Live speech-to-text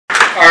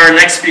Our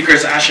next speaker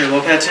is Anshe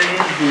Lopatin,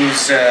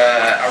 who's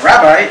a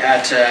rabbi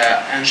at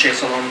Anshe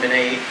Shalom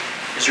B'nai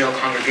Israel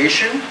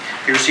congregation.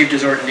 He received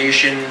his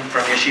ordination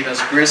from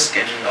Yeshiva's Brisk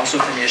and also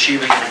from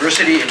Yeshiva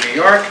University in New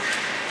York.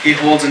 He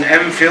holds an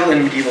MPhil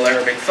in medieval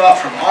Arabic thought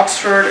from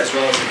Oxford, as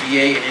well as a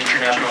BA in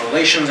international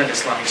relations and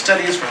Islamic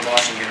studies from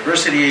Boston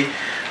University.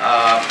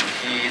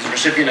 He's a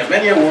recipient of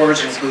many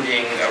awards,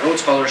 including a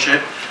Rhodes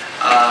Scholarship.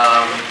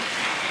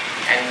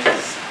 And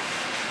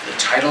the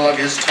title of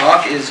his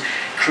talk is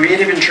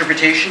Creative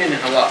Interpretation in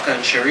Halakha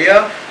and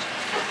Shari'a.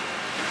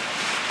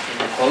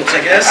 In quotes,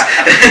 I guess.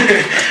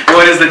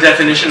 What is the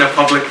definition of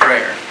public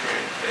prayer?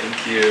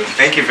 Thank you.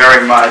 Thank you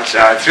very much.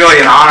 It's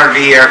really an honor to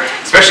be here,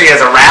 especially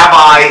as a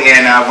rabbi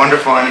in a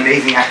wonderful and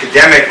amazing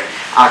academic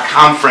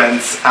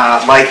conference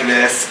like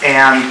this.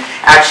 And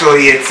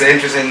actually, it's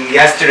interesting,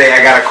 yesterday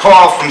I got a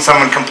call from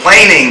someone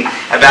complaining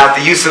about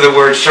the use of the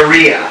word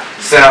shari'a.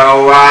 So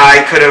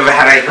I could have,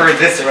 had I heard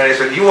this already, I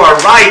said, you are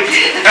right.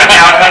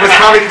 Now, it was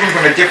probably coming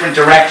from a different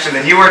direction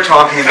than you were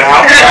talking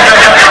about.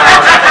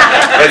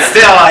 But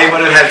still, I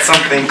would have had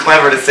something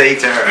clever to say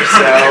to her.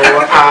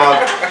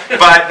 So,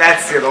 but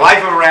that's the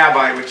life of a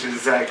rabbi, which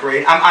is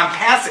great. I'm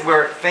passing.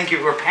 We're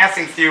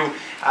passing through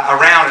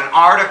around an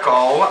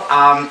article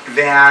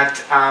that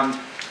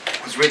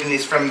was written.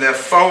 Is from the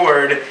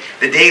Forward,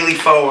 the Daily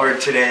Forward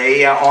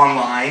today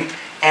online.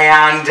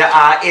 And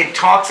it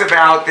talks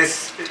about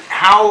this,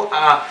 how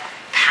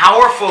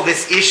powerful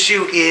this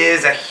issue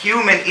is, a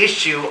human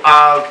issue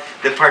of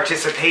the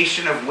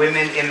participation of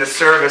women in the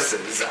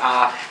services.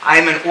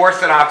 I'm an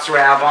Orthodox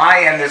rabbi,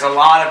 and there's a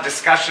lot of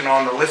discussion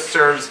on the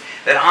listservs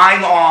that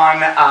I'm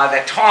on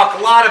that talk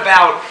a lot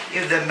about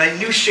the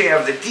minutiae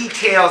of the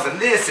details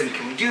and this, and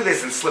can we do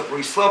this, and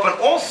slippery slope, and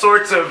all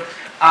sorts of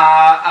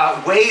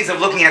ways of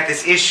looking at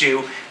this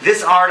issue.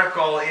 This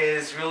article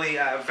is really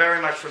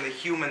very much from the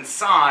human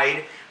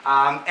side,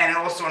 and it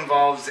also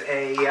involves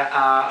a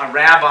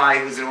rabbi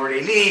who's an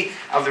ordinee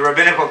of the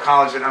rabbinical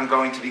college that I'm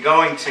going to be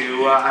going to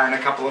in a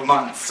couple of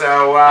months.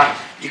 So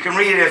you can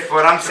read it. If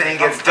what I'm saying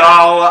gets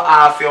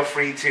dull, feel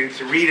free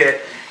to read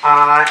it.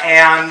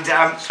 And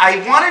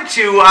I wanted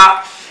to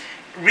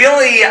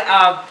really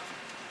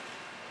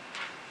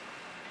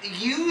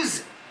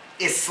use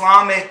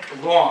Islamic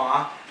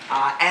law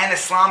and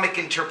Islamic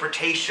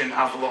interpretation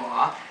of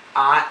law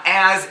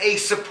as a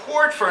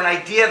support for an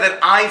idea that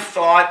I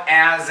thought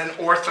as an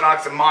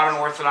Orthodox, a modern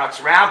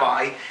Orthodox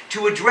rabbi,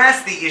 to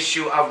address the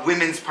issue of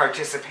women's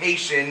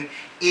participation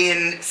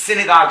in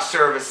synagogue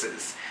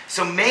services.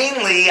 So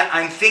mainly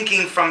I'm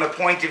thinking from the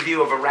point of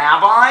view of a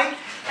rabbi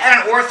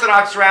and an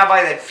Orthodox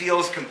rabbi that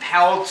feels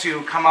compelled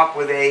to come up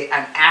with an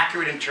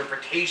accurate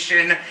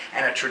interpretation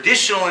and a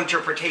traditional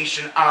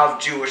interpretation of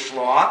Jewish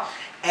law.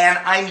 And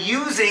I'm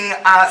using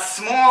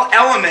small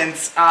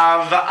elements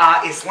of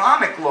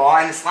Islamic law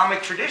and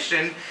Islamic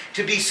tradition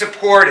to be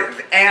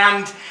supportive.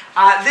 And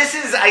this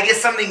is, I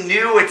guess, something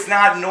new. It's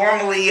not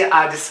normally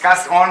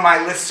discussed on my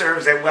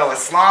listservs that, well,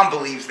 Islam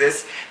believes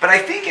this. But I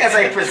think as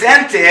I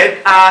present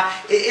it,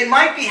 it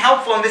might be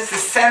helpful in this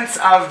sense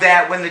of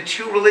that when the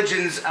two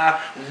religions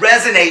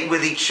resonate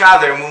with each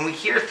other, and when we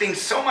hear things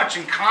so much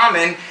in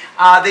common,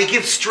 they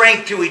give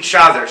strength to each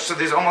other. So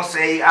there's almost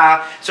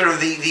a sort of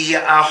the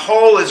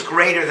whole is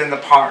greater than the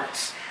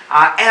parts.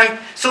 And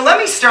so let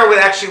me start with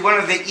actually one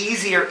of the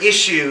easier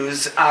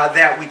issues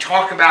that we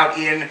talk about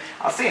in,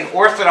 I'll say, in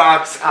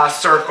Orthodox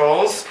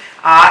circles,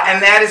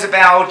 and that is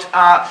about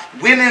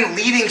women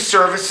leading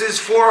services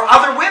for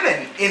other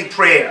women in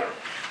prayer.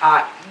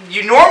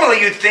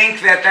 You'd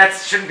think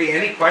that shouldn't be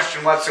any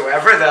question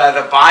whatsoever.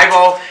 The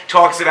Bible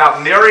talks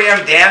about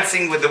Miriam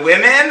dancing with the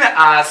women,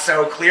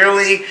 so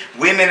clearly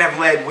women have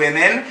led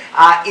women.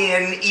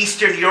 In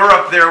Eastern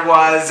Europe, there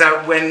was,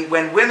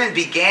 when women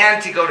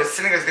began to go to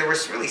synagogues, there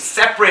was really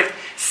separate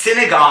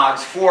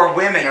synagogues for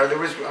women, or there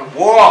was a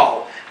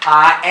wall.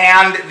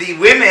 And the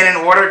women, in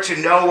order to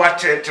know what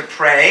to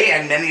pray,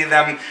 and many of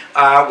them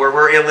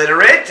were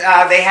illiterate,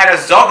 they had a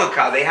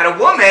zogaka. They had a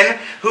woman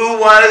who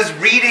was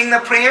reading the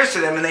prayers to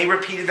them, and they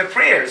repeated the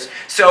prayers.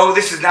 So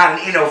this is not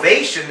an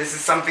innovation. This is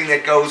something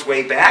that goes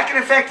way back. And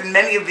in fact, in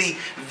many of the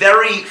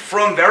very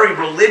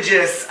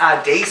religious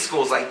day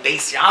schools like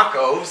Beis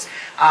Yaakov's,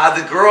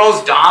 the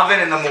girls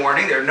daven in the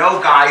morning. There are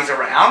no guys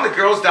around. The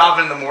girls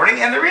daven in the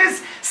morning, and there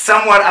is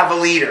somewhat of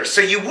a leader.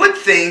 So you would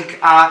think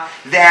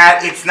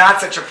that it's not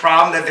such a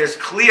problem, that there's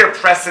clear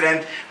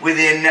precedent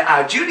within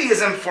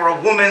Judaism for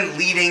a woman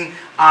leading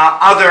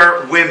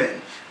other women.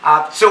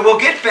 So we'll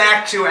get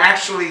back to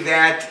actually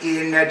that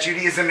in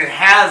Judaism it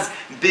has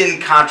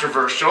been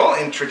controversial,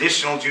 in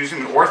traditional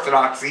Judaism, in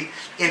Orthodoxy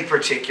in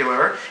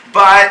particular.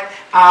 But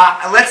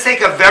let's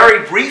take a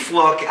very brief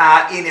look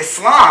in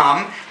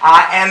Islam.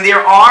 And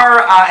there are,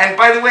 and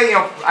by the way,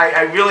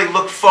 I really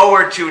look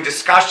forward to a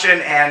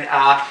discussion and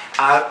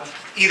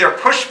either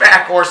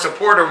pushback or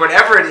support or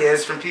whatever it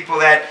is from people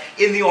that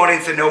in the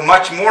audience that know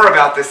much more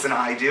about this than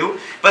I do.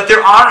 But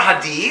there are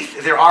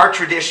hadith, there are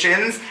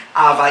traditions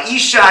of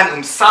Aisha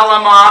and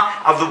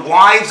Salaymeh, of the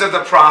wives of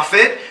the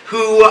Prophet,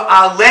 who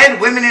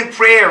led women in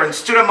prayer and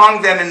stood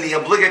among them in the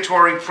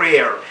obligatory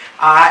prayer.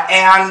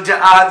 And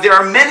there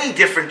are many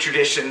different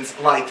traditions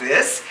like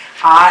this.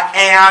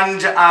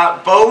 And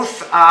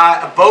both of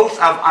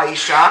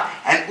Aisha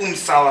and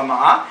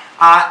Salaymeh.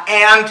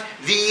 And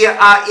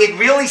it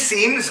really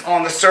seems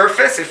on the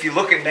surface, if you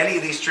look at many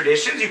of these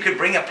traditions, you could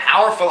bring a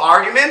powerful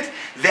argument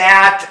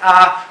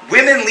that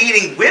women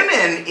leading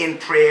women in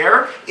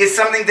prayer is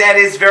something that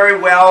is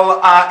very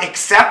well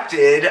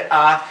accepted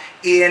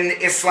in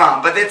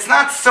Islam. But it's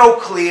not so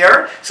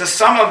clear. So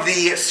some of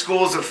the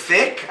schools of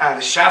fiqh,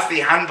 the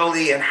Shafi,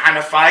 Hanbali, and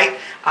Hanafite,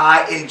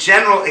 in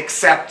general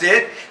accept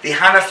it. The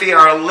Hanafi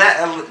are,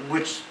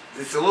 which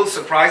is a little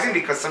surprising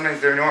because sometimes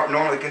they're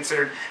normally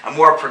considered a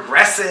more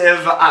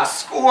progressive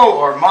school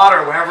or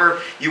modern,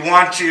 whatever you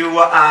want to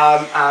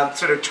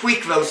sort of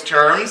tweak those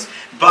terms.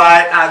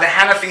 But the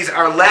Hanafis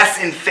are less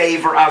in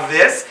favor of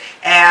this,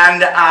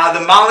 and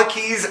the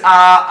Maliki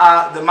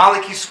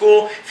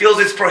school feels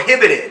it's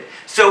prohibited.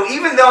 So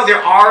even though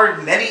there are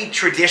many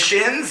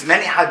traditions,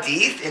 many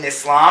hadith in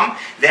Islam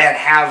that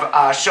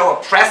have show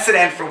a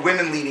precedent for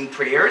women leading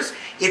prayers,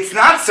 it's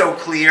not so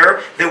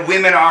clear that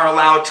women are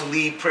allowed to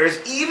lead prayers,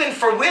 even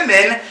for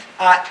women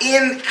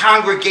in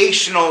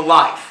congregational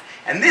life.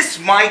 And this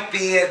might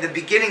be the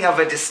beginning of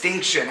a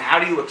distinction. How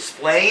do you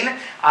explain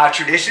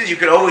traditions? You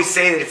could always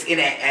say that it's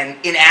an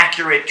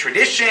inaccurate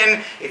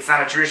tradition. It's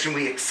not a tradition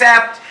we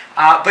accept.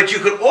 But you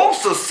could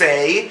also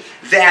say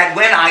that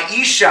when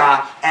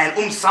Aisha and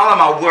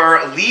Salaymeh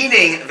were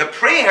leading the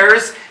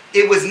prayers,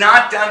 it was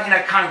not done in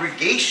a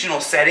congregational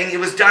setting. It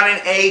was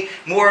done in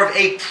more of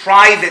a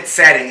private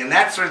setting. And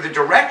that's sort of the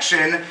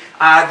direction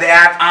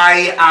that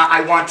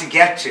I want to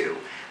get to.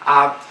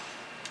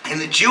 In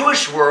the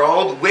Jewish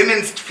world,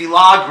 women's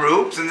tefillah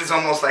groups, and this is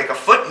almost like a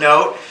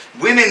footnote,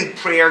 women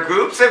prayer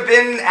groups have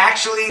been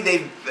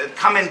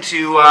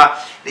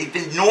they've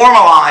been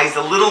normalized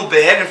a little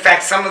bit. In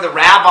fact, some of the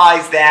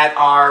rabbis that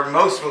are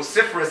most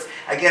vociferous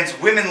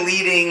against women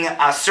leading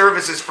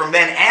services for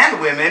men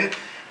and women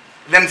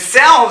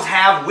themselves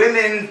have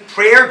women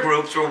prayer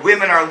groups where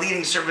women are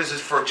leading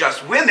services for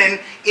just women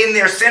in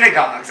their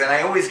synagogues. And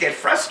I always get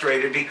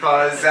frustrated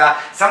because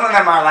some of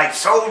them are like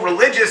so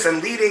religious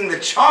and leading the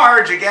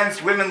charge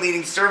against women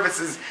leading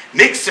services,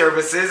 mixed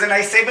services. And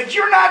I say, but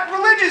you're not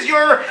religious,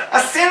 you're a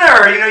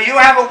sinner. You know, you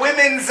have a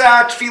women's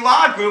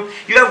tefillah group,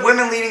 you have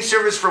women leading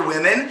service for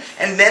women.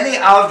 And many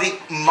of the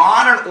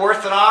modern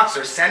Orthodox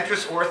or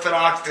centrist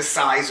Orthodox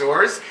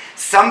decisors,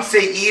 some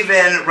say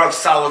even Rav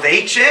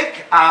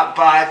Soloveitchik,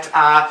 but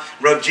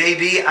Rav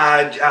J.B.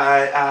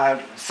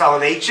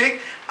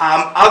 Soloveitchik.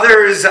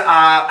 Others,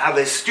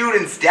 the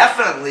students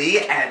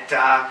definitely at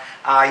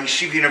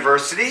Yeshiva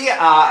University.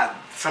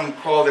 Some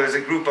call there's a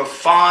group of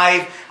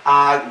 5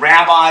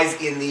 rabbis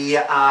in the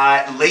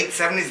late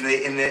 70s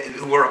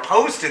who were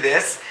opposed to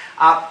this.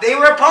 They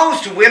were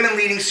opposed to women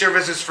leading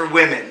services for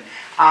women.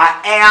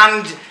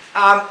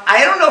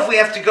 I don't know if we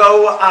have to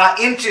go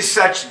into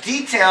such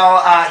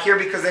detail here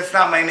because that's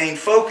not my main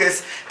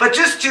focus, but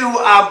just to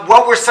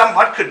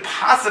what could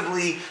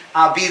possibly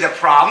be the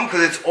problem,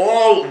 because it's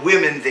all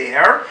women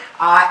there.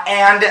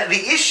 And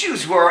the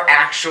issues were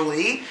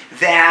actually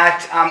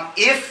that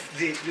if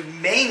the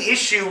main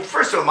issue,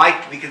 first of all,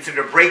 might be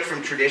considered a break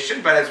from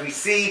tradition, but as we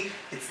see,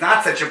 it's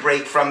not such a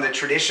break from the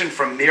tradition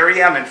from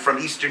Miriam and from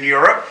Eastern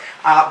Europe.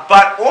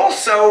 But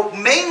also,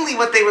 mainly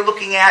what they were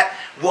looking at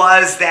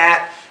was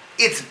that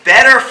it's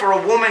better for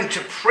a woman to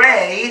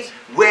pray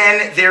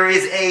when there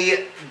is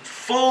a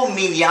full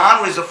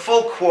minyan, which is a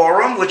full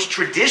quorum, which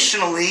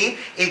traditionally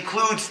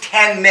includes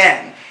 10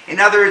 men. In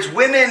other words,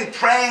 women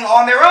praying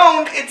on their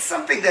own, it's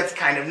something that's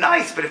kind of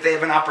nice, but if they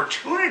have an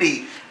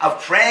opportunity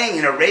of praying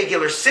in a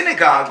regular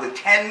synagogue with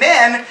 10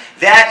 men,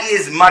 that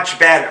is much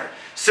better.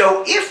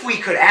 So if we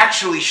could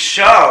actually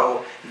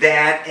show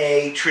that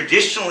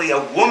traditionally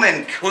a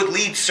woman could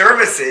lead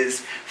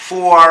services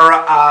for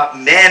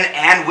men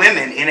and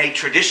women in a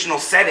traditional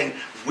setting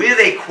with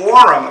a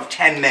quorum of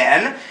 10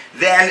 men,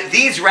 then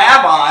these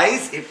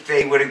rabbis, if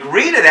they would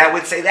agree to that,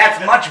 would say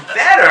that's much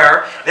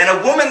better than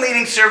a woman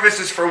leading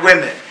services for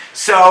women.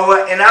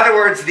 So, in other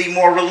words, the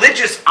more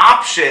religious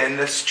option,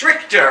 the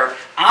stricter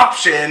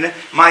option,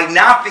 might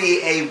not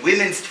be a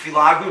women's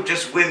tefillah group,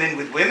 just women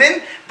with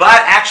women,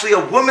 but actually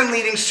a woman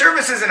leading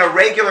services in a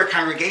regular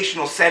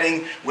congregational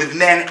setting with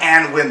men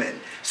and women.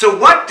 So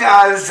what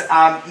does,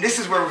 this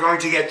is where we're going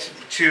to get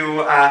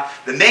to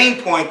the main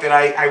point that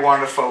I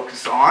want to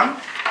focus on.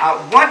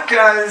 What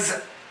does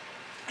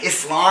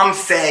Islam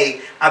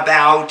say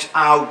about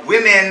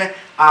women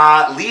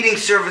leading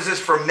services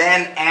for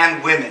men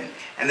and women?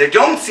 And there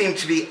don't seem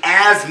to be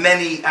as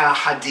many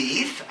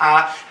hadith,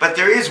 but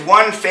there is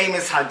one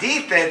famous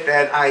hadith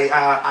that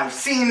I've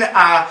seen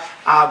about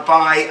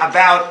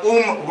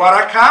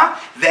Waraka,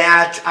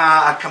 that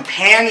a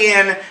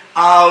companion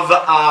of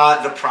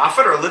the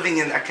Prophet, or living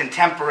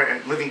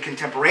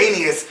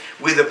contemporaneous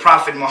with the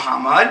Prophet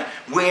Muhammad,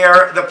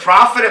 where the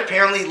Prophet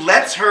apparently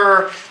lets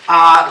her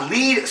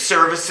lead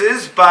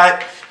services,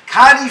 but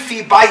Kadi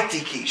fi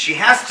baitiki, she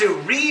has to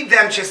read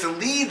them, she has to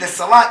lead the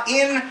salah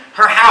in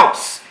her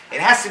house. It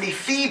has to be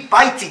fi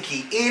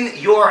baitiki, in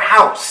your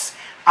house.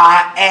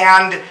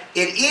 And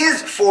it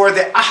is for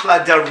the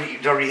Ahla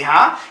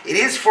Dariha, it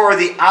is for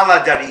the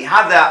Ala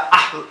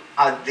Dariha,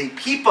 the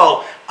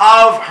people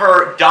of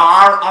her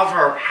dar, of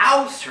her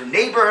house, her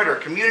neighborhood, her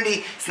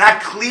community. It's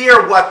not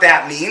clear what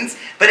that means,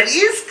 but it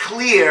is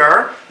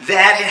clear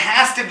that it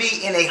has to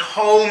be in a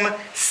home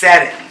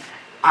setting.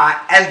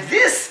 And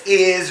this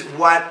is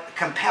what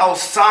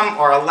compels some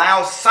or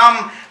allows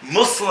some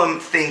Muslim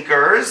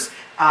thinkers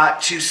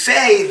to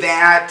say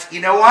that, you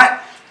know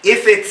what,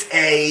 if it's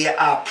a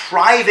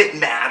private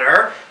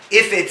matter,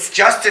 if it's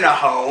just in a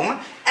home,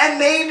 and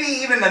maybe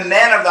even the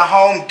men of the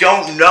home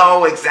don't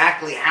know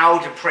exactly how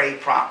to pray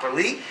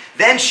properly,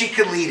 then she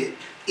could lead it.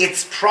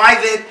 It's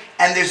private,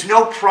 and there's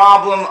no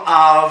problem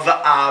of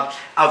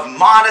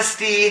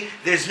modesty.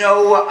 There's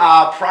no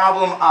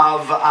problem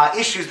of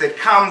issues that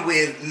come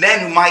with men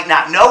who might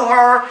not know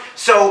her.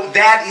 So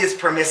that is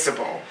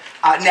permissible.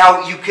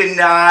 Now, you can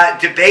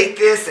debate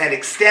this and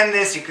extend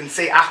this. You can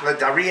say Ahla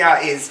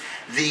Dariya is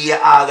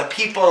the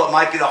people. It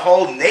might be the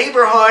whole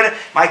neighborhood.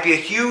 Might be a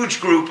huge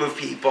group of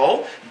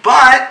people.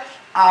 But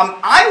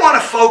I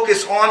want to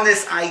focus on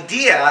this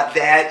idea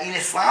that in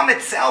Islam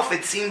itself,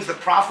 it seems the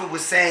Prophet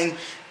was saying,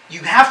 you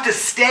have to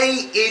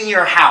stay in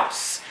your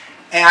house.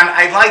 And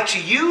I'd like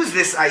to use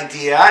this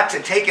idea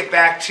to take it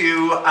back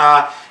to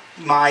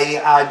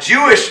my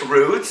Jewish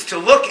roots, to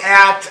look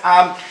at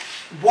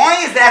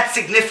why is that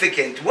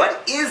significant?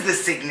 What is the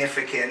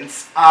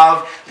significance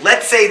of,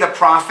 let's say, the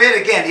Prophet?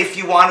 Again, if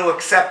you want to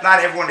accept, not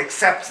everyone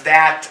accepts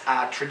that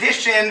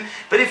tradition,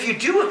 but if you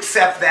do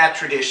accept that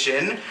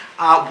tradition,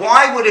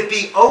 why would it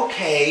be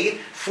okay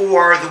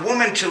for the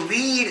woman to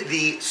lead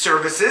the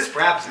services,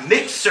 perhaps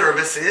mixed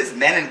services,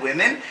 men and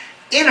women,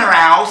 in her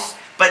house,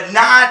 but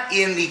not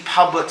in the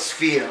public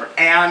sphere?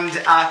 And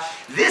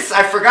this,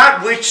 I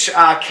forgot which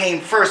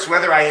came first,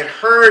 whether I had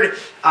heard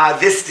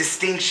this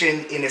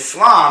distinction in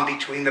Islam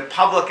between the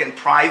public and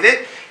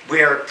private,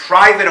 where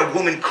private a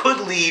woman could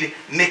lead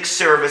mixed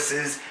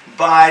services,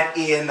 but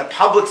in the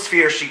public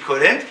sphere she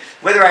couldn't.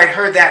 Whether I had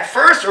heard that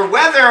first, or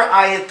whether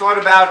I had thought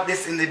about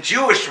this in the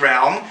Jewish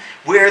realm,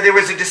 where there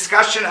was a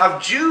discussion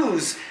of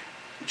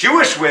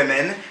Jewish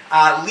women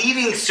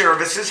leading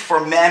services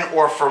for men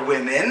or for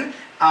women.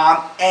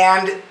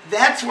 And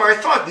that's where I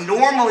thought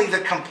normally the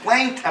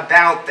complaint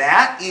about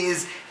that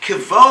is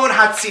kavod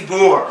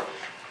hatzibur,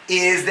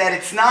 is that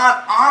it's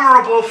not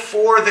honorable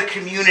for the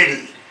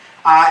community.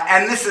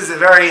 And this is a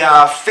very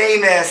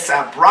famous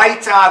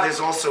Braita.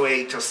 There's also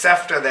a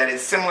Tosefta that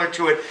is similar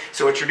to it.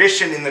 So a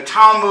tradition in the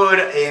Talmud,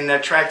 in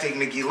Tractate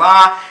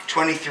Megillah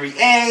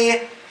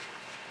 23a,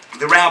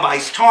 the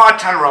rabbis taught,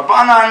 Tan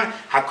Rabbanan,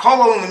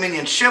 Hakolo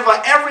Leminyan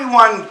Shiva,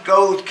 everyone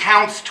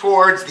counts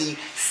towards the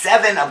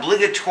 7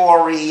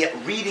 obligatory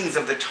readings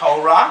of the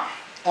Torah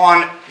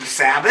on the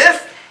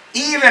Sabbath.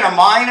 Even a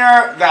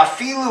minor,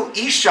 Vafilu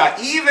Isha,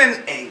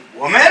 even a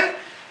woman.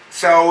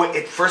 So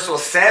it first of all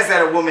says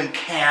that a woman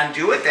can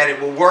do it, that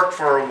it will work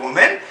for a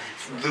woman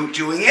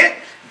doing it.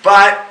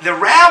 But the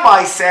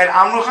rabbi said,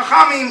 Amru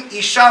Chachamim,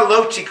 Isha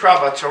lo tikra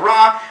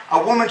b'Torah,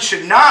 a woman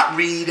should not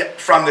read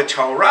from the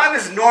Torah. And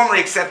this is normally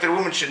accepted, a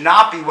woman should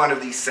not be one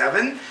of these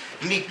 7.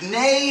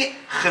 Mipnei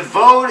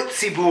chevod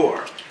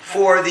tzibur,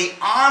 for the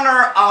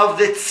honor of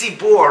the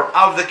tzibur,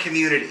 of the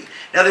community.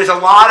 Now there's a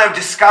lot of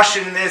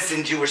discussion in this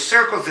in Jewish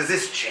circles. Does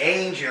this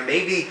change?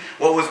 Maybe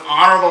what was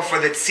honorable for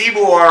the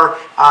tzibur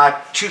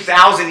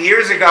 2,000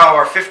 years ago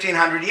or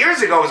 1,500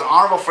 years ago was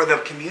honorable for the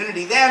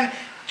community then.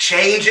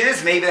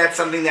 Changes, maybe that's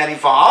something that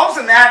evolves,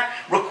 and that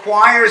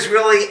requires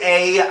really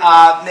a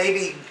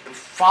maybe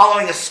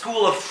following a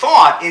school of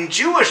thought in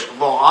Jewish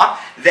law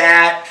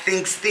that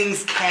thinks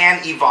things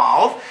can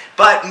evolve.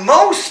 But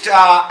most,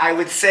 I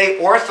would say,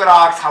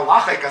 Orthodox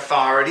halachic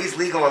authorities,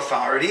 legal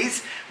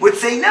authorities, would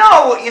say,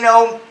 no,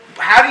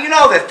 how do you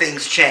know that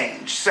things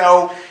change?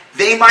 So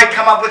they might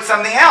come up with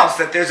something else,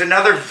 that there's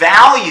another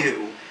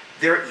value.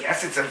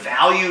 Yes, it's a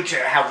value to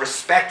have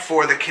respect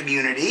for the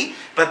community,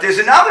 but there's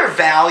another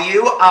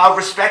value of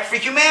respect for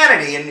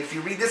humanity. And if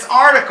you read this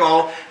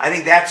article, I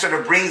think that sort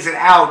of brings it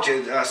out.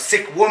 A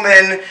sick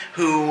woman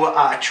who,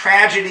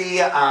 tragedy,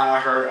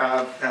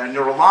 her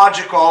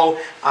neurological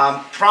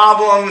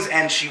problems,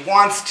 and she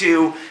wants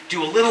to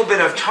do a little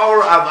bit of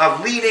Torah,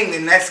 of leading.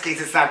 In this case,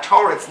 it's not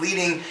Torah, it's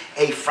leading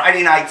a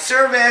Friday night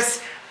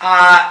service.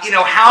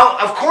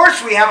 Of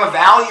course we have a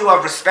value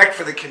of respect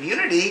for the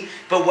community,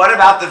 but what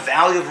about the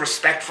value of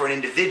respect for an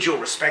individual,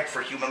 respect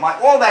for human life,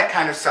 all that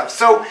kind of stuff.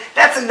 So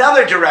that's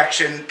another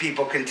direction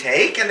people can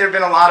take, and there have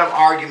been a lot of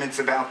arguments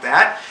about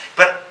that.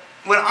 But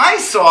when I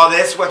saw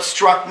this, what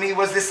struck me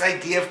was this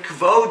idea of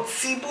kvod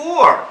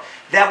tzibur,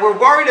 that we're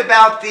worried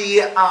about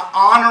the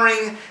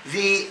honoring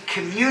the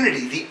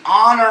community, the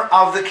honor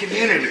of the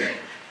community.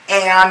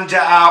 And,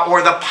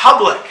 or the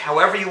public,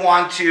 however you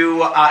want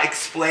to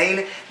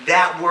explain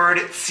that word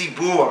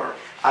tzibur.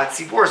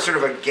 Tzibur is sort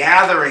of a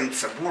gathering,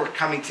 tzibur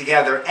coming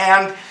together.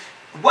 And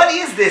what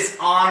is this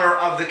honor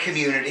of the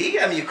community?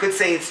 I mean, you could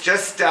say it's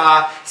just,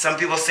 some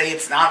people say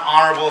it's not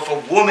honorable if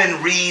a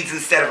woman reads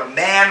instead of a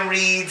man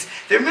reads.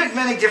 There are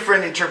many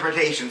different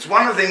interpretations.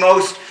 One of the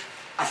most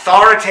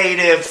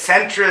authoritative,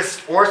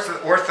 centrist,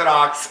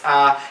 orthodox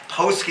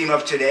poskim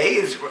of today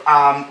is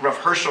Rav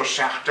Herschel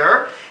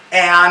Schachter,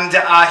 and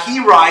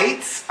he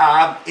writes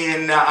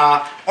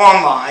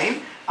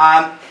online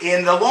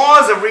in the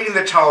laws of reading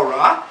the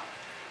Torah.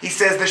 He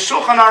says the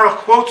Shulchan Aruch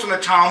quotes from the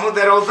Talmud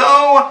that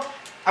although,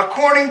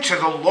 according to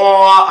the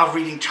law of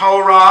reading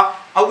Torah,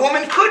 a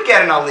woman could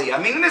get an aliyah.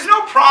 I mean, there's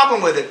no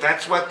problem with it.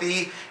 That's what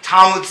the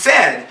Talmud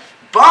said.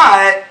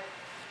 But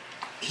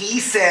he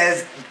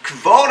says,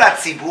 Kvod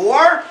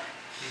HaTzibur,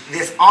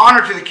 this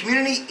honor to the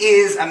community,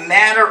 is a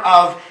matter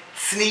of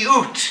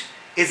tzniut,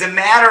 is a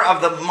matter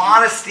of the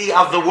modesty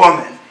of the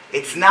woman.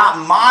 It's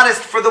not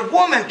modest for the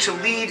woman to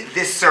lead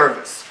this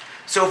service.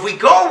 So if we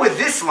go with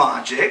this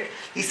logic,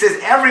 he says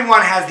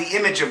everyone has the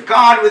image of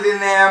God within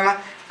them,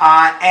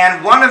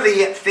 and one of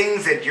the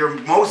things that you're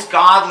most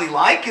godly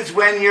like is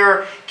when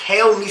you're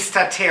kel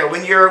mistater,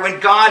 when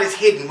God is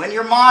hidden, when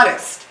you're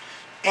modest.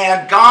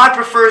 And God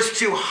prefers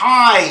to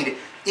hide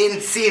in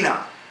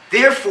tzina.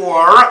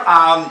 Therefore,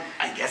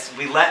 I guess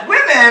we let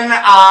women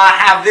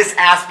have this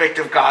aspect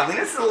of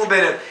godliness. A little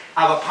bit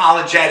of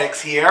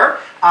apologetics here.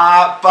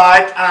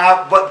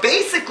 But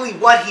basically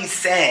what he's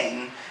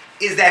saying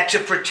is that to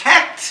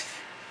protect,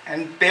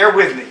 and bear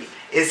with me,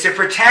 is to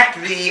protect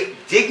the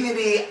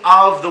dignity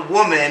of the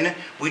woman,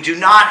 we do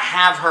not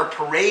have her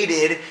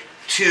paraded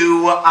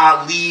to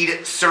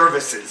lead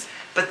services.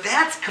 But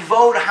that's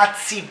Kvod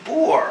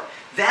HaTzibur.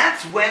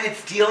 That's when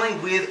it's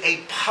dealing with a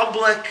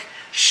public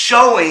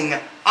showing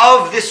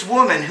of this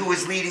woman who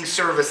is leading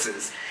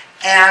services.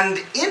 And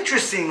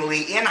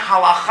interestingly, in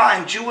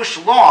halacha, in Jewish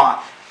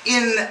law,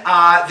 in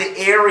the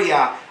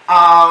area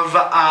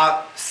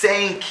of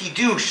saying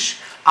kiddush,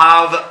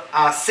 of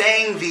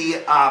saying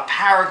the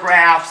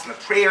paragraphs and the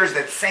prayers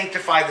that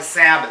sanctify the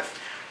Sabbath,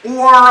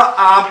 or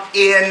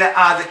in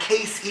the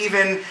case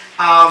even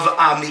of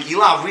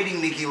Megillah,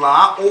 reading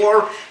Megillah,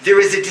 or there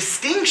is a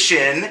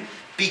distinction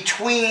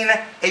between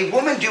a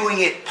woman doing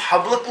it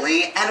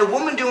publicly and a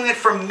woman doing it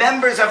for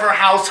members of her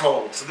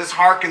household. So this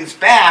harkens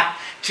back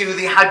to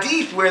the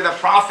hadith where the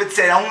prophet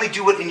said, only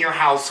do it in your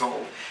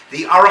household.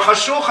 The Aruch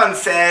HaShulchan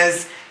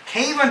says,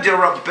 Kevan de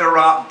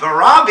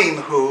Barabim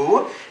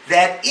hu,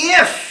 that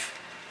if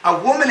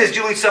a woman is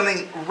doing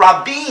something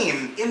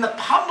rabim in the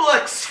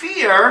public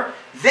sphere,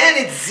 then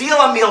it's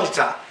zila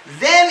milta.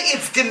 Then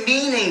it's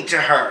demeaning to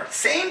her.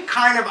 Same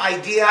kind of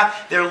idea.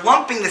 They're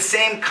lumping the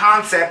same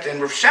concept,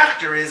 and Rav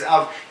Schachter is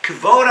of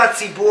Kvod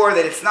HaTzibur,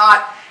 that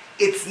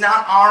it's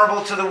not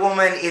honorable to the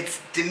woman.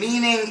 It's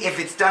demeaning if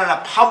it's done in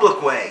a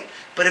public way.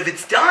 But if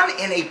it's done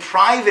in a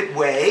private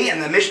way,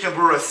 and the Mishnah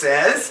Berurah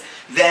says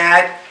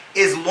that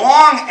as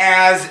long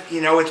as,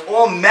 it's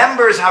all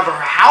members of her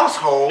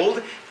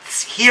household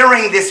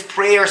hearing this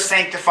prayer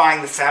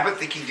sanctifying the Sabbath,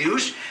 the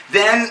Kiddush,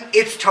 then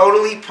it's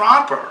totally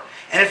proper.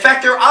 And in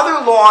fact, there are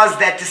other laws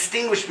that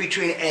distinguish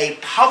between a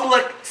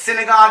public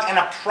synagogue and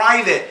a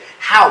private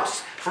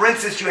house. For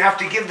instance, you have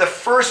to give the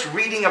first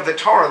reading of the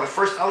Torah, the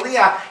first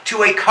aliyah,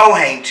 to a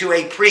kohen, to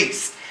a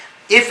priest.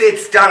 If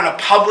it's done in a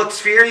public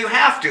sphere, you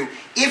have to.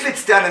 If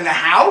it's done in the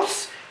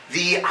house,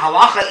 the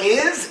halacha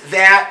is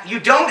that you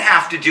don't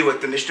have to do it.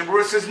 The Mishnah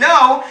Berurah says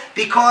no,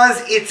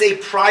 because it's a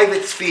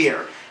private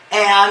sphere.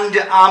 And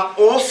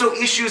also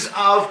issues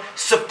of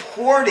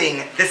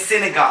supporting the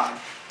synagogue.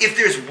 If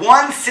there's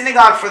one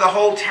synagogue for the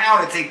whole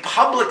town, it's a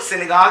public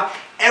synagogue,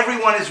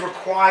 everyone is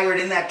required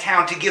in that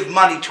town to give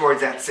money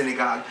towards that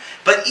synagogue.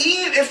 But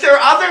even if there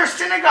are other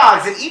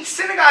synagogues, and each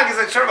synagogue is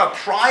a sort of a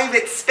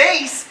private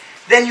space,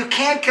 then you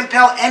can't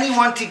compel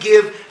anyone to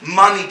give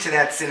money to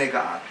that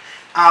synagogue.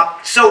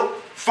 So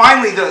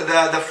finally,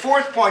 the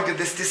fourth point of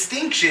this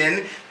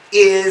distinction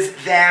is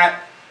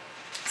that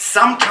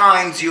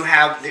sometimes you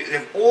have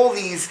all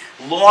these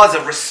laws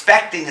of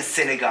respecting a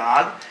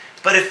synagogue,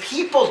 but if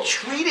people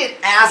treat it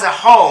as a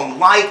home,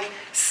 like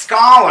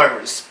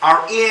scholars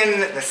are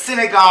in the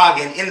synagogue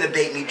and in the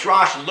Beit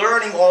Midrash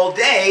learning all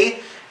day,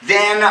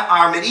 then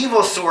our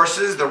medieval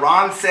sources, the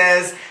Ran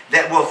says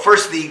that, well,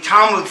 first the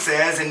Talmud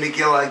says in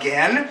Megillah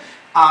again,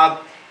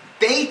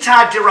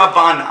 Beita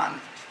D'Rabbanan,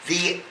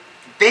 the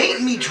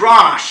Beit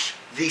Midrash,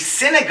 the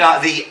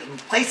synagogue, the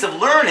place of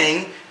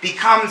learning,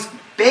 becomes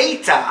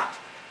Beita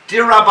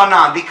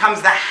D'Rabbanan,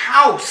 becomes the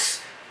house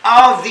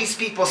of these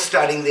people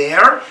studying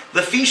there.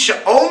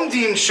 Lefisha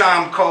omdim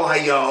sham kol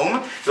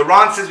hayom. The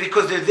Ran says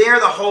because they're there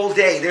the whole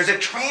day. There's a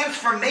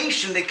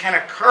transformation that can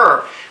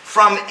occur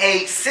from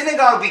a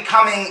synagogue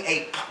becoming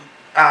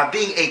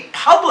being a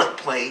public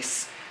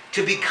place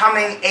to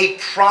becoming a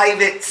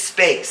private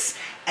space.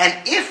 And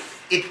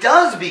if it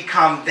does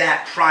become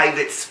that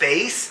private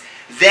space,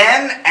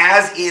 then,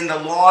 as in the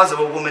laws of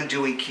a woman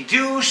doing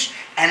kiddush,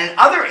 and in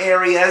other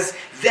areas,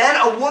 then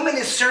a woman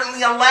is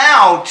certainly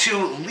allowed to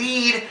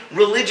lead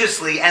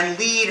religiously and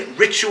lead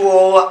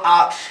rituals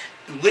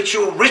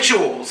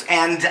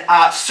and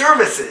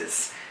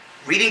services,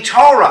 reading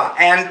Torah.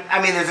 And,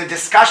 there's a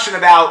discussion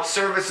about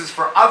services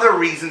for other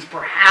reasons,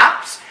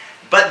 perhaps,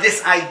 but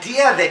this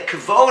idea that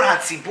Kvod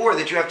HaTzibur,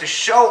 that you have to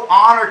show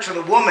honor to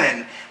the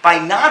woman by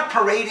not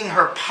parading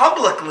her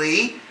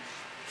publicly,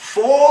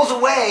 falls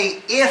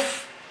away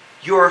if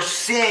you're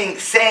saying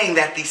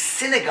that the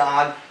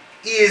synagogue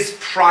is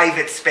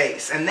private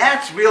space. And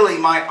that's really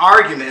my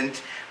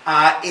argument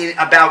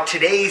about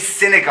today's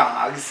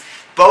synagogues,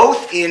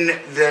 both in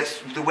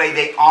the way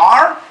they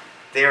are.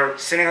 They're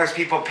synagogues,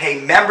 people pay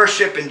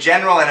membership in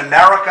general in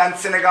America in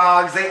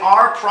synagogues. They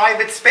are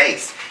private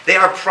space. They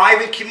are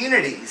private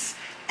communities.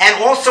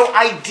 And also,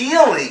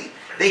 ideally,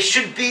 they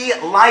should be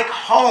like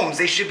homes.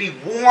 They should be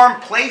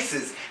warm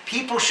places.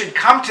 People should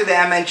come to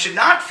them and should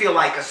not feel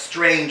like a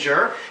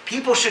stranger.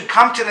 People should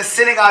come to the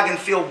synagogue and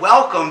feel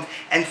welcomed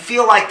and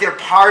feel like they're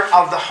part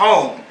of the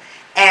home.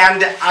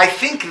 And I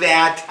think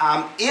that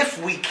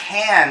if we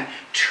can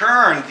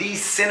turn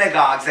these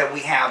synagogues that we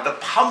have, the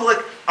public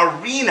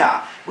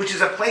arena, which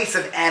is a place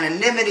of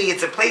anonymity,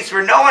 it's a place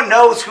where no one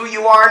knows who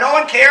you are, no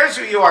one cares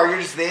who you are,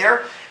 you're just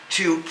there,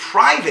 to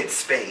private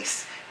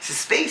space. It's a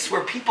space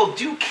where people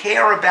do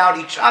care about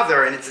each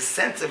other, and it's a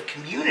sense of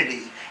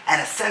community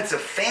and a sense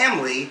of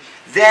family.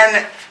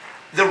 Then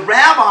the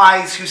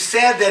rabbis who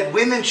said that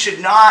women should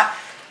not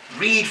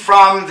read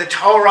from the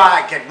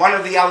Torah at one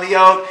of the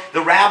aliyot,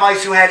 the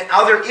rabbis who had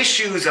other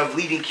issues of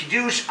leading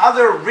kiddush,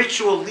 other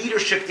ritual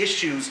leadership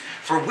issues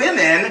for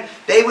women,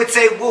 they would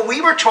say, well, we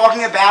were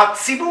talking about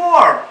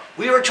tzibur,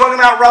 we were talking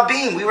about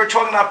rabbim, we were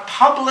talking about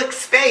public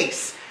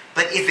space.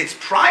 But if it's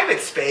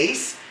private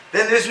space,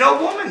 then there's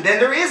no woman, then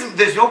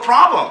there's no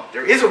problem.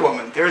 There is a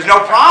woman, there is no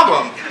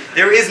problem.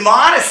 There is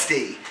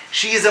modesty.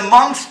 She is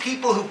amongst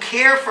people who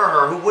care for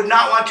her, who would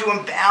not want to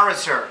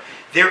embarrass her.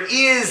 There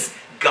is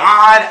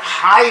God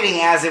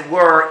hiding, as it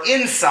were,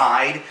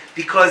 inside,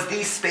 because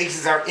these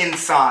spaces are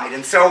inside.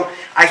 And so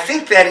I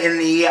think that in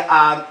the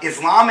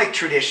Islamic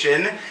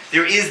tradition,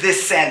 there is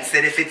this sense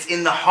that if it's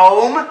in the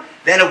home,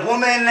 then a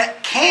woman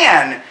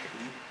can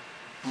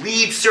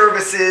lead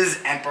services,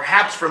 and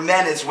perhaps for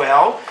men as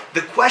well.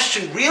 The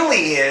question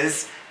really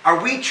is,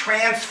 are we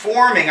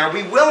transforming, are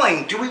we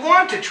willing, do we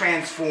want to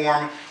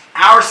transform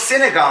our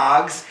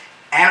synagogues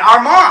and our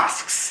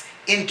mosques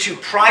into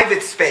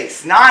private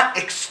space? Not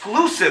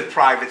exclusive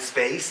private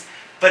space,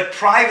 but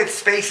private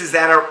spaces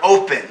that are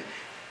open.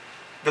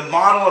 The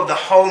model of the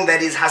home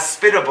that is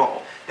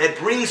hospitable, that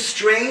brings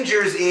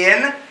strangers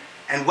in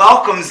and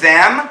welcomes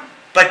them,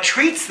 but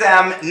treats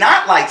them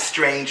not like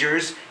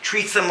strangers,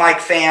 treats them like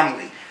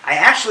family. I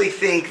actually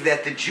think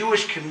that the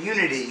Jewish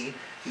community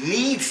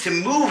needs to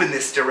move in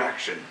this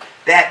direction.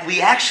 That we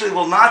actually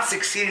will not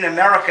succeed in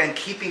America in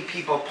keeping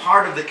people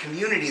part of the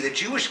community, the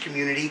Jewish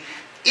community,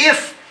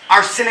 if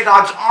our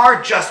synagogues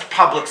are just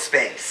public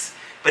space.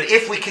 But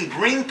if we can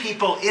bring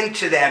people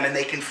into them and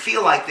they can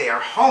feel like they are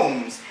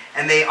homes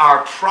and they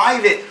are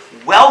private,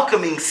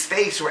 welcoming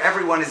space where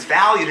everyone is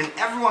valued and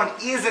everyone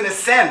is, in a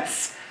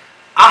sense,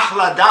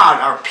 ahladad,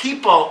 our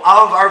people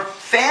of our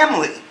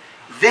family,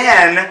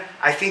 then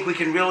I think we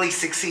can really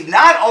succeed,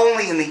 not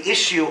only in the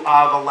issue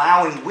of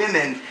allowing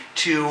women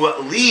to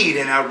lead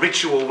in a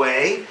ritual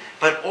way,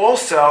 but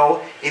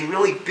also in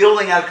really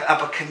building up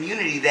a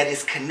community that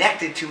is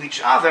connected to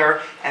each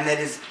other and that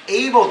is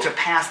able to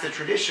pass the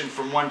tradition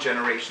from one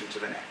generation to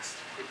the next.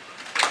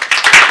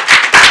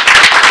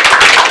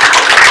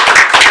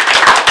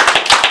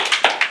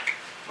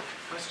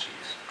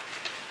 Questions?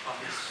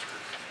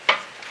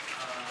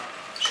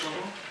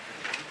 Shalom?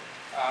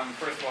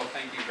 First of all,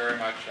 thank you very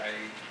much.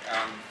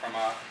 From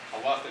a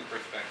halachic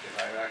perspective,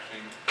 I've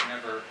actually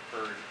never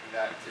heard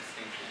that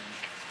distinction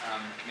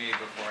made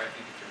before. I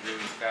think it's a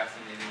really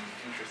fascinating and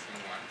interesting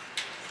one.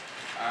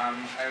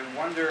 I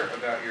wonder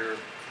about your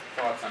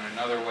thoughts on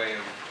another way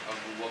of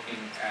looking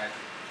at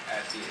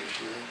the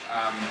issue,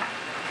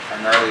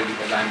 primarily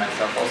because I'm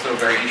myself also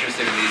very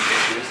interested in these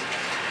issues.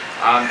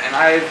 And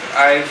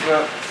I've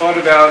thought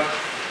about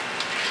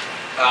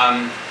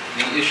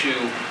the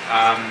issue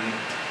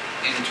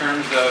in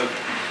terms of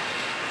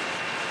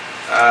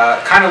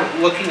kind of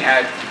looking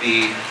at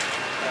the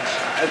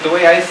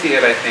way I see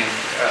it, I think,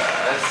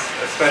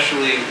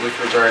 especially with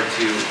regard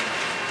to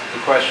the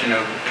question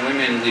of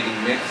women leading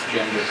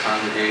mixed-gender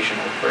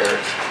congregational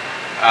prayers.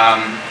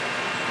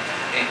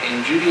 In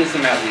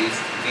Judaism, at least,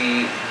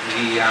 the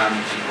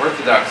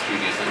Orthodox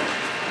Judaism,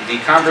 the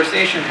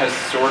conversation has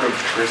sort of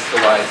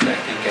crystallized, I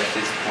think, at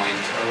this point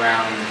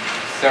around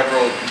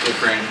several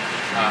different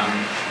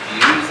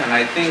views, and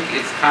I think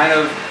it's kind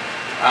of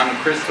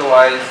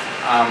crystallized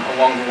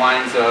along the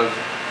lines of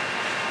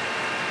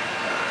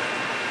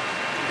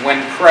when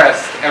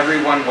pressed,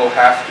 everyone will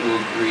have to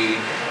agree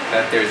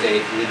that there's a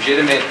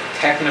legitimate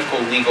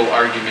technical legal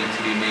argument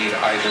to be made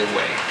either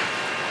way,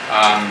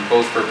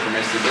 both for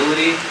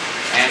permissibility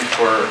and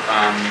for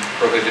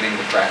prohibiting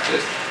the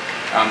practice.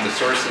 The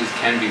sources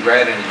can be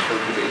read and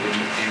interpreted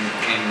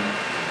in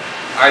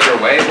either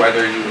way,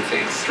 whether you would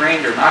say it's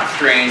strained or not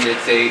strained.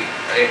 It's a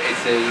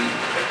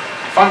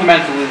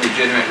fundamentally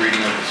legitimate reading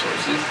of the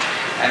sources,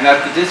 and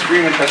that the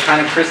disagreement has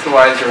kind of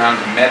crystallized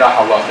around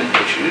meta-halachic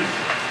issues.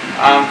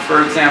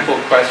 For example,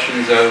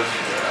 questions of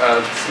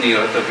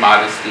tzniut, of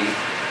modesty,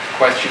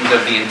 questions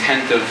of the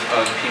intent of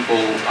people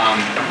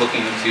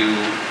looking to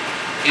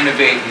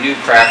innovate new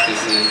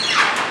practices,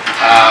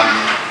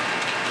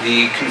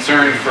 the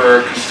concern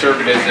for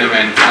conservatism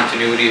and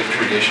continuity of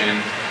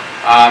tradition.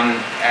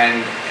 I've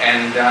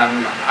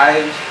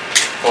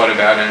thought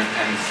about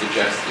and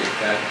suggested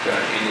that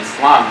in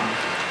Islam,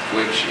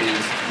 which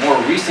is more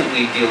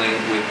recently dealing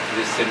with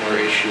this similar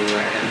issue,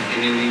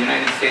 and in the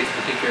United States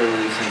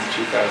particularly since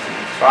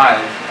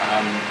 2005,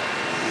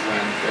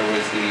 when there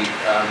was the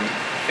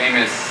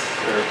famous,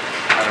 or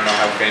I don't know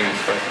how famous,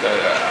 but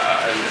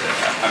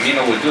Amin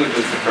al-Wadud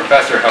was the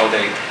professor,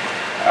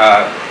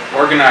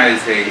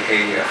 organized a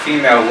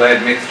female-led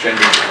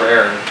mixed-gender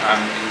prayer in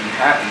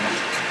Manhattan,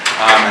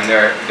 and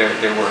there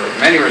were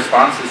many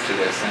responses to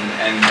this,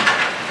 and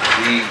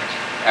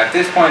at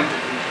this point,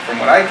 from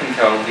what I can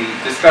tell, the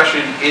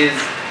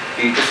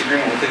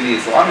disagreement within the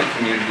Islamic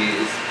community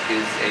is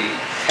a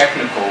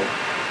technical,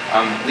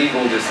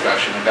 legal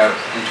discussion about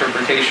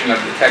interpretation of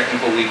the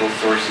technical legal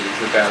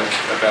sources, about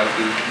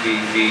the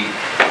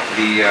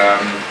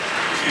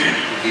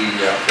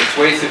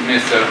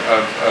persuasiveness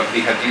of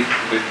the hadith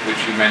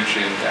which you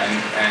mentioned,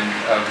 and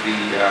of the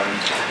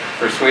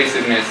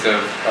persuasiveness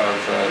of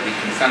the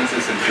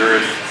consensus of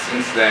jurists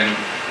since then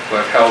who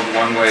have held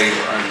one way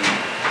and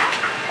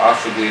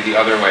possibly the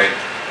other way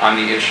on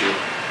the issue.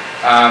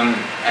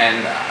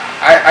 And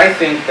I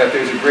think that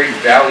there's a great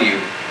value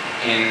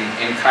in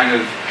kind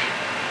of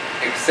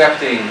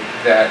accepting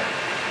that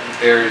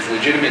there is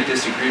legitimate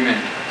disagreement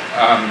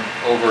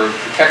over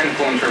the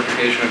technical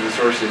interpretation of the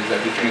sources, that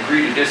we can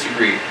agree to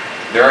disagree.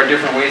 There are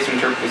different ways to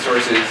interpret the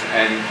sources,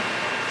 and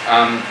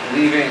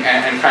leaving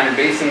and kind of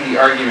basing the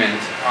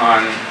argument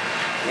on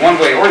one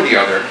way or the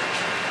other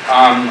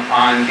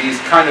on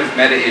these kind of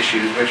meta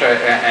issues, which I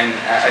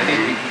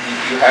think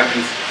you have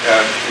these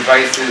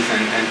devices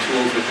and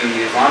tools within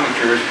the Islamic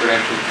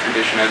jurisprudential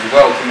tradition as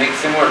well to make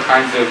similar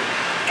kinds of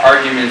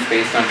arguments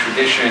based on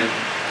tradition,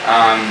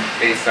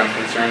 based on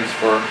concerns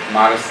for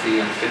modesty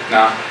and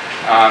fitna,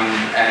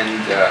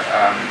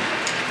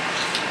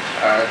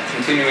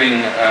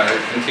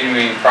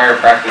 continuing prior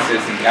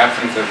practices in the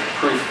absence of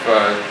proof,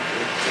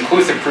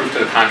 conclusive proof to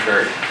the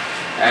contrary.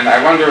 And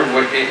I wonder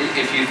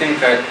if you think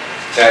that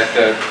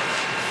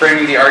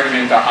framing the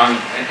argument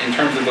in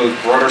terms of those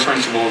broader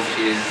principles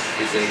is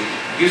a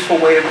useful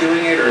way of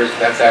doing it, or is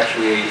that's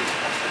actually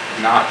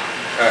not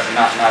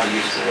a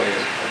useful way of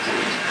doing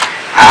it?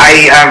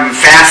 I am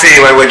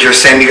fascinated by what you're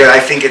saying, because I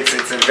think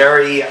it's a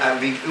very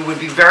it would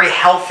be very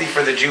healthy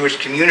for the Jewish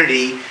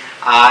community,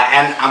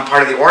 and I'm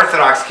part of the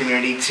Orthodox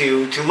community,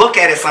 to look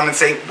at Islam and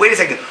say, wait a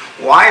second,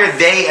 why are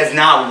they as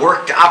not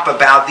worked up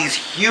about these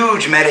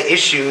huge meta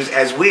issues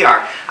as we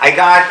are? I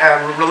got,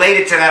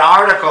 related to that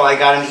article, I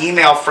got an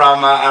email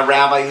from a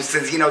rabbi who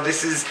says,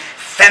 this is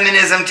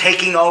feminism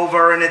taking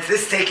over, and it's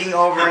this taking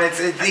over, and it's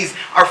these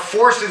are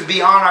forces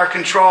beyond our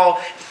control.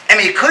 I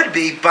mean, it could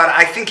be, but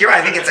I think you're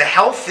right. I think it's a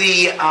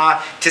healthy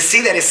to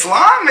see that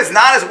Islam is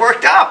not as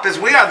worked up as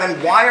we are. Then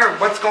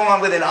what's going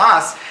on within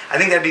us? I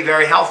think that'd be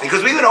very healthy,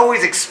 because we would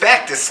always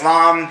expect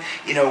Islam,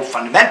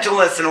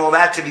 fundamentalists and all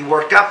that to be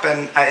worked up.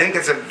 And I think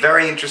it's a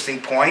very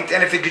interesting point.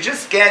 And if it could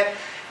just get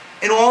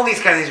in all these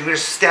kind of things, we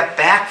just step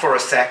back for a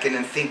second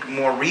and think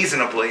more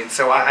reasonably. And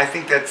so I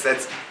think it's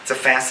a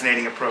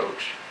fascinating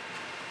approach.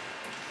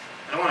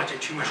 I don't want to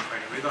take too much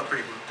credit. We got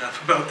pretty worked up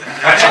about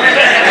that.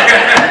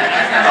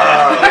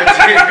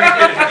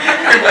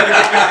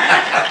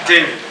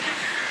 David.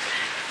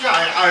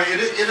 Yeah,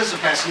 it is a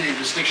fascinating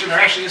distinction. There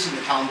actually is in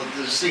the Talmud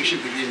the distinction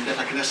between Bet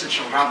HaKnesset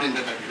Shel Rabbi and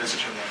Bet HaKnesset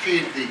Shel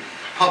Yachid, the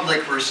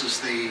public versus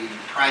the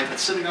private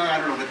synagogue. I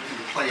don't know if it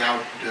would play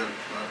out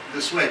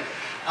this way.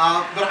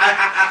 But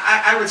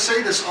I would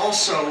say this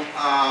also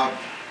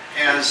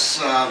as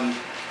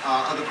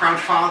the proud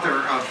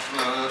father of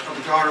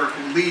a daughter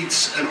who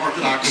leads an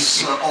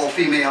Orthodox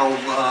all-female,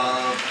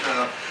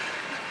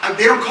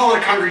 they don't call it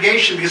a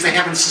congregation because they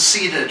haven't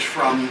seceded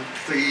from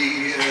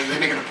they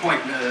make it a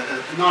point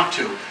not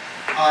to.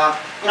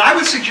 But I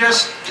would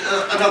suggest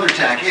another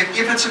tack.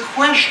 If it's a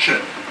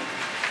question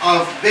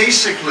of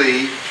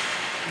basically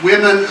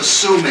women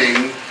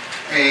assuming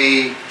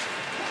a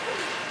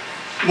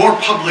more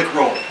public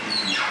role,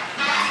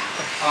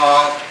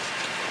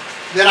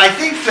 then I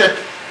think that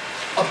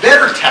a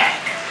better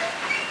tack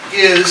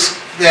is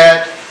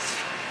that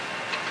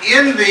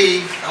in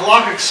the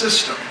halakhic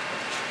system,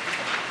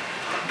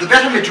 the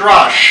Bet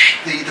HaMidrash,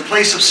 the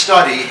place of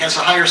study, has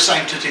a higher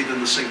sanctity than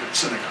the synagogue.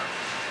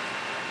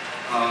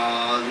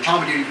 The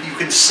Talmud, you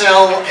can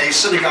sell a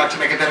synagogue to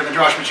make a Bet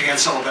HaMidrash, but you can't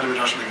sell a Bet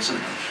HaMidrash to make a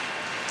synagogue.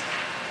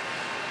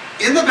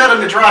 In the Bet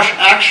HaMidrash,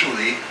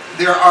 actually,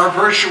 there are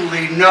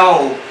virtually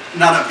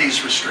none of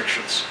these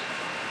restrictions.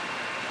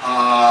 There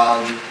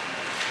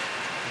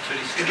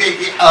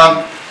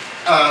are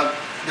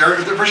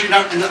virtually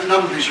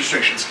none of these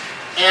restrictions.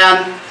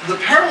 And the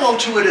parallel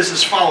to it is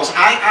as follows.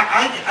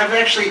 I've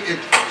actually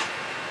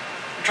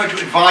tried to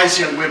advise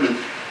young women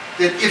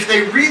that if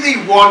they really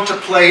want to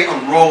play a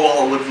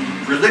role, a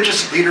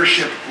religious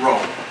leadership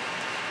role,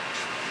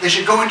 they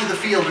should go into the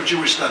field of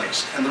Jewish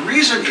studies. And the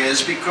reason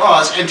is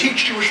and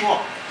teach Jewish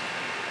law.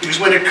 Because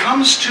when it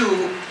comes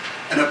to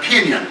an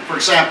opinion, for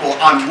example,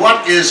 on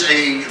what is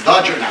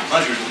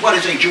what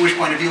is a Jewish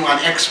point of view on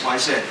X, Y,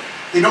 Z,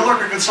 they no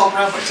longer consult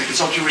rabbis, they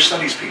consult Jewish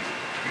studies people.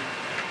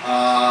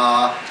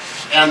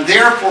 And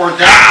therefore,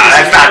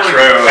 that's not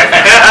true.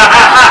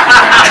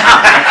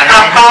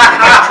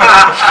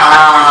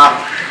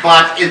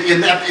 But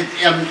in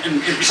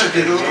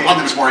precisely the one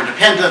that was more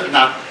independent,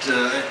 not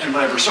and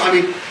whatever. So I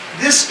mean,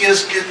 this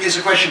is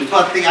a question.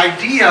 But the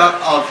idea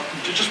of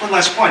just one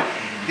last point,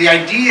 the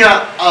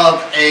idea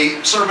of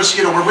a service,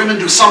 where women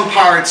do some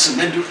parts and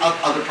men do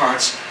other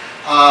parts.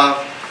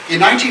 In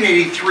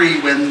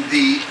 1983, when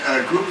the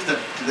group that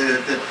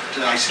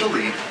I still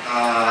lead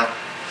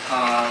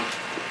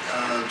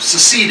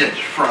seceded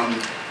from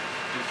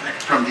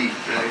the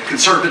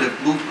conservative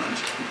movement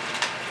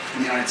in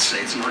the United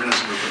States, an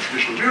organized group of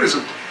traditional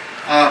Judaism,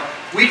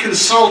 we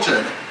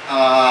consulted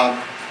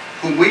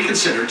whom we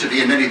consider to be,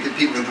 and many of the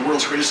people, the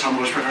world's greatest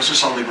humblest, Professor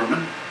Salaymeh,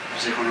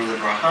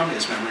 may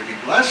his memory be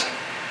blessed,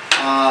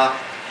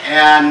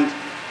 and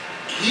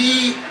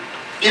he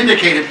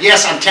indicated,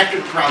 yes, on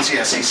technical grounds,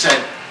 yes. He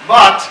said,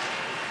 but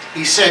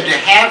he said to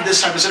have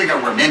this type of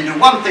synagogue where men do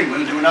one thing,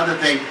 women do another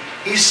thing,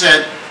 he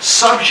said,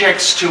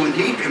 subjects to, and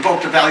he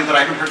invoked a value that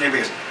I haven't heard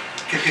anybody else,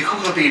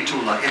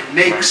 it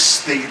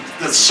makes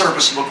the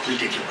service look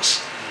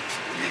ridiculous.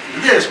 Men can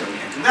do this, women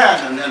can do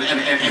that,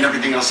 and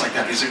everything else like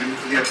that. He's the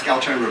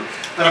egalitarian route.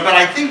 But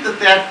I think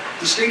that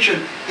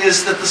distinction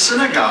is that the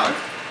synagogue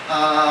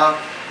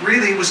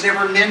really was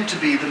never meant to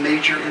be the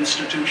major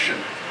institution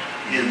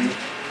in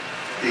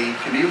the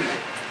community.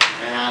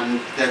 And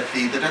that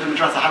the Beit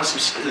HaMidrash, the house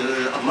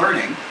of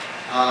learning,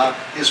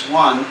 is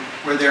one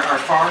where there are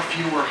far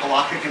fewer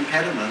halakhic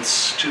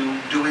impediments to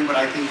doing what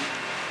I think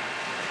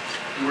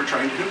you were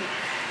trying to do.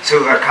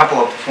 So a couple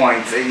of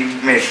points. You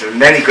made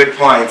many good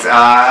points,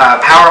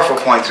 powerful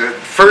points.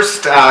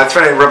 First, it's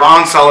funny,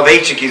 Rabbi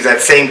Soloveitchik used that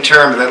same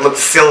term that looks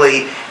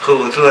silly.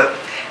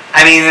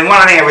 I mean, and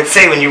one thing I would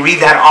say when you read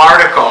that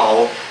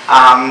article,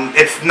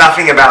 it's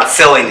nothing about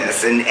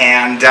silliness, and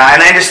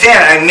I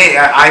understand.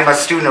 I'm a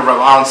student of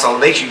Rabbi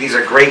Soloveitchik. These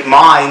are great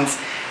minds,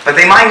 but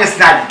they might just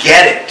not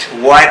get it.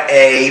 What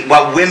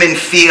women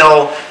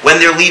feel when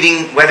they're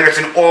leading, whether it's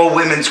an all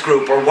women's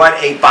group or what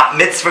a bat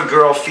mitzvah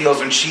girl feels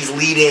when she's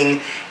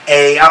leading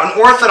an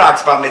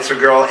Orthodox bat mitzvah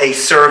girl a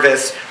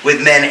service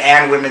with men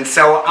and women.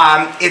 So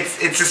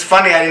it's just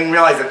funny. I didn't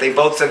realize that they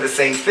both said the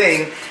same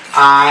thing,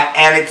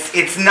 and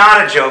it's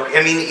not a joke.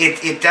 I mean,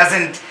 it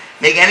doesn't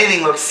make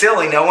anything look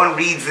silly. No one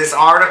reads this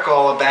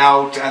article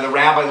about the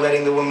rabbi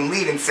letting the woman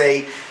lead and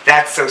say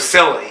that's so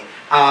silly,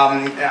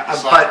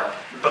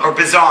 or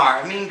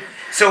bizarre. I mean,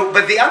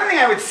 but the other thing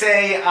I would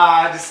say,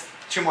 just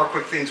two more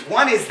quick things.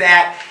 One is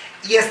that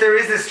yes, there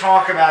is this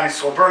talk about, and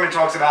Saul Berman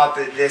talks about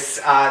this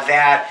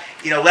that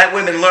let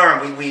women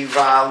learn.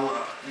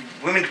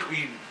 Women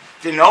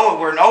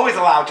weren't always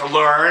allowed to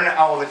learn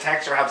all the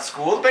texts or have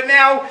schools, but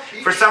now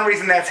for some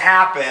reason that's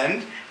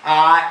happened,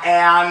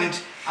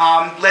 and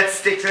let's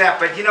stick to that.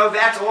 But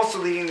that's also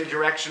leading the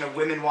direction of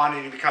women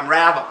wanting to become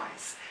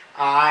rabbis.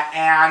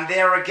 And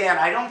there again,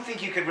 I don't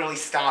think you could really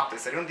stop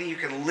this. I don't think you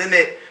can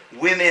limit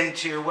women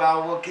to,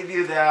 well, we'll give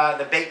you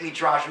the Beit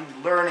Midrash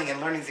learning,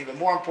 and learning is even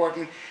more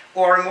important.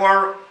 Or in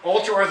more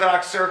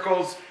ultra-Orthodox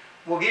circles,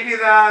 we'll give you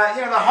the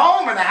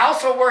home and the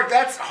household work.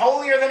 That's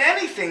holier than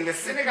anything. The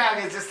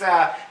synagogue is just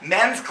a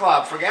men's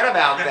club. Forget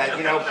about that.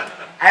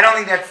 I don't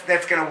think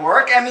that's going to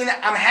work. I mean,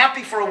 I'm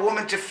happy for a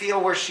woman to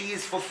feel where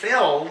she's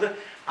fulfilled,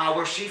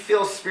 where she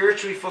feels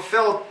spiritually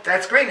fulfilled.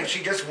 That's great. If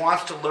she just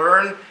wants to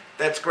learn,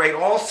 that's great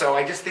also.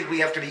 I just think we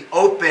have to be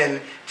open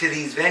to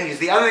these venues.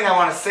 The other thing I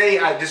want to say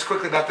just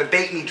quickly about the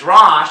Beit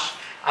Midrash,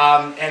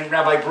 and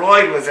Rabbi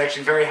Broid was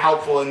actually very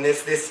helpful in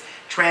this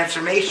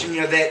transformation,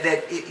 that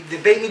the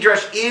Beit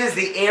Midrash is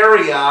the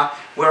area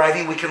where I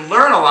think we can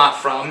learn a lot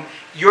from.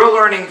 You're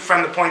learning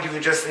from the point of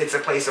view it's a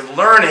place of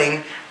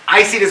learning.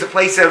 I see it as a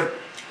place of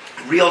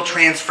real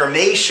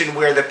transformation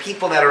where the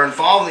people that are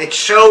involved, it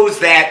shows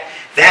that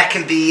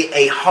can be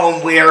a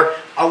home where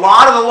a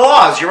lot of the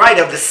laws, you're right,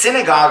 of the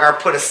synagogue are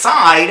put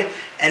aside,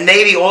 and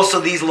maybe also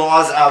these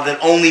laws of that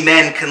only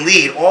men can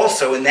lead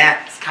also in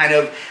that kind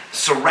of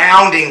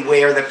surrounding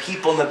where the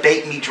people in the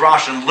Beit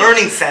Midrash and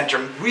Learning Center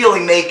really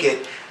make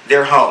it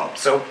their home.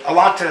 So a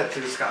lot to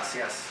discuss,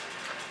 yes.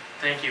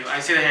 Thank you. I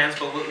see the hands,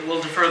 but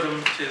we'll defer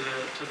them to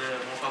the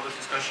more public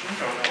discussion,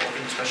 or the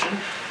open discussion.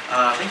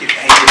 Thank you.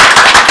 Thank you.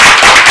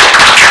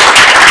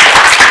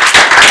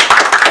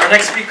 Our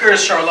next speaker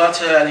is Charlotte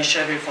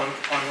Elisheva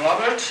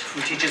Fonrobert,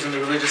 who teaches in the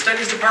Religious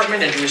Studies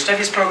Department and Jewish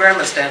Studies program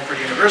at Stanford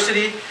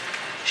University.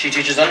 She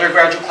teaches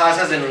undergraduate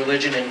classes in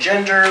religion and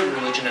gender,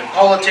 religion and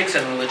politics,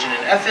 and religion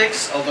and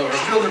ethics, although her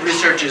field of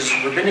research is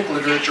rabbinic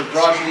literature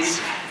broadly,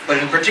 but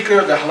in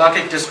particular the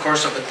halakhic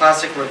discourse of the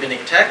classic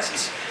rabbinic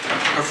texts.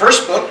 Her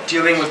first book,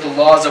 dealing with the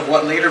laws of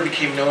what later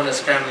became known as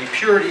family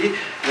purity,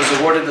 was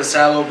awarded the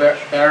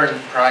Salo-Baron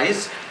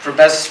Prize for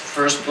Best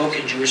First Book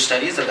in Jewish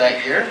Studies of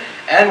that year,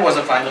 and was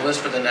a finalist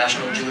for the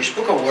National Jewish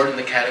Book Award in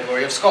the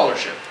category of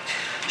scholarship.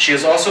 She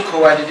has also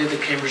co-edited the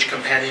Cambridge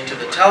Companion to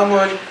the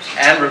Talmud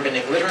and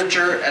Rabbinic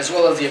Literature, as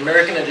well as the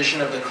American edition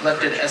of the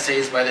collected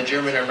essays by the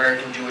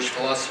German-American Jewish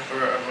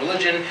philosopher of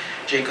religion,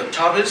 Jacob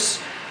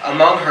Taubes.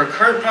 Among her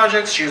current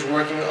projects, she is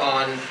working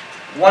on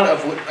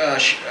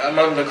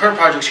among the current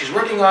projects she's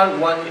working on,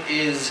 one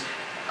is,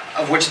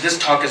 of which this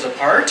talk is a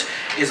part,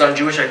 is on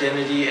Jewish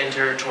identity and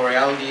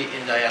territoriality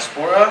in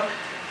diaspora.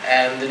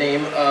 And the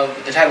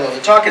title of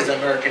the talk is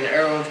American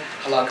Eruv,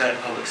 Halakha in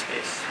Public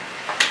Space.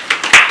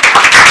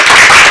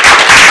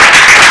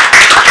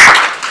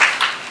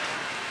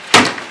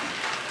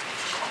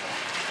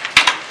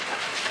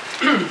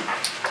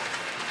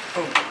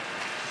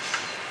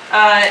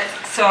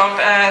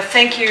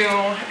 Thank you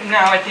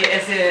now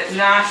as the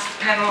last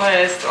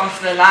panelist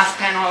of the last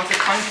panel of the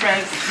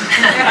conference.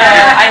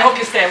 I hope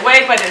you stay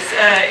awake, but it's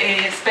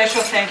a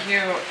special thank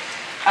you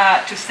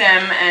to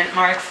Sam and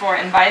Mark for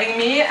inviting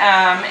me.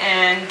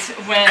 And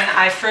when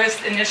I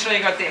first initially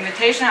got the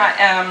invitation,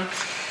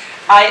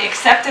 I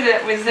accepted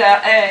it with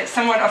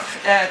somewhat of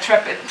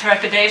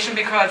trepidation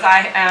because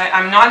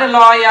I'm not a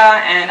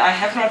lawyer and I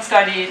have not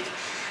studied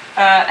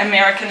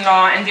American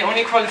law, and the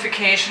only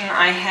qualification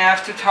I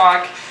have to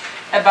talk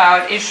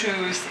about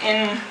issues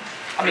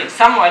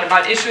somewhat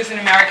about issues in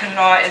American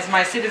law is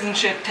my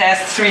citizenship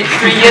test three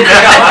years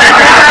ago.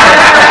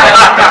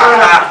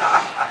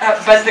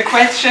 But the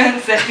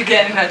questions that you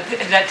get in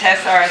that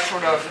test are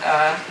sort of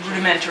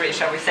rudimentary,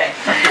 shall we say.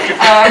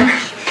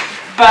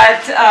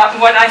 But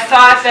what I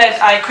thought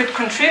that I could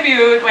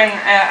contribute when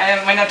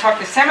I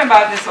talked to Sam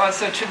about this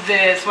also to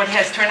this, what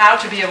has turned out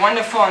to be a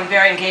wonderful and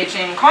very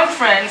engaging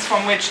conference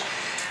from which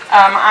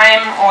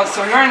I'm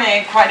also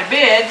learning quite a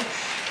bit,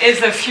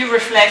 is a few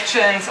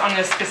reflections on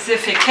a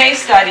specific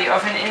case study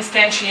of an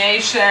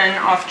instantiation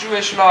of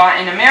Jewish law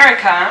in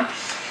America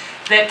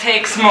that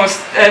takes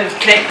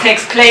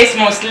place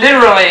most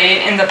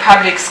literally in the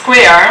public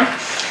square.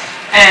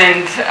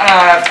 And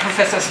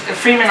Professor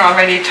Freeman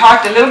already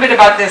talked a little bit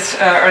about this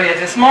earlier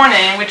this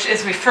morning, which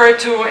is referred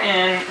to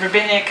in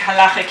Rabbinic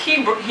Halachic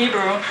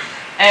Hebrew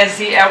as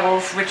the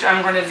Eruv, which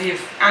I'm going to leave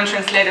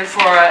untranslated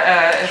for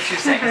a few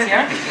seconds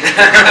here.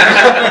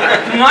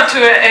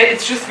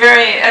 It's just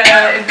very,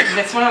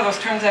 that's one of those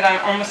terms that are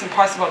almost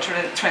impossible to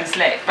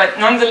translate. But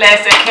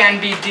nonetheless, it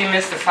can be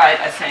demystified,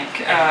 I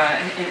think,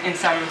 in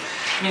some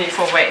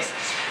meaningful ways.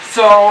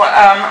 So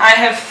I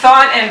have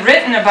thought and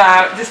written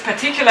about this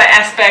particular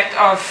aspect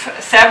of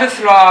Sabbath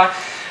law,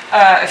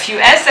 a few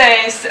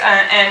essays,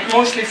 and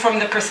mostly from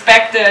the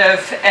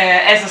perspective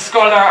as a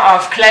scholar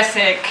of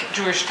classic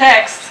Jewish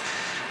texts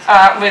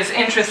with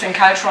interest in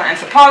cultural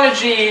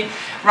anthropology,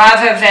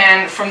 rather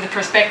than from the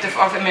perspective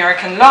of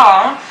American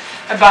law,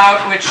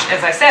 about which,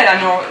 as I said, I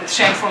know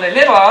shamefully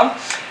little,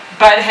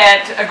 but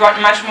had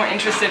gotten much more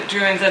interested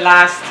during the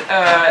last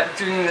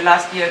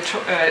year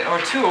or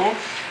two,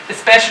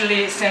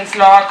 especially since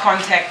law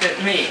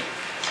contacted me.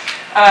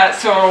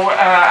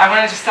 I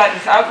wanted to start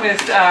this out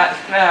with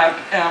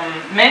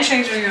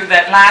mentioning to you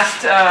that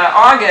last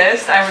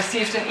August I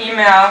received an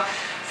email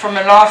from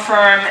a law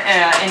firm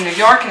in New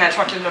York, and I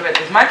talked a little bit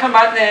with Michael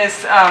about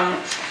this.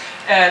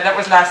 That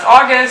was last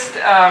August,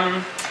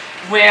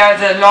 where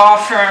the law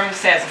firm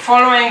says the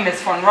following, Ms.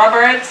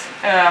 Fonrobert,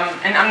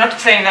 and I'm not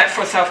saying that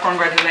for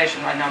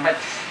self-congratulation right now, but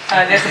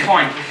there's a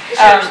point.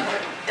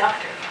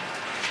 Doctor.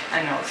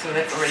 I know, so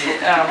that's already...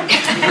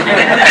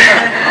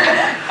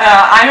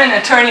 I'm an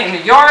attorney in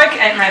New York,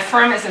 and my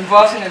firm is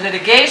involved in a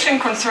litigation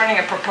concerning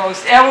a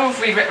proposed Eruv.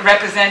 We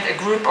represent a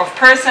group of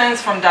persons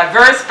from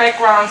diverse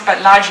backgrounds, but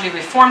largely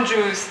Reform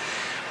Jews,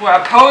 who are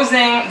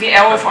opposing the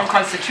Eruv on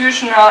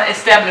constitutional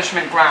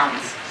establishment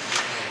grounds.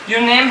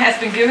 Your name has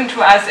been given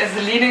to us as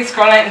the leading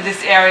scholar in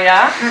this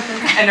area,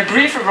 and a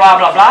brief blah,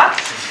 blah, blah.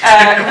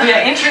 We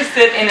are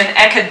interested in an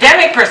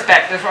academic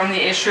perspective on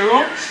the issue,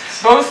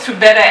 both to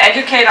better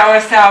educate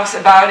ourselves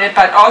about it,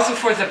 but also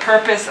for the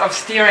purpose of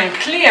steering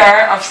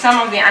clear of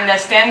some of the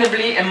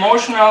understandably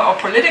emotional or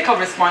political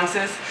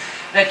responses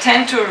that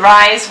tend to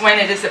arise when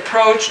it is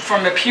approached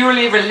from a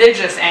purely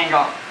religious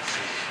angle.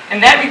 In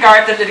that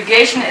regard, the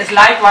litigation is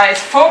likewise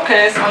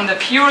focused on the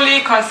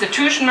purely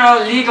constitutional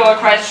legal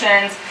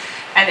questions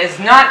and is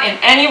not in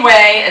any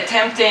way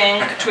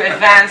attempting to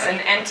advance an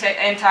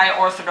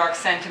anti-Orthodox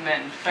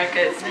sentiment.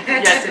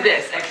 Yes, it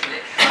is, actually.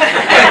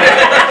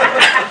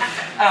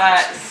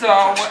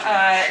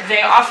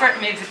 They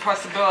offered me the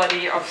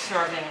possibility of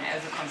serving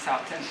as a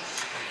consultant.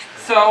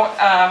 So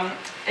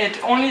it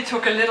only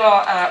took a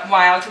little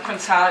while to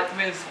consult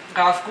with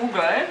Ralph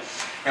Google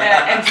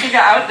and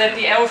figure out that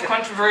the Eruv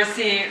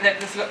controversy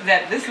that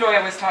this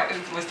lawyer was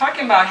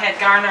talking about had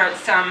garnered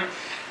some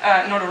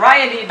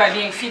notoriety by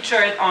being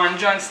featured on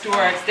Jon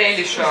Stewart's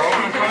Daily Show,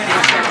 on Comedy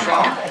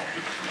Central,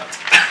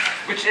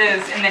 which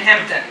is in the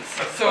Hamptons.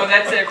 So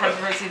that's a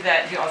controversy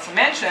that he also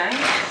mentioned.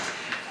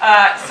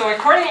 So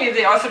accordingly,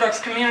 the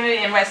Orthodox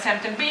community in West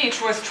Hampton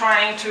Beach was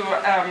trying to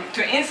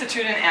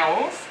institute an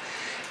Eruv,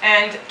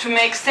 and to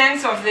make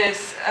sense of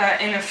this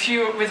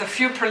with a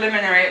few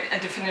preliminary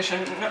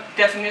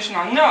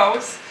definitional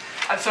notes.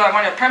 So I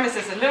want to premise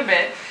this a little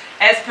bit.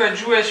 as per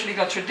Jewish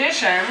legal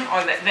tradition,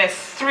 or there's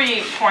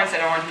 3 points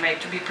that I want to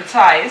make to be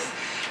precise.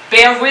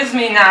 Bear with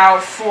me now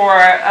for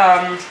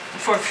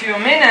a few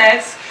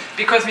minutes,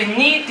 because we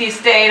need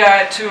these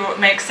data to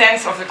make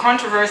sense of the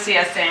controversy,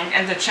 I think,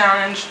 and the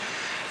challenge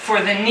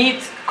for the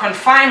neat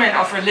confinement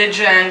of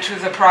religion to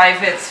the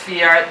private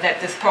sphere that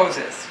this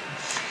poses.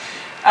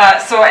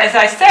 So as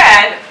I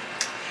said,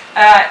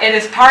 it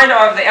is part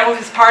of, the Eruv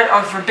is part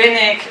of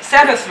rabbinic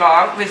Sabbath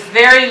law with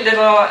very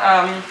little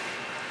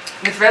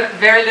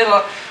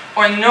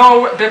or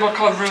no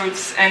biblical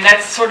roots, and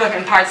that's sort of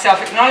in part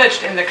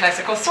self-acknowledged in the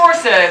classical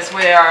sources,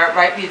 where,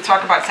 right, we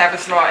talk about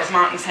Sabbath law as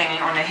mountains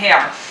hanging on a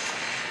hair.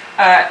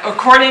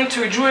 According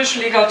to Jewish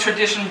legal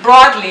tradition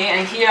broadly,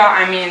 and here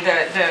I mean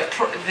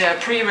the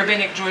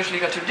pre-rabbinic Jewish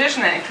legal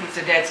tradition that includes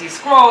the Dead Sea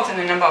Scrolls and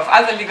a number of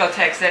other legal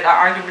texts that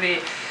are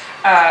arguably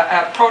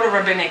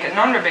proto-rabbinic and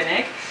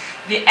non-rabbinic,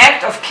 the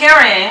act of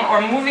carrying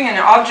or moving an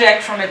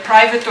object from a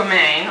private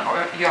domain,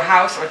 or your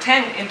house or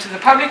tent, into the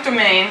public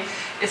domain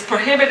is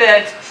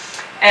prohibited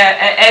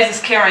as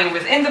is carrying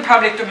within the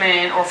public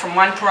domain or from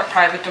one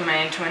private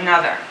domain to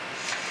another.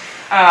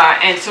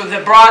 And so the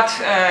broad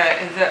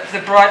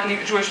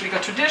Jewish legal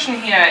tradition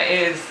here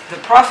is the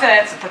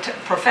prophets, the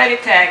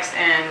prophetic text,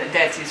 and the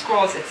Dead Sea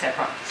Scrolls,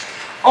 etc.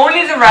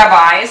 Only the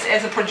rabbis,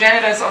 as the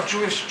progenitors of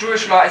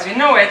Jewish law as we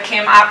know it,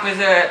 came up with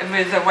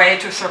a way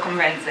to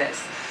circumvent this.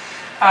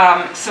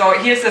 So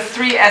here's the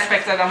 3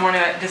 aspects that I want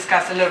to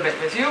discuss a little bit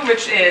with you,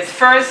 which is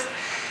first,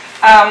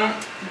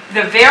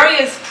 the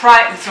various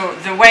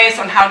the ways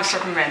on how to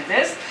circumvent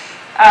this.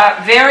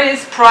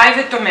 Various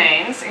private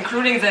domains,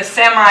 including the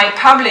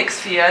semi-public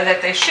sphere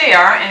that they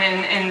share,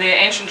 and in the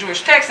ancient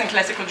Jewish text and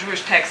classical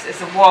Jewish text is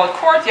the walled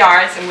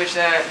courtyards in which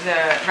the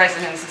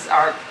residences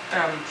are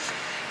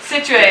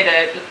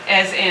situated,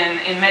 as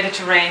in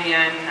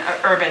Mediterranean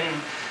urban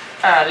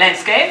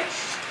landscape,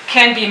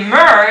 can be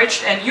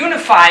merged and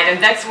unified, and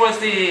that was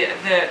the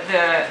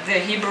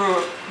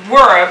Hebrew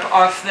verb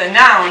of the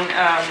noun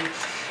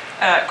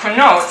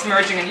connotes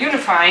merging and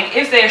unifying,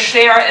 if they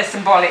share a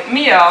symbolic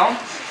meal.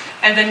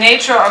 And the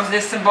nature of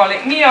this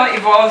symbolic meal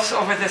evolves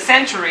over the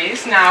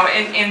centuries. Now,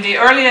 in the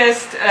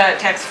earliest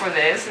text for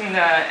this, in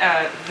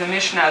the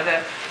Mishnah,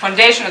 the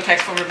foundational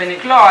text for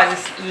rabbinic law,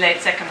 this late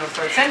 2nd or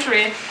 3rd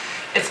century,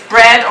 it's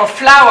bread or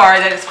flour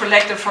that is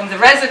collected from the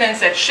residents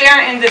that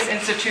share in this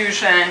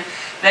institution,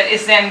 that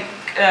is then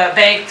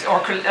baked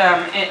or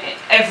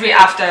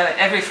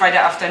every Friday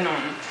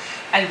afternoon.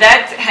 And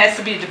that has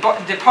to be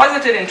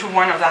deposited into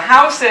one of the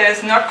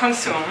houses, not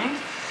consumed.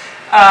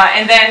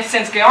 And then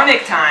since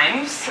Gaonic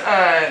times,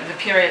 the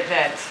period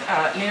that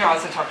Lena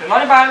also talked a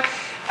lot about,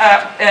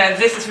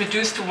 this is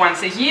reduced to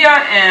once a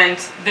year, and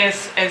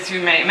there's, as you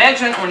may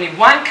imagine, only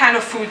one kind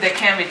of food that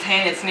can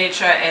retain its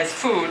nature as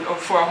food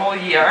for a whole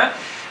year,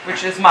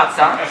 which is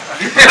matzah.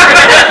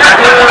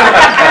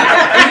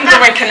 Even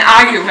though one can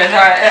argue whether...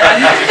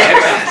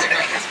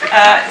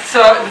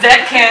 so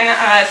that can,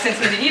 since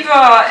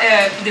medieval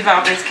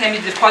developments, can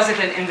be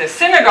deposited in the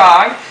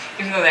synagogue,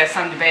 even though there are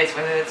some debates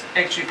whether it's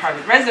actually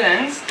private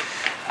residence.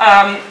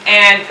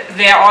 And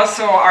there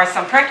also are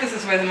some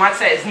practices where the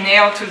matzah is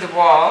nailed to the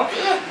wall,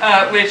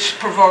 which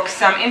provokes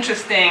some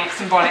interesting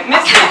symbolic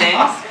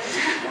misreadings.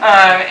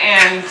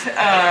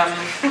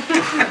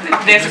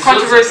 There's a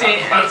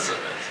controversy.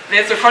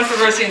 There's a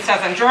controversy in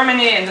southern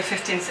Germany in the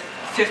 15th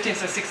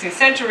or 16th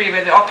century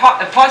where the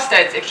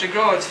apostates actually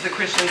go to the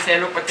Christians and say,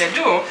 look what they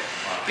do,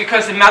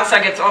 because the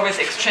matzah gets always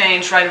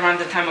exchanged right around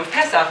the time of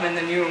Pesach when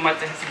the new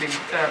matzah has to be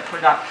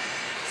put up.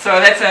 So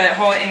that's a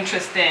whole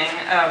interesting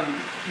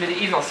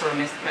medieval sort of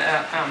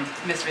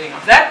misreading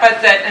of that.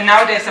 But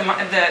nowadays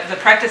the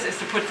practice is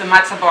to put the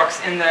matzah box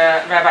in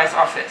the rabbi's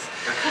office.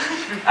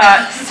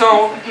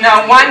 So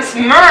now once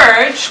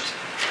merged,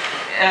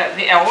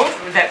 the Eruv,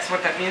 that's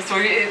what that means. So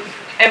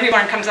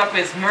everyone comes up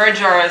with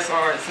mergers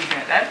or something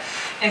like that.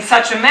 In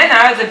such a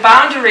manner, the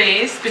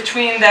boundaries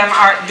between them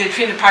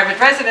between the private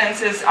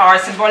residences are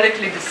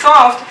symbolically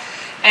dissolved,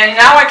 and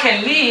now I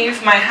can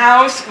leave my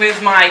house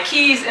with my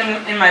keys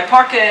in my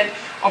pocket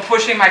or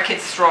pushing my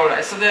kid's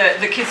stroller. So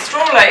the kid's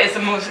stroller is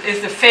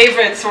the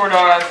favorite sort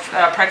of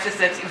practice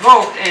that's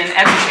evoked in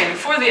advocating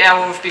for the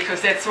Eruv,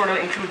 because that sort of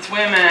includes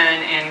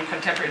women in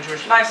contemporary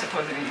Jewish life,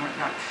 supposedly, and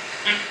whatnot.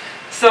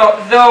 So,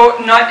 though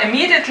not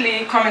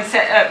immediately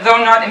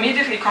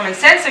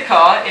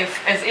commonsensical,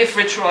 as if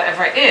ritual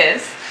ever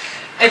is,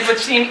 it would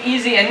seem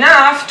easy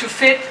enough to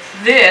fit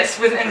this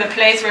within the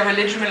place where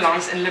religion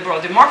belongs in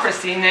liberal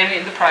democracy, namely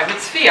in the private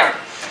sphere.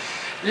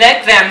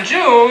 Let them,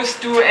 Jews,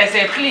 do as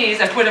they please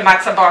and put a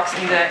matzah box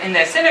in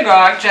their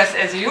synagogue, just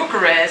as the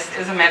Eucharist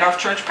is a matter of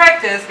church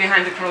practice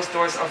behind the closed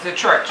doors of the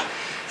church.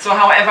 So,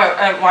 however,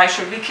 why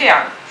should we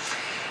care?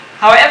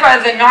 However,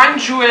 the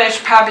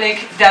non-Jewish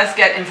public does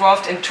get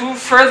involved in 2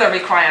 further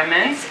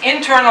requirements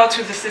internal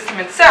to the system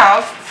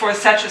itself for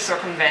such a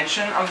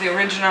circumvention of the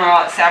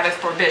original Sabbath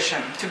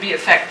prohibition to be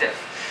effective.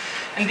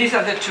 And these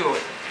are the 2.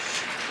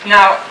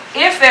 Now,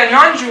 if they're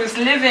non-Jews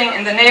living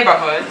in the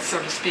neighborhood, so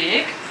to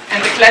speak,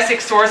 And the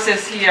classic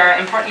sources here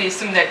importantly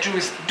assume that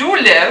Jews do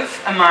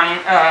live among,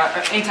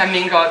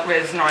 intermingled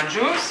with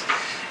non-Jews,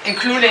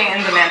 including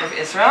in the land of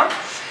Israel.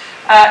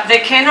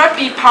 They cannot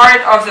be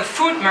part of the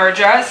food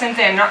merger, since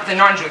they're not, the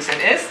non-Jews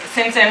it is,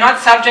 since they're not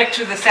subject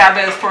to the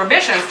Sabbath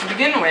prohibitions to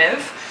begin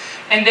with,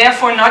 and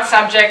therefore not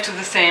subject to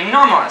the same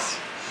nomos.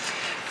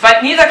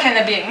 But neither can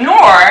they be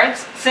ignored,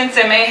 since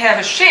they may have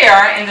a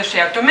share in the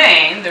shared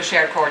domain, the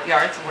shared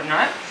courtyards or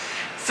whatnot.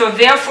 So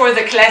therefore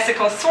the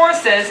classical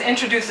sources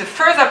introduce a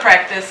further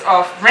practice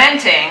of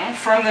renting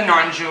from the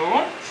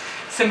non-Jew,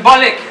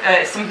 symbolic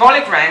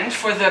rent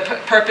for the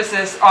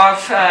purposes of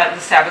the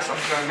Sabbath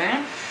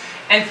observing.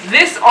 And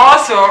this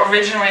also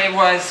originally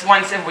was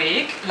once a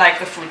week, like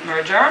the food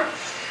merger.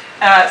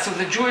 So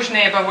the Jewish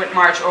neighbor would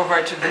march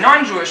over to the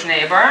non-Jewish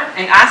neighbor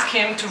and ask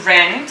him to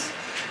rent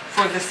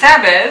for the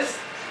Sabbath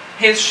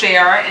his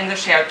share in the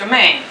shared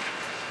domain.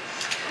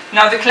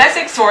 Now the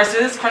classic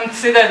sources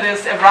consider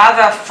this a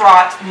rather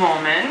fraught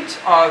moment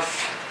of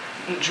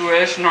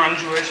Jewish,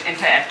 non-Jewish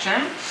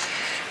interaction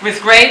with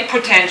great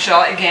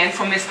potential, again,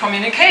 for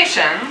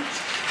miscommunication,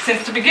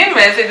 since to begin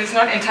with it is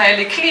not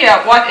entirely clear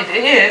what it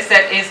is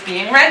that is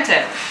being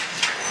rented.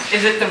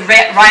 Is it the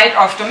right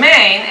of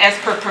domain as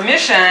per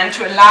permission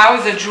to allow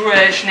the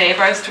Jewish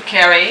neighbors to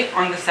carry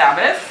on the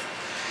Sabbath?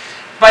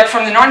 But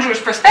from the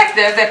non-Jewish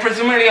perspective, they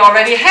presumably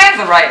already have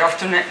the right of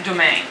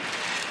domain.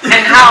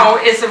 And how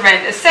is the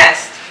rent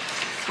assessed?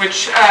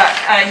 Which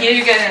here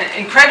you get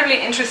an incredibly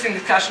interesting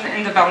discussion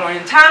in the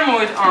Babylonian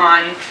Talmud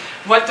on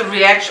what the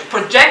reaction,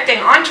 projecting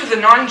onto the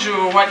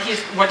non-Jew what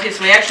his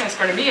reaction is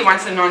going to be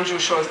once the non-Jew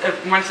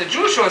once the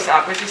Jew shows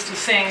up, which is to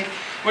think,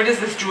 what is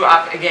this Jew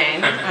up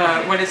again?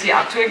 What is he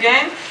up to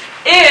again?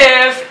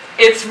 If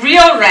it's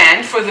real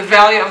rent for the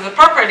value of the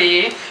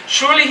property,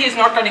 surely he's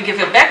not going to give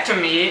it back to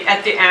me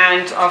at the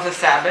end of the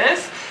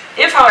Sabbath.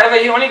 If, however,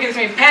 he only gives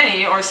me a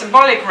penny or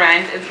symbolic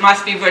rent, it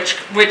must be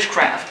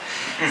witchcraft.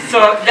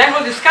 So that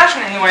whole discussion,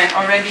 in a way,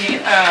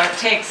 already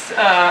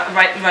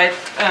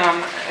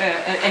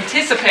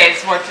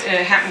anticipates what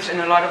happens in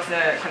a lot of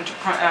the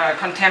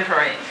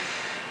contemporary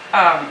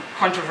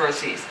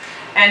controversies.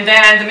 And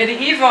then the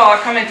medieval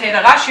commentator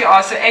Rashi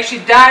also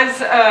actually does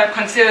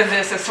consider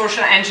this a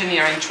social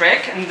engineering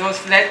trick, and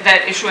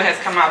that issue has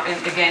come up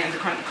again in the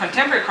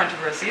contemporary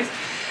controversies.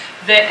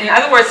 That, in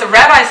other words, the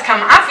rabbis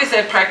come up with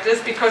that practice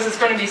because it's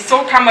going to be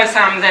so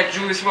cumbersome that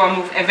Jews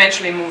will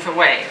eventually move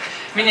away.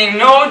 Meaning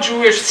no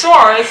Jewish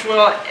source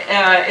will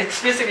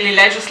explicitly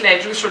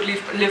legislate Jews should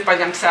live by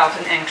themselves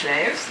in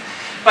enclaves.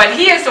 But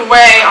here's a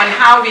way on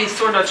how we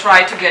sort of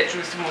try to get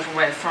Jews to move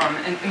away from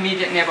an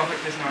immediate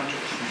neighborhood with non-Jews.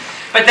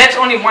 But that's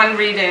only one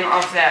reading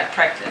of that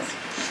practice.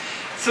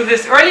 So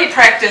this early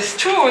practice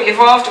too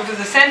evolved over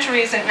the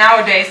centuries, and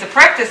nowadays the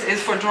practice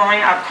is for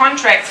drawing up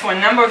contracts for a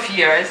number of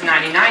years,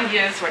 99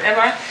 years,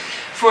 whatever,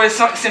 for a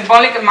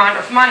symbolic amount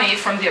of money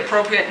from the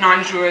appropriate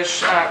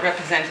non-Jewish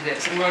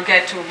representatives. And we'll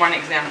get to one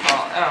example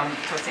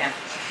towards the end.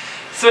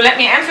 So let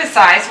me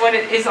emphasize what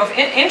it is of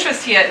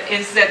interest here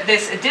is that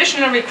this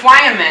additional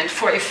requirement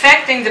for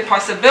effecting the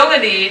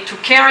possibility to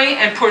carry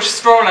and push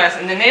strollers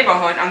in the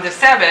neighborhood on the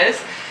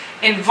Sabbath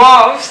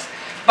involves,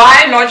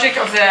 by logic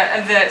of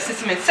the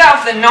system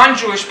itself, the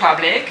non-Jewish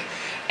public.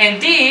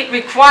 Indeed,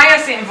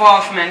 requires the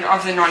involvement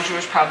of the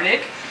non-Jewish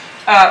public,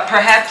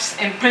 perhaps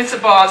in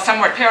principle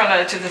somewhat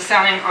parallel to the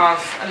selling of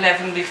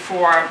leaven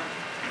before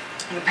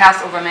the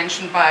Passover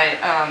mentioned by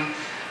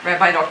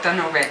Rabbi Dr.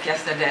 Novak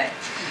yesterday.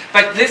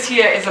 But this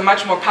here is a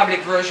much more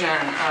public version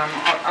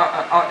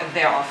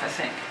thereof, I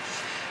think.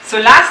 So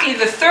lastly,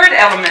 the third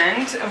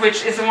element,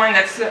 which is the one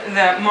that's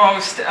the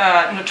most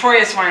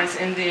notorious ones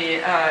in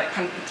the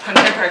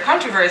contemporary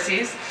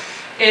controversies,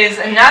 is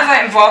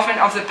another involvement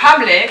of the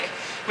public,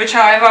 which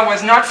however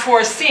was not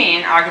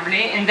foreseen,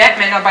 arguably, in that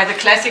manner by the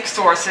classic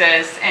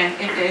sources and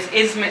is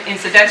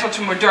incidental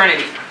to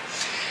modernity.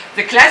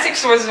 The classic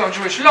sources of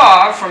Jewish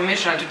law, from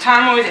Mishnah to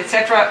Talmud,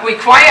 etc.,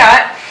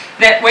 require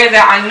that where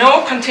there are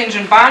no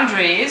contingent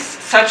boundaries,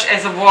 such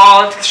as a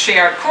walled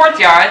shared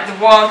courtyard, the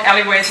walled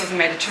alleyways of the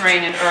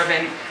Mediterranean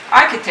urban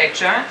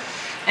architecture,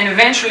 and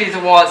eventually the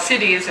walled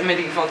cities in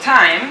medieval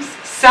times,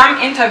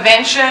 some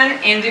intervention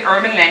in the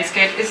urban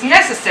landscape is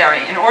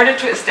necessary in order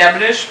to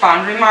establish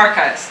boundary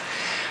markers,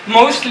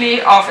 mostly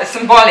of a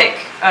symbolic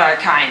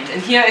kind.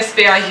 And here I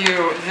spare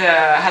you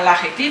the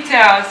halachic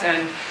details,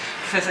 and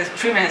Professor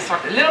Freeman has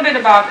talked a little bit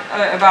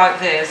about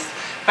this.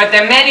 But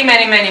there are many,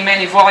 many, many,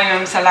 many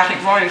volumes, halachic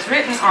volumes,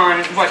 written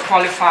on what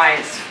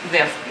qualifies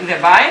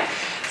thereby.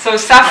 So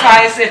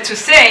suffice it to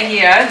say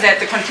here that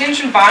the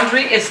contingent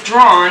boundary is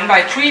drawn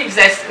by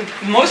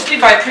mostly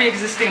by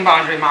pre-existing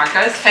boundary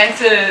markers,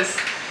 fences,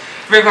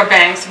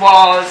 riverbanks,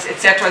 walls,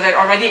 etc., that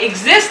already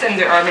exist in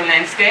the urban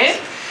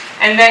landscape.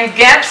 And then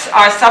gaps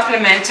are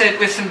supplemented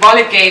with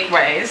symbolic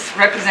gateways,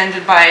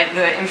 represented by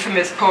the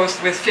infamous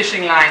post with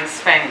fishing lines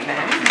spanning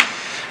them.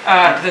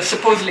 The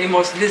supposedly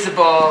most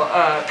visible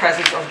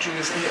presence of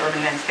Jews in the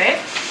urban landscape.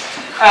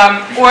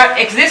 Or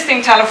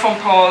existing telephone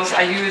poles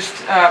are used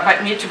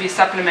but need to be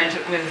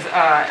supplemented with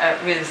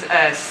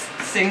a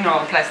signal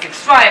plastic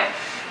stripe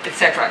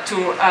etc.,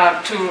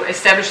 to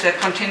establish that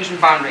contingent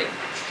boundary.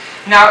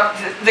 Now,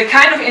 the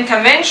kind of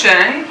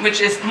intervention, which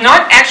is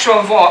not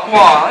actual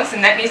wars, and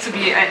that needs to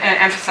be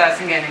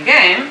emphasized again and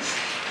again,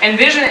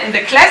 envisioned in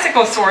the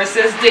classical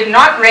sources did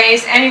not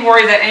raise any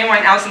worry that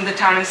anyone else in the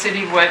town and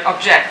city would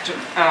object to.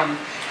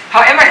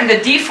 However, in the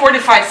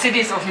defortified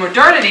cities of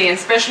modernity, and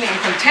especially in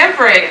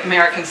contemporary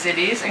American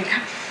cities,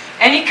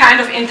 any kind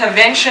of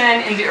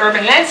intervention in the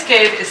urban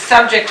landscape is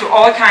subject to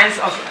all kinds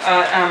of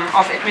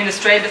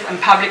administrative and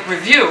public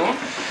review.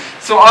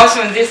 So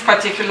also in this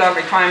particular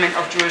requirement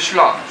of Jewish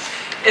law.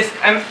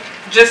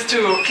 Just to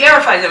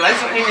clarify that,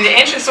 in the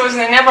ancient sources,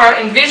 they never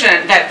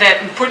envisioned that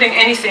putting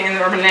anything in the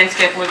urban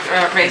landscape would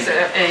raise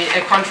a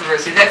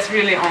controversy. That's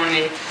really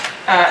only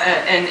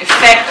an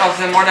effect of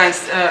the modern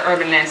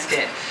urban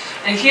landscape.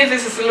 And here,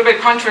 this is a little bit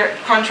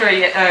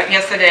contrary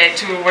yesterday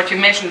to what you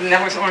mentioned, and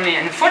that was only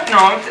in a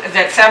footnote,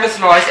 that Sabbath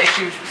law is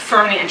actually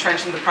firmly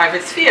entrenched in the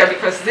private sphere,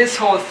 because this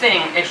whole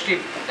thing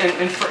actually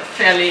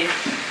fairly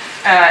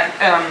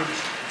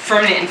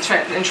firmly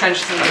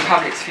entrenched in the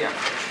public sphere.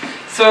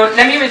 So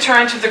let me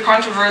return to the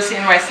controversy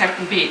in West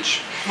Hampton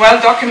Beach. Well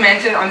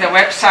documented on their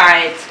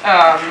website.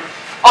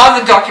 All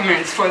the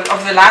documents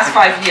of the last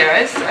 5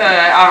 years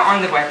are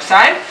on the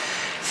website.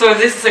 So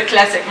this is a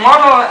classic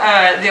model.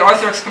 The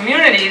Orthodox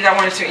community that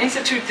wanted to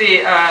institute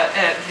the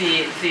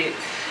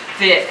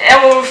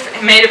Eruv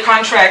made a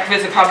contract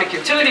with the public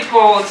utility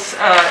poles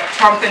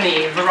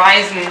company,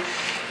 Verizon,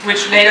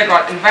 which later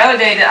got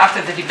invalidated after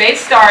the debate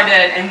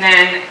started, and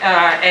then,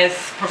 as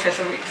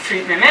Professor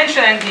Friedman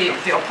mentioned,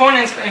 the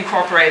opponents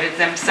incorporated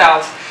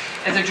themselves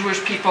as a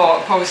Jewish people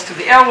opposed to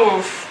the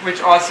Eruv,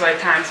 which also at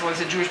times was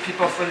a Jewish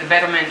people for the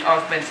betterment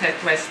of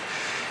West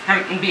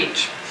Hampton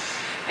Beach.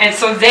 And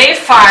so they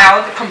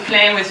filed a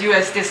complaint with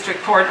U.S.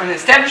 District Court on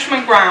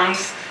establishment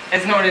grounds,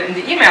 as noted in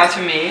the email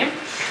to me,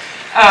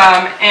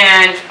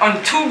 and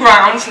on 2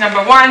 grounds.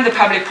 Number 1, the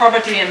public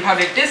property and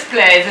public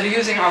display, the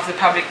using of the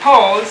public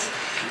poles,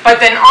 but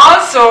then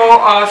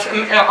also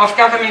of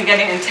government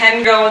getting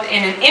entangled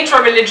in an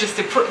intra-religious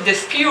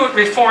dispute,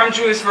 Reform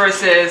Jews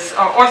versus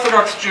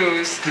Orthodox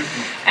Jews,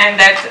 and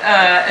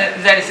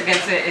that is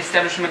against the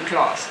Establishment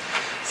Clause.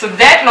 So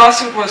that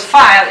lawsuit was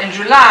filed in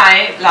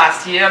July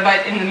last year,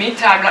 but in the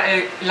meantime,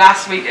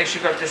 last week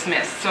actually got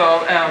dismissed.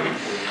 So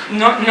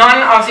none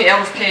of the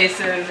Eruv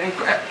cases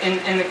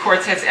in the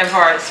courts has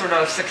ever sort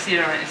of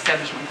succeeded on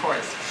establishment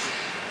courts.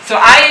 So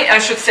I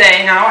should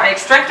say now, I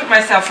extracted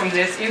myself from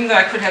this, even though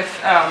I could have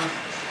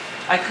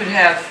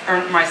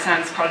earned my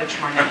son's college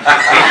money.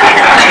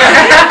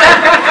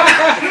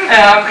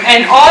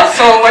 And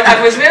also, what I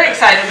was very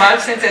excited about,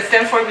 since at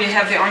Stanford we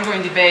have the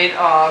ongoing debate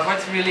of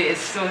what really is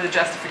still the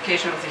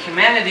justification of the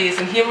humanities,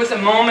 and here was a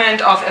moment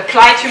of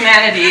applied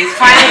humanities.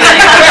 Finally,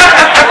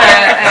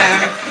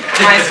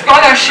 my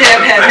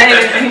scholarship had made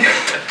it.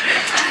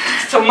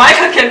 So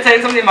Michael can say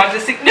something about the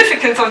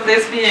significance of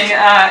this being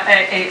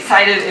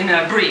cited in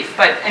a brief.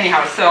 But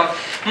anyhow, so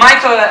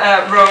Michael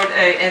wrote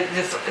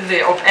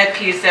the op-ed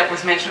piece that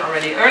was mentioned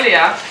already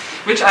earlier,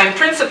 which I in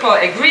principle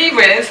agree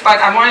with, but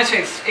I wanted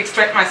to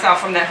extract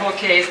myself from that whole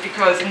case,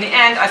 because in the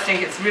end I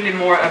think it's really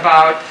more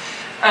about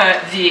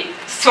the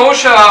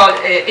social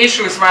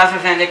issues rather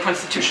than the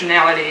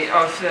constitutionality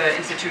of the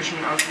institution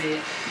of the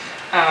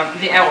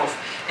Eruv.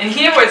 And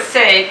here would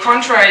say,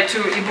 contrary to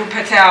Ibu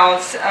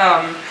Patel's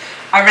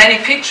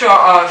ironic picture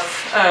of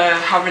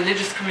how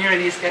religious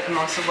communities get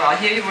along so well.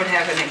 Here you would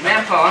have an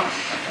example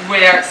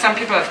where some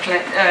people have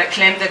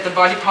claimed that the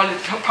body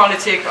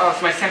politic of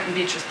West Hampton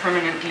Beach is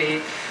permanently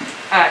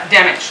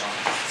damaged.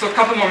 So a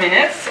couple more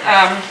minutes,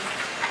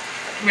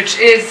 which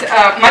is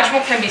much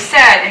more can be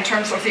said in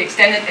terms of the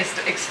extended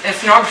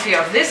ethnography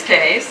of this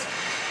case.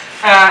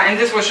 And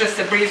this was just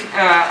a brief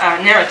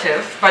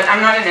narrative, but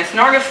I'm not an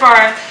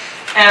ethnographer.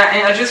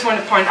 And I just want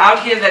to point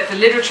out here that the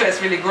literature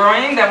is really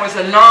growing. There was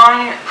a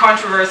long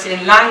controversy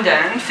in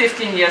London,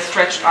 15 years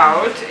stretched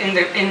out in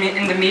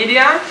the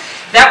media.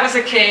 That was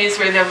a case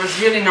where there was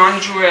really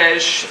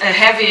non-Jewish,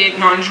 heavy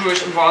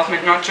non-Jewish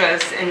involvement, not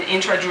just an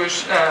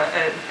intra-Jewish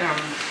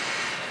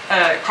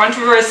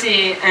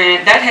controversy.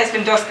 And that has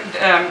been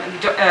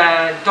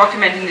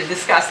documented and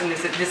discussed in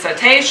this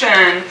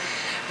dissertation.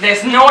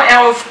 There's no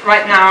Eruv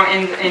right now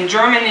in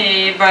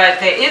Germany, but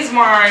there is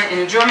one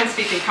in a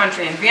German-speaking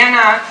country in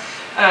Vienna.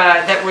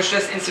 That was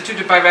just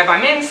instituted by Rabbi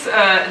Mintz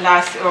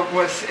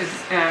was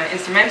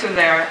instrumental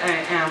there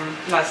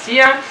last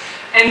year,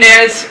 and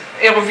there's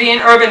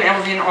urban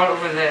Eruvin all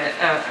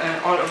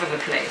over the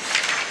place.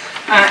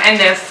 And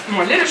there's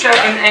more literature,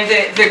 and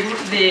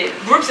the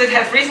groups that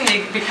have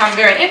recently become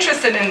very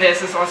interested in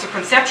this is also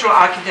conceptual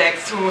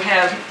architects who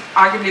have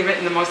arguably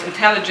written the most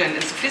intelligent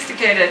and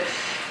sophisticated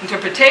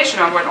interpretation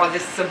of what all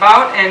this is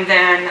about, and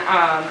then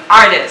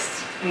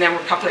artists, and there were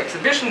a couple of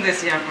exhibitions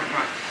this year and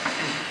whatnot.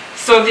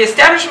 So the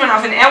establishment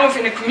of an Eruv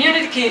in a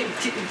community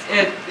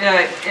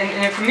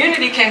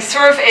can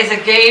serve as a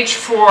gauge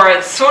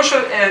for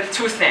social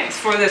two things: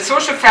 for the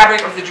social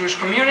fabric of the Jewish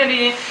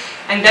community,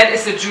 and that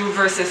is the Jew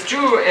versus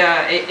Jew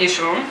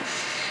issue.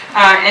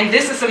 And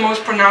this is the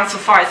most pronounced so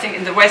far, I think,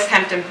 in the West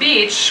Hampton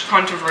Beach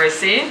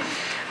controversy.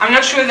 I'm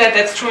not sure that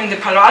that's true in the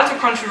Palo Alto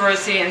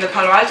controversy, and the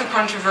Palo Alto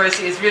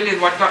controversy is really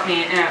what got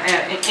me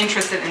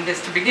interested in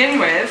this to begin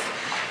with,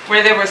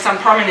 where there were some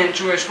prominent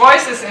Jewish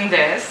voices in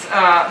this,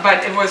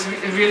 but it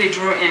really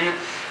drew in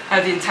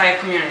the entire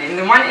community. And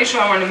the one issue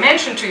I want to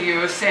mention to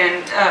you,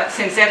 since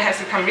that has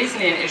become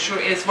recently an issue,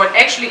 is what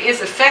actually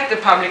is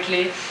affected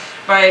publicly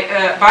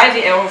by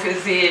the Eruv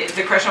is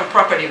the question of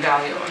property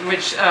value,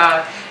 which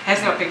has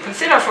not been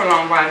considered for a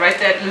long while, right?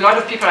 That a lot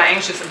of people are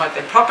anxious about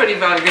their property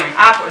value going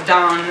up or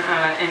down,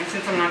 and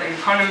since I'm not an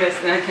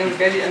economist and I can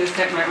barely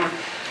understand my own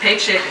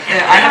paycheck,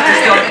 I have to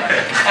still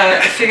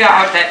figure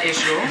out that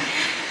issue.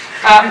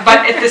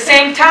 But at the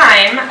same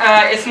time,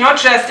 it's not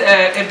just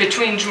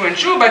between Jew and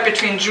Jew, but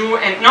between Jew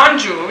and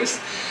non-Jews.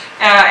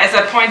 As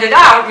I pointed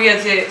out, we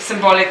have the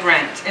symbolic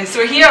rent. And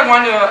so here I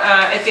want to,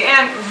 at the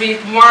end, read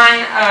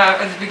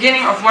at the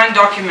beginning of one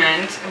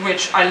document,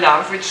 which I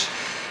love, which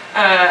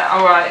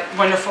our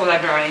wonderful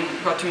librarian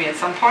got to me at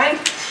some point,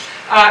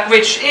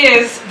 which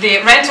is the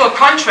rental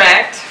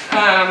contract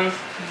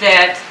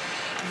that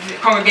the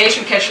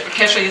Congregation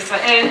Kesher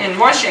Yisrael in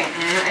Washington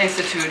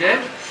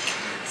instituted,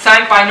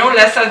 signed by no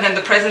lesser than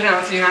the President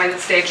of the United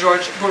States,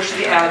 George Bush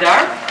the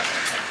Elder,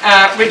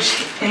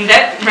 which in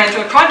that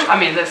rental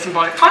contract, the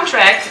symbolic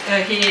contract,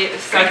 he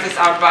starts this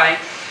out by,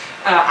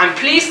 I'm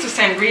pleased to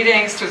send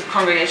greetings to the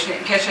Congregation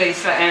Kesher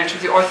Yisrael and to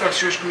the Orthodox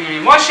Jewish community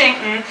in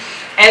Washington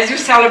as you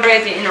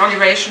celebrate the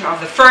inauguration of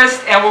the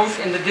first Eruv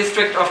in the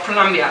District of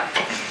Columbia.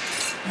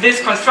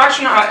 This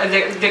construction,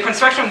 the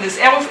construction of this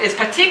Eruv is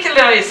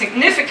particularly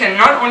significant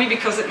not only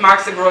because it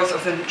marks the growth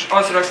of the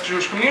Orthodox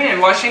Jewish community in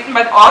Washington,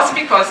 but also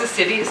because the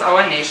city is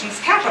our nation's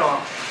capital.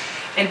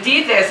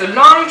 Indeed, there's a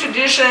long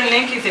tradition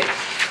linking it.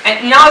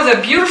 And now the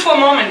beautiful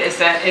moment is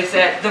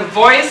that the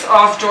voice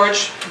of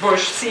George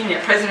Bush Sr.,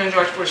 President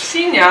George Bush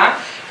Sr.,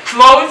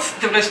 quotes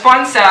the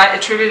responsa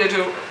attributed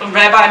to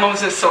Rabbi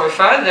Moses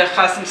Sofer, the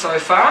Chasam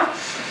Sofer,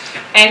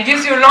 and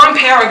gives you a long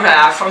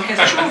paragraph from his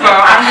tshuva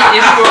on the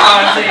issue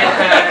of the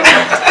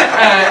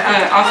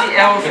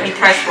Eruv in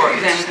Pressburg,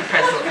 then in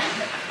Pressburg.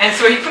 And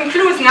so he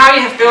concludes, now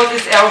you have built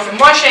this Eruv in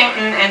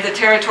Washington, and the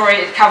territory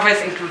it covers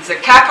includes the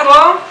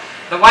Capitol,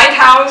 the White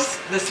House,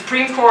 the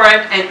Supreme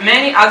Court, and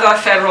many other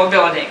federal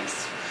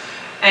buildings.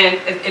 And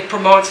it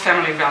promotes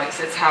family values.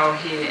 That's how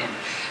he...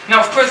 Now,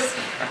 of course,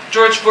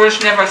 George Bush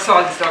never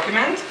saw this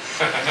document.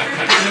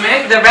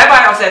 The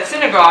rabbi of that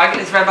synagogue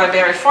is Rabbi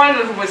Barry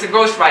Freundl, who was a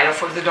ghostwriter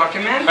for the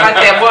document, but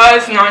there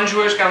was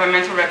non-Jewish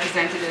governmental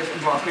representative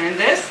involvement in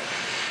this.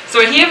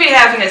 So here we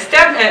have an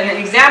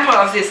example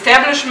of the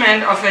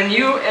establishment of an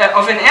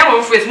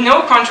Eruv with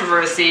no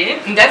controversy,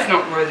 and that's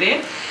noteworthy,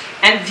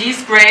 and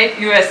these great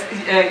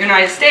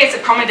United States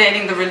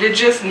accommodating the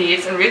religious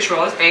needs and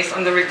rituals based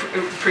on the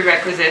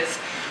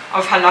prerequisites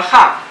of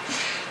halakha.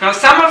 Now,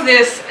 some of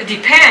this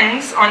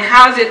depends on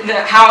how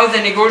the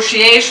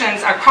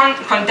negotiations are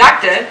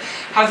conducted,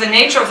 how the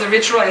nature of the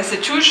ritual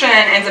institution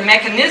and the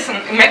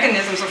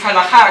mechanisms of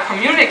halakha are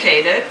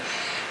communicated,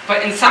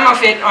 but in some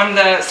of it on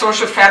the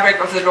social fabric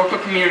of the local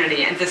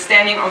community and the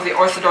standing of the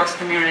Orthodox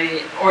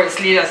community or its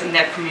leaders in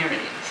that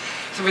community.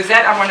 So with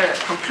that, I want to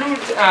conclude,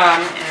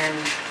 and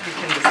we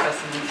can discuss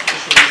some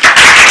issues.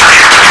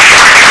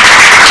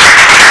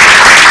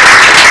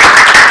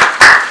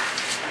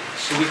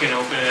 So we can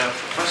open it up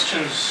for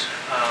questions.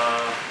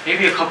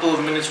 Maybe a couple of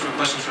minutes for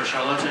questions for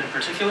Charlotte in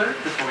particular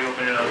before we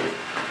open it up.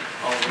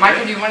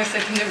 Michael, do you want to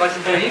say something about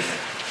the brief?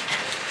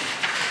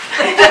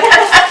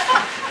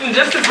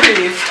 Just a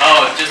brief.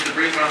 Oh, just a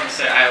brief. I want to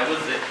say, a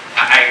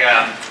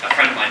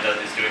friend of mine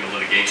is doing a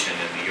litigation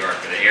in New York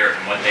for the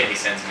Eric, and one day he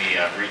sends me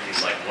a brief.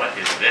 He's like, "What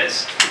is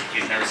this?"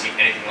 He's never seen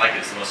anything like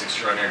it. It's the most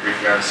extraordinary brief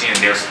I've ever seen. And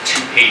there's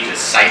 2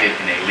 pages cited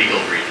in a legal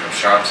brief from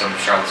some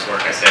of Charlotte's work.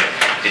 I said,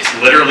 it's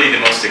literally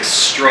the most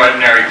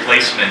extraordinary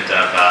placement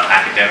of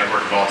academic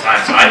work of all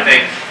time. So I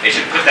think they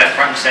should put that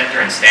front and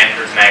center in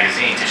Stanford's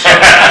magazine to show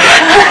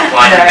that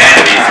applied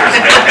humanities.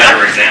 There's no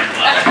better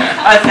example of it.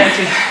 Thank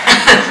you.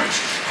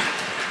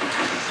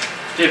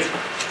 Dave.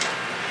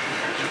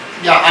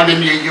 Yeah, I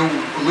mean, you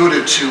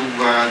alluded to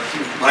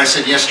what I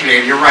said yesterday,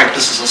 and you're right,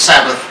 this is a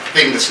Sabbath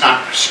thing that's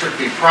not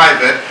strictly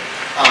private.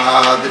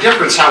 The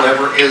difference,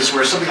 however, is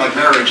where something like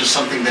marriage is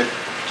something that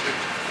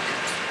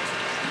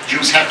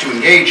Jews have to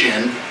engage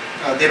in,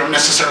 they don't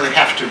necessarily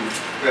have to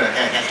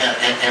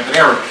have an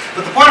error.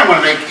 But the point I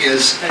want to make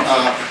is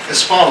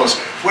as follows.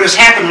 What has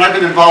happened, and I've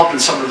been involved in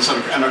some of this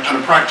on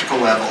a practical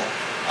level,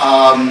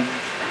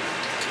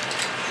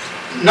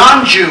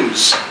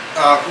 non-Jews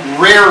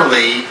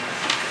rarely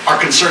are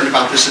concerned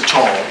about this at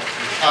all.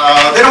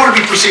 They don't want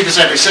to be perceived as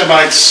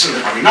anti-Semites, so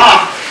they're probably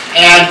not.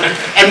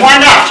 And why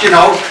not,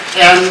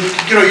 And,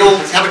 you'll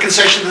have a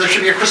concession that there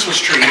should be a Christmas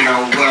tree,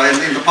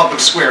 in the public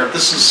square.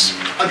 This is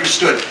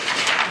understood.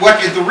 What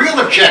the real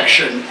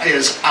objection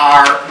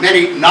are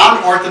many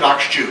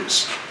non-Orthodox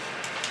Jews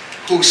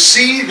who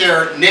see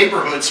their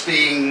neighborhoods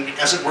being,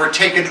 as it were,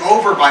 taken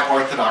over by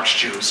Orthodox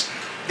Jews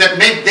that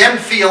make them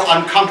feel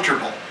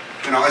uncomfortable.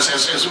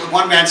 As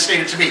one man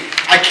stated to me,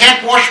 I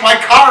can't wash my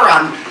car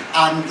on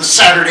on the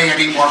Saturday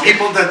anymore.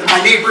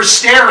 My neighbors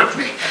stare at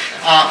me.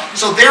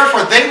 So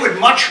therefore, they would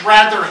much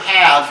rather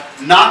have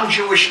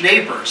non-Jewish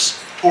neighbors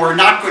who are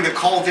not going to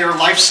call their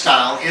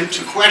lifestyle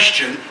into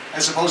question,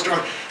 as opposed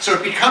to... So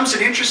it becomes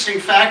an interesting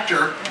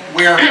factor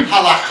where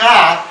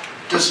halakha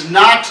does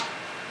not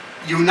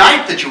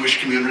unite the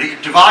Jewish community,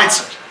 it divides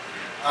it.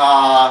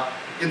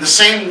 In the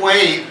same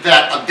way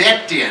that a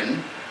bet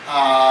din,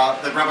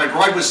 that Rabbi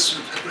Roy was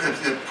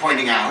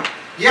pointing out,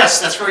 yes,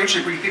 that's very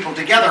interesting to bring people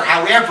together.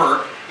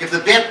 However, if the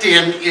bet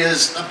din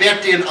is a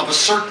bet din of a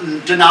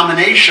certain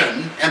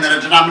denomination, and then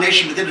a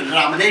denomination within a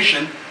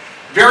denomination,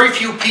 very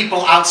few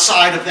people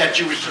outside of that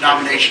Jewish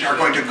denomination are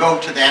going to go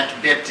to that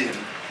bet din.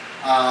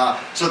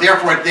 So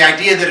therefore, the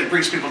idea that it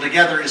brings people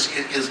together is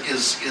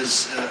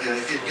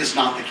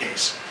not the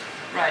case.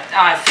 Right.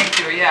 Thank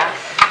you. Yeah.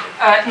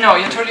 No,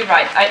 you're totally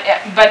right.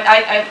 But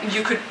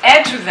you could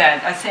add to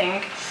that, I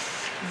think,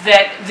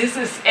 that this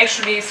is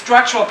actually a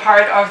structural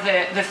part of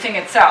the thing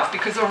itself,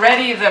 because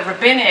already the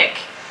rabbinic,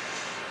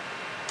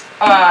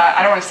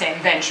 I don't want to say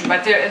invention,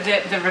 but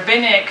the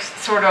rabbinic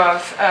sort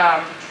of,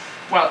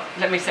 well,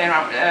 let me say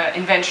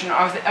invention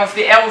of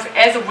the Eruv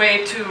as a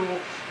way to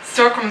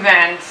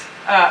circumvent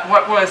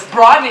what was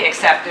broadly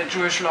accepted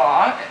Jewish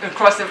law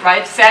across the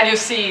right.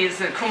 Sadducees,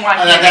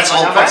 Qumran. That's the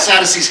whole point.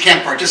 Sadducees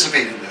can't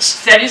participate in this.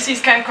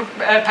 Sadducees can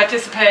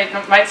participate,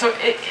 right? So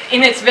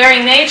in its very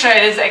nature,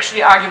 it is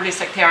actually arguably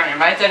sectarian,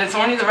 right? That it's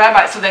only the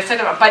rabbis. So they set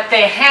it up, but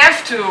they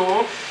have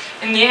to.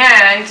 In the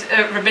end,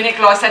 rabbinic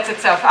law sets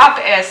itself up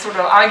as sort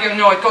of arguing,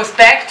 no, it goes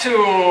back to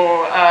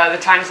the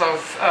times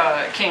of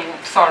King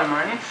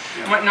Solomon,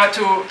 not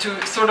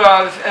to sort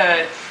of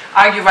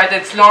argue about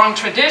its long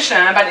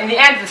tradition, but in the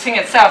end, the thing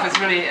itself is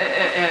really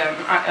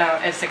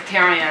a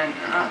sectarian,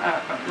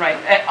 right,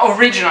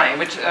 originally,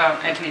 which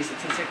at least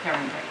it's a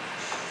sectarian right.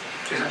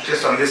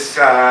 Just on this,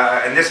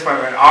 in this point,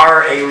 in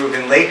our Eruv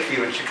in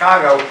Lakeview in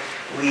Chicago,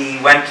 we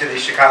went to the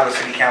Chicago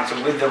City Council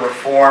with the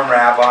Reform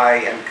rabbi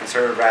and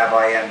Conservative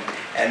rabbi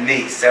and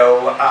me.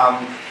 So I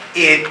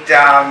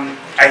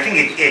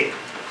think it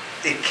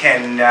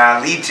can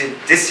lead to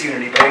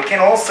disunity, but it can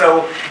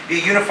also be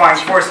a unifying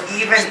force,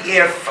 even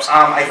if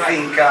I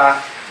think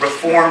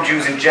Reform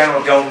Jews in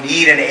general don't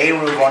need an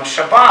Eruv on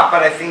Shabbat,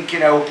 but I think,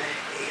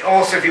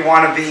 also if you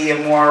want to be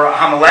more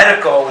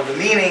homiletical with the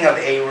meaning of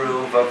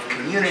Eruv, of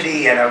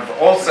community, and of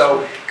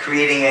also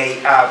creating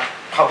a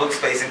public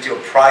space into a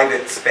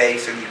private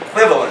space, or the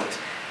equivalent,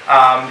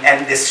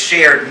 and this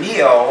shared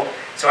meal.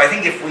 So I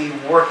think if we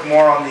work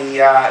more on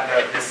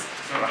this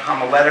sort of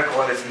homiletical,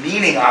 or this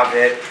meaning of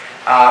it,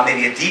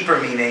 maybe a deeper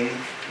meaning,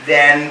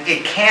 then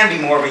it can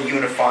be more of a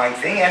unifying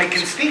thing, and it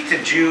can speak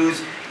to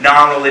Jews,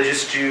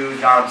 non-religious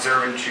Jews,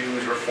 non-observant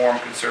Jews, Reform,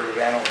 Conservative,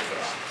 and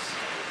Orthodox.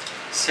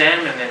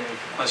 Sam, and then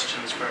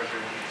questions for everyone.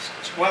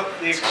 Well,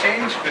 the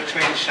exchange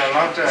between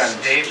Charlotta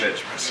and David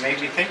made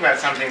me think about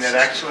something that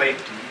actually,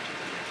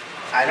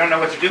 I don't know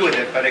what to do with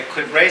it, but it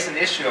could raise an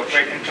issue of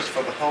great interest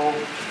for the whole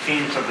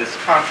themes of this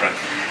conference.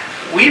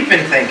 We've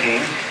been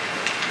thinking,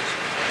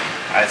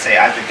 I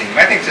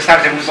think to some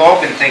extent we've all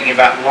been thinking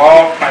about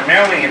law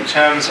primarily in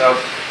terms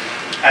of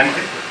an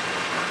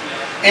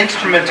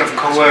instrument of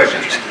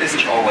coercion. It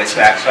isn't always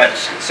that, but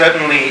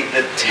certainly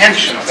the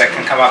tensions that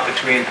can come up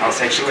between, I'll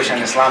say, Jewish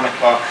and Islamic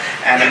law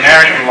and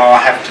American law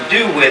have to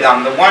do with,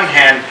 on the one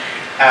hand,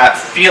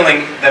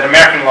 feeling that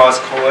American law is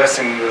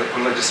coercing the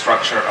religious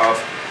structure of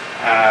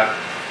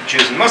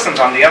Jews and Muslims.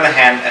 On the other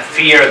hand, a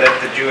fear that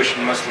the Jewish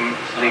and Muslim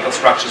legal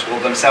structures will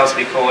themselves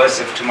be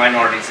coercive to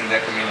minorities in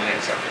their community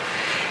and so forth.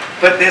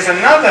 But there's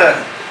another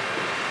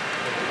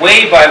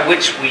way by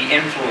which we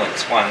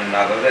influence one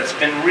another that's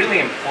been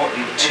really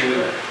important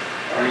to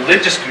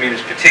religious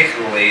communities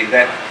particularly,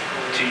 that,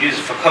 to use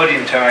a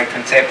Foucauldian term, I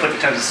can say, put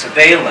in terms of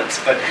surveillance,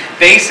 but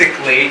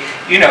basically,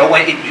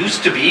 when it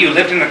used to be, you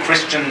lived in a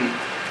Christian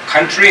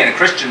country, in a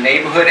Christian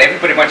neighborhood,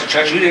 everybody went to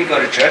church, you didn't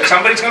go to church,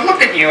 somebody's going to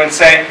look at you and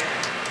say,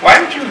 why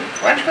don't you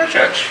go to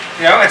church?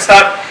 It's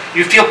not,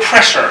 you feel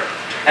pressure.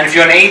 And if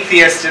you're an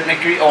atheist,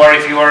 or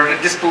if you're a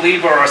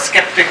disbeliever or a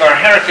skeptic or a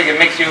heretic, it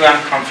makes you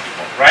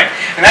uncomfortable, right?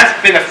 And that's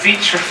been a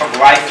feature of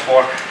life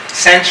for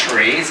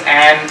centuries,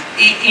 and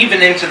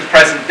even into the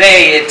present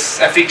day, it's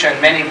a feature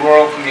in many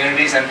rural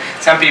communities, and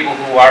some people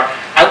who are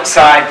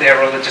outside their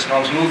religious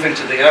norms move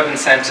into the urban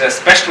center,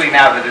 especially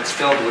now that it's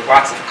filled with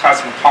lots of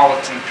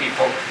cosmopolitan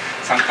people.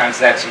 Sometimes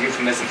that's a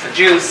euphemism for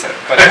Jews,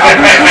 but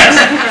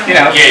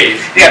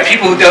Gays. Yeah,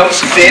 people who don't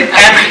fit,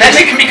 and then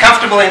they can be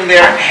comfortable in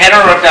their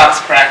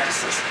heterodox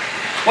practices.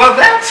 Well,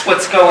 that's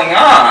what's going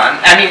on.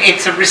 I mean,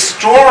 it's a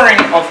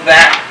restoring of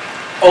that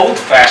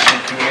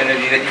old-fashioned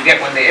community that you get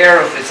when the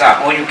Eruv is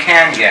up, or you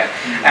can get,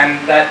 and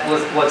that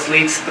was what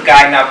leads to the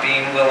guy not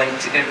being willing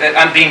to,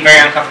 being very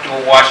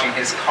uncomfortable washing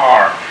his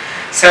car.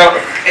 So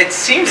it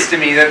seems to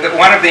me that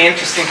one of the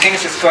interesting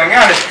things that's going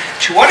on is,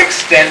 to what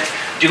extent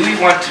do we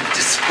want to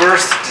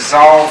disperse,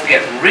 dissolve,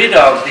 get rid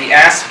of the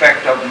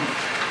aspect of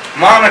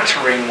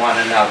monitoring one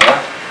another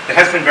that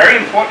has been very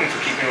important for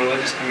keeping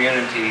religious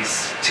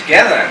communities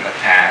together in the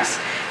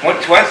past? What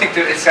do I think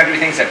that it's going to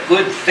be things a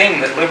good thing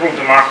that liberal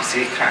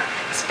democracy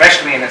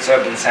especially in its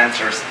urban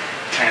centers,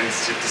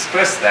 tends to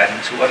disperse that, and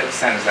to what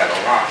extent is that a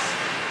loss?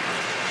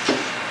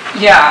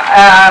 Yeah,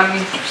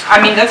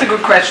 I mean, that's a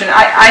good question.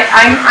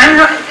 I'm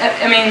not,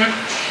 I mean,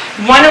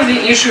 one of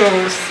the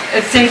issues,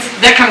 since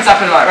that comes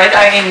up a lot, right?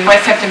 I mean,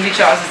 West Hampton Beach,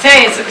 I also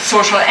say, is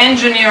social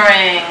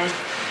engineering.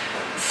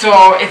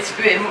 So it's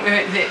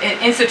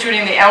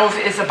instituting the elf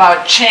is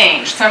about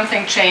change.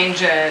 Something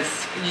changes.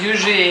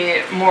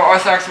 Usually, more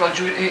Orthodox will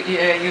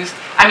use.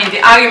 I mean,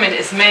 the argument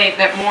is made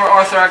that more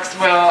Orthodox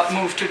will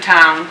move to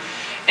town,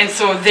 and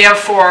so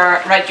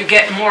therefore, right, you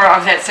get more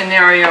of that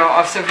scenario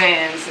of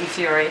surveillance in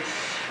theory,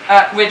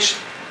 which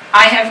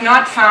I have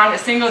not found a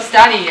single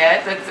study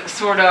yet that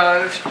sort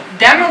of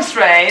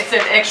demonstrates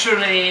that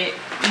actually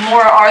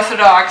more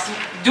Orthodox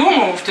do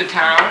move to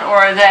town,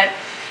 or that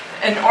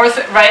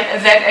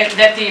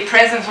that the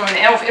presence of an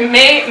elf, it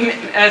may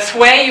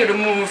sway you to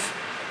move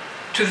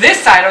to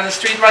this side of the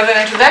street rather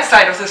than to that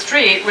side of the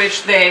street,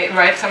 which they,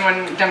 right,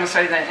 someone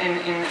demonstrated that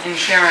in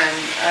Sharon,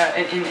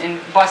 in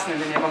Boston,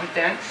 the neighborhood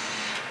there,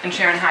 in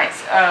Sharon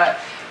Heights.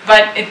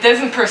 But it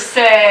doesn't per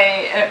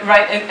se,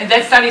 right, and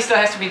that study still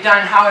has to be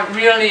done, how it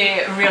really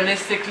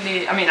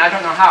realistically, I mean, I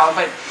don't know how,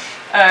 but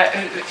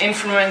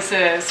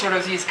influences sort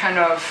of these kind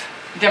of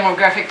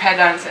demographic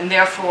patterns, and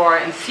therefore,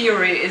 in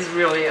theory, is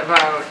really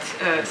about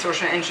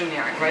social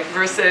engineering, right?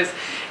 Versus,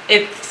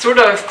 it sort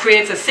of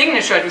creates a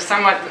signature to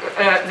somewhat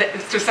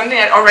to something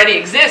that already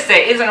exists. There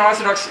is an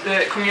Orthodox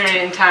community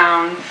in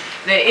town.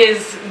 There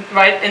is,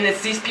 right, and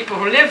it's these people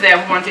who live there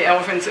who want the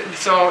elephants.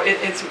 So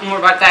it's more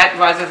about that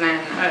rather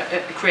than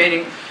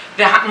creating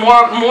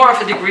more of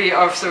a degree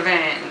of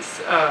surveillance,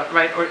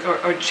 right,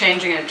 or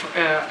changing it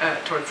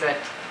towards that.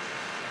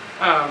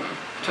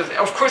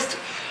 Of course.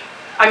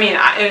 I mean,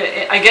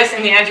 I guess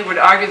in the end you would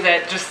argue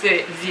that just the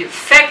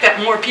fact that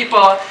more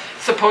people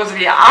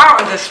supposedly are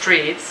on the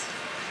streets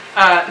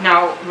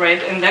now,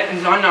 right, and that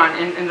in London,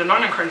 in the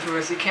London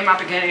controversy, came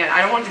up again and again. I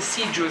don't want to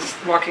see Jews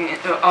walking,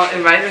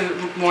 right,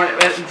 more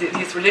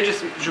these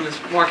religious Jews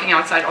walking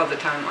outside all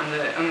the time on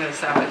the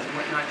Sabbath and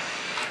whatnot.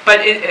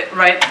 But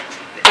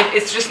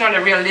it's just not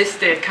a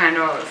realistic kind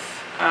of.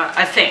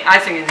 I think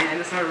in the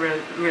end it's not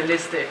a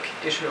realistic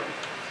issue.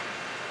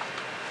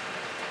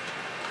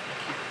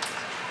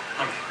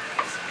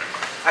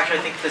 Actually,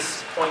 I think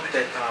this point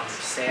that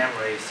Sam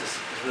raised is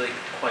really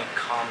quite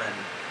common,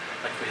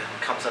 like when it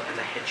comes up in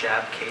the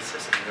hijab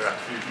cases in Europe.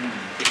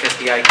 Because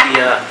the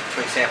idea, for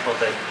example,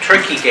 that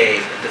Turkey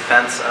gave in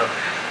defense of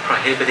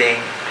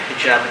prohibiting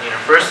hijab in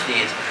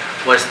universities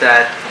was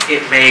that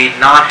it made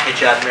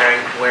non-hijab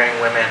wearing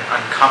women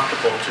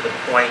uncomfortable to the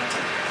point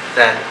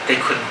that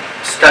they couldn't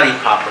study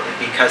properly.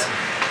 Because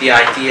the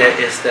idea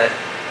is that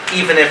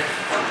even if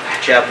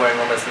hijab wearing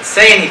woman doesn't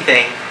say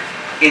anything,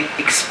 it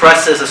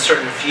expresses a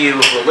certain view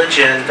of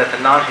religion that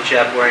the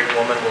non-hijab wearing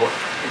woman will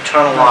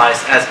internalize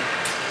as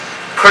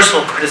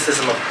personal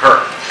criticism of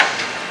her,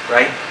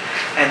 right?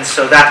 And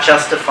so that's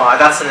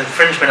an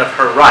infringement of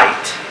her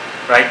right,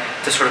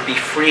 to sort of be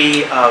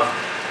free of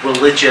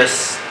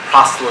religious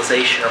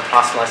proselytization or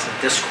proselytizing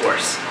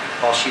discourse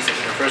while she's at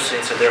university,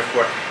 and so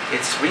therefore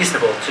it's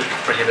reasonable to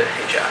prohibit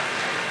hijab.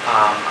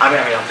 I mean,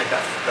 I don't think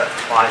that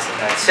applies in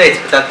the United States,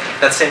 but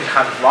that same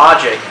kind of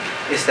logic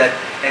is that,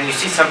 and you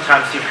see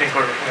sometimes the European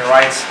Court of Human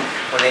Rights,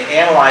 when they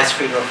analyze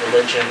freedom of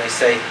religion, they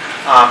say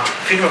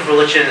freedom of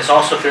religion is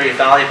also very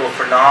valuable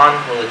for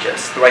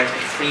non-religious, the right to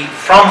be free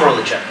from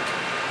religion,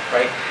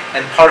 right?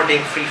 And part of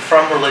being free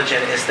from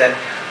religion is that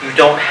you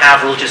don't have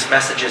religious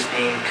messages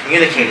being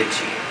communicated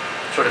to you,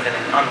 sort of in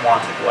an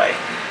unwanted way,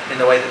 in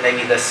the way that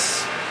maybe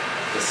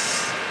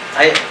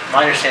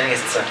my understanding is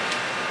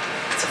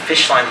it's a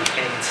fish line that you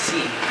can't even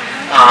see.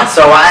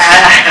 So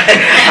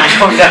I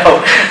don't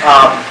know.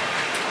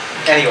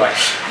 Anyway.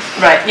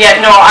 Right.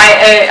 Yeah. No.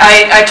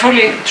 I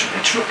totally.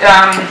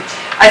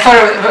 I thought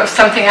of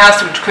something else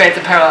to create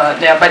the parallel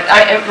there, but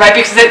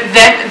because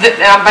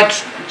but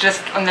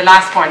just on the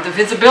last point, the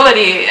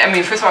visibility. I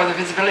mean, first of all, the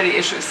visibility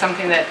issue is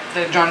something that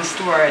the Jon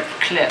Stewart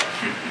clip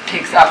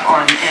picks up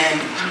on and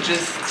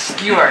just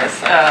skewers.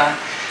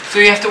 So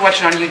you have to watch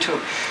it on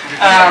YouTube.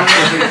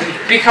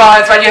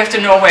 Because you have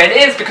to know where it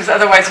is, because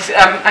otherwise,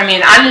 I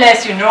mean,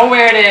 unless you know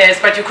where it is,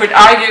 but you could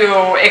argue,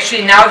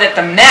 actually, now that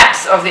the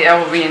maps of the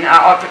Elvin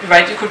are up,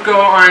 right, you could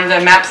go on the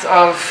maps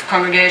of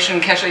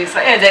Congregation Kesher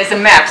Yisrael, there's a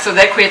map, so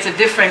that creates a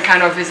different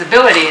kind of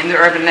visibility in the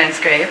urban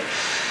landscape.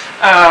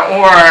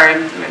 Or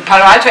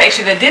Palo Alto,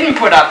 actually, they didn't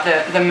put up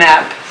the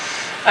map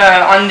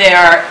on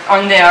their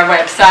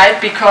website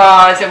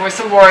because they were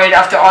so worried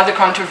after all the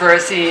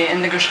controversy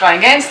and the geschrei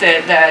against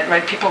it that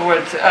people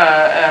would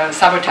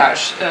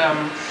sabotage the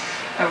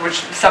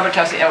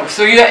elf.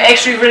 So you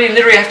actually really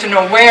literally have to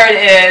know where it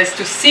is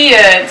to see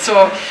it.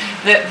 So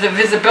the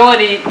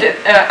visibility,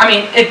 I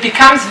mean, it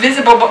becomes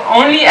visible but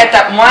only at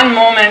that one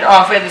moment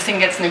of where the thing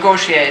gets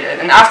negotiated,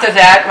 and after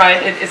that,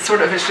 right, it's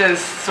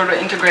just sort of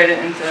integrated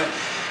into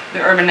the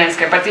urban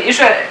landscape. But the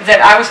issue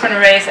that I was going to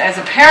raise as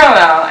a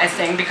parallel, I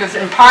think, because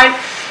in part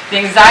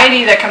the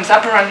anxiety that comes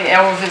up around the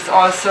elf is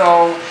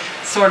also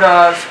sort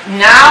of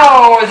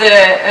now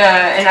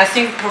and I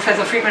think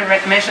Professor Friedman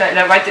mentioned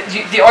that, right,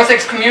 the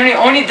Orthodox community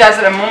only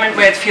does it at a moment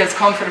where it feels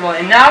comfortable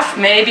enough,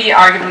 maybe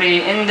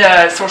arguably in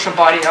the social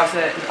body of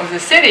the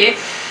city,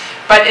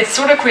 but it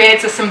sort of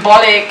creates a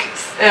symbolic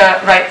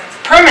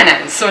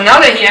permanence. So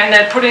now they're here and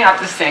they're putting up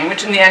this thing,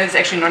 which in the end is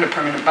actually not a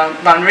permanent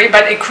boundary,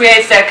 but it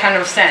creates that kind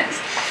of sense.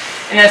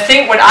 And I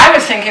think what I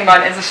was thinking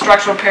about as a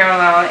structural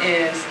parallel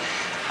is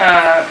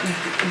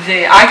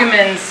the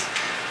arguments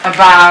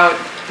about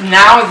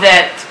now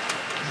that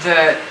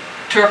the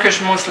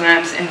Turkish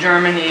Muslims in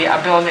Germany are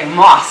building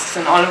mosques,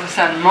 and all of a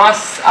sudden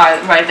mosques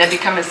are, right, they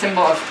become a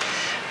symbol of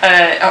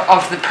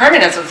the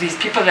permanence of these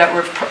people that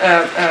were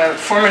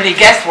formerly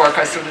guest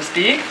workers, so to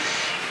speak.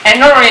 And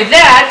not only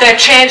that,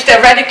 they're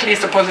radically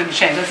supposedly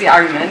changed, that's the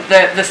argument,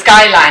 the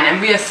skyline,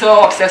 and we are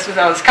so obsessed with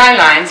our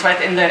skylines,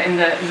 right, in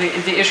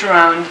the issue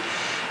around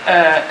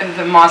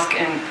the mosque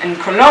in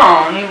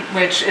Cologne,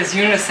 which is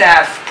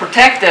UNICEF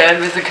protected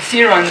with the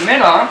cathedral in the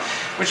middle,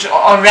 which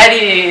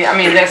already, I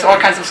mean, there's all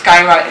kinds of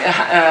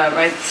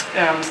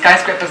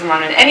skyscrapers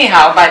around it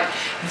anyhow, but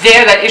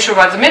there that issue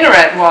about the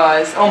minaret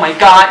was, oh my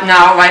God,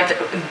 now, right,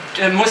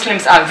 the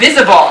Muslims are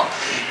visible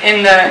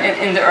in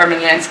the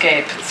urban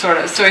landscape, sort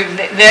of. So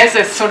there's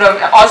a sort of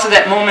also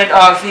that moment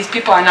of these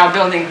people are now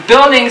building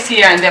buildings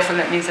here, and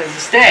therefore that means they're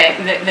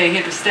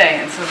here to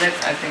stay, and so that's,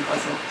 I think,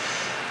 also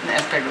an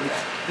aspect of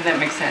that. Does that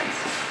make sense?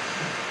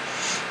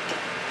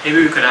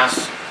 Maybe we could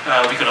ask,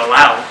 we could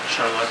allow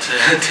Charlotte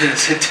to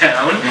sit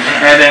down,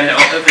 and then,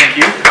 thank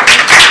you.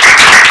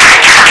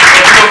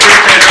 Feel free to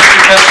address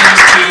your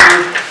questions to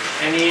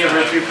any of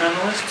our three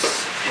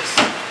panelists. Yes.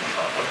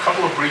 A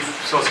couple of brief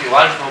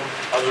sociological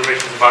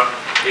observations about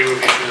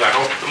Eruv issues. I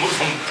hope the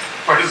Muslim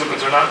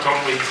participants are not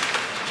totally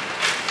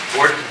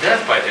bored to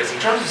death by this. In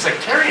terms of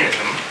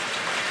sectarianism,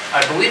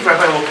 I believe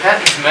Rabbi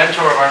Lopatin's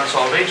mentor of Arnold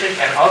Soloveitchik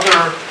and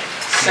other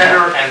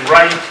center and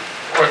right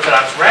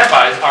Orthodox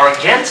rabbis are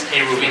against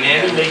Eruv in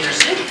any major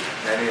city.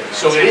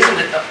 So it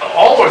isn't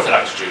all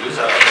Orthodox Jews.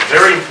 A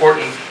very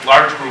important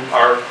large group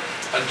are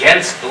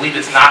against, believe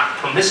it's not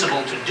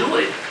permissible to do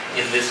it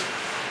in this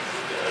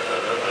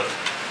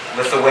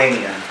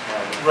Lithuania.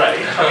 Right.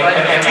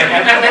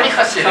 And many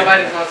Hasidim.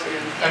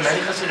 And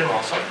many Hasidim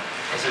also.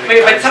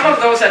 Wait, but some of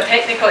those are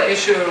technical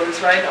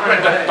issues, right?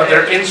 Right, but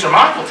they're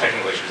insurmountable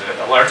technical issues. In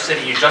a large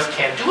city, you just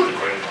can't do it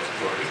according to most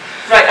authorities.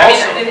 Right,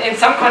 I mean, in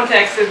some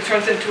contexts, it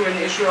turns into an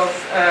issue of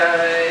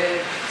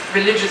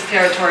religious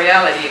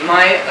territoriality.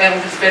 My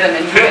elf is better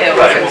than your elf,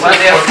 right, and well, so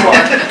therefore...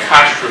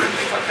 Kashrut and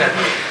things like that.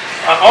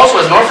 Also,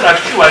 as an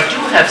Orthodox Jew, I do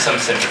have some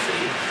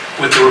sympathy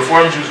with the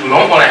Reform Jews who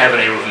don't want to have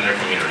an Eruv in their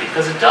community,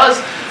 because it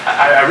does,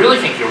 I really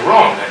think you're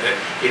wrong, that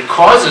it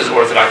causes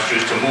Orthodox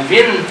Jews to move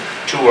in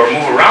to or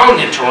move around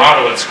in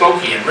Toronto and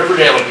Skokie and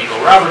Riverdale and Pico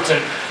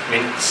Robertson. I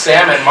mean,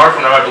 Sam and Mark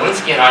and Rabbi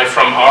Belinsky and I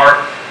from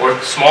our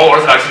small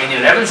Orthodox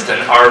communion in Evanston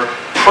are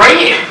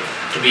praying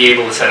to be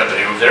able to set up an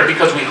Eruv there,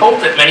 because we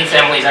hope that many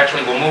families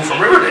actually will move from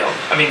Riverdale,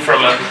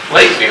 from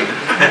Lakeview.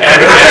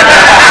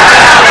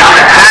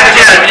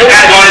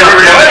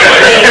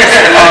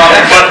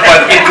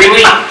 But it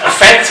really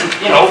affects,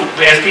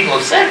 as people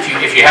have said,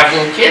 if you have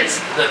little kids,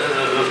 the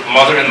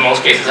mother in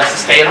most cases has to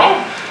stay at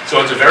home.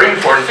 So it's a very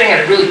important thing, and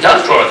it really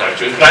does draw Orthodox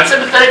Jews. But I'm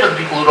sympathetic with the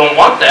people who don't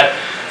want that.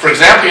 For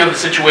example, you have the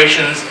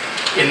situations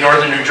in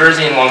northern New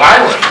Jersey and Long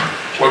Island,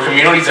 where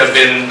communities have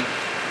been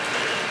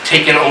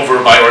taken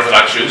over by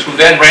Orthodox Jews, who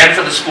then ran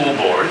for the school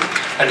board,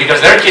 and because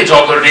their kids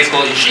all go to day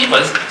school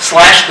yeshivas,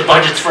 slashed the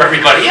budgets for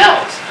everybody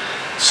else.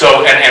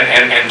 So,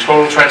 and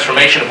total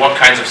transformation of what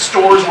kinds of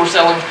stores were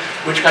selling,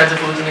 which kinds of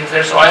foods and things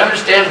there. So I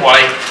understand why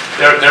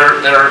they're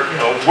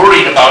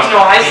worried about.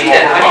 No, I see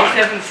that. I just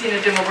haven't seen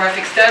a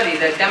demographic study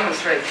that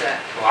demonstrates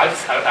that. Well,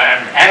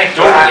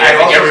 anecdotally, I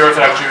think every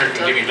Orthodox Jew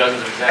can give you dozens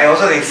of examples. I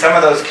also think some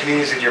of those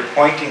communities that you're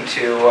pointing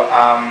to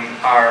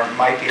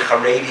might be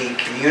Haredi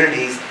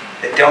communities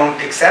that don't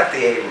accept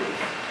the Eruv.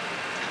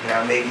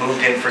 They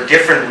moved in for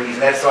different reasons.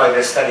 That's why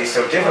this study is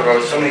so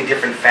difficult. There's so many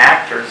different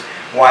factors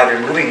why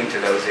they're moving into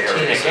those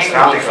areas. It's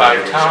not 5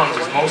 towns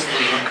is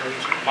mostly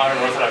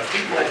modern Orthodox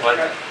people, but...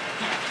 Yeah,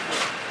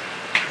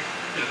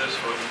 that's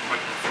for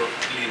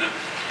Lena.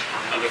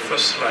 On the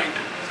first slide,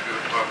 you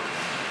were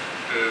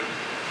talking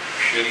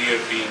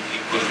Sharia being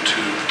equal to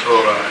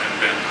Torah and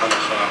then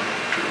Halakha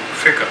to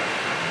Fiqh.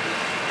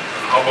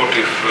 How about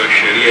if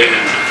Sharia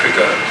and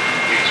Fiqh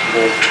is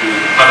more to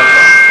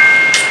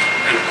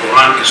Halakha and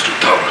Quran is to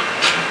Torah?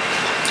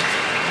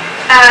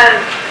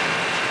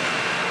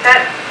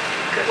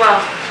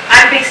 Well,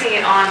 I'm basing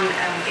it on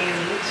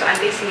Bailey, so I'm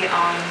basing it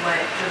on what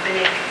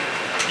rabbinic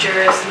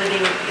jurists living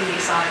in the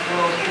Islamic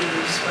world who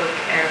spoke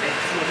Arabic,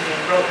 fluently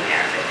and wrote in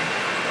Arabic,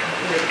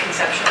 would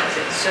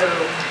conceptualize it. So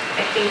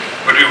I think...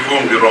 But it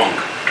won't be wrong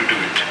to do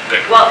it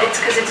that way. Well,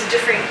 it's because it's a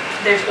different,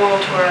 there's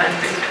oral Torah and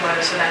written Torah,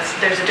 so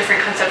there's a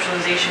different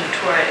conceptualization of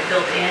Torah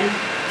built in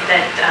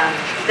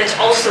that's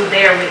also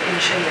there within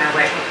Shari'a,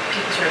 right? When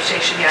people sort of say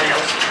Shari'a, they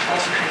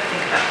also kind of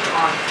think about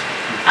Quran.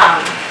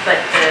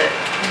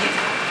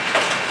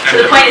 So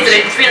the point is that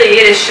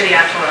it is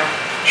Shari'a Torah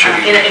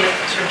in a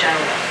sort of general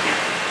way. Yeah.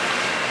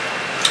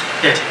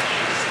 I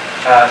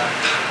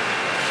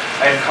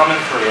had a comment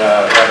for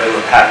Rabbi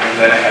Lopatin, and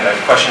then I had a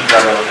question for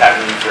Rabbi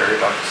Lopatin for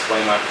Dr.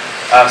 Salaymeh.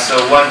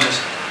 So one, just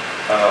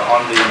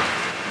on the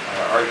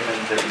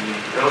argument that you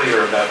made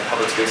earlier about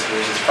public space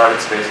versus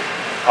private space,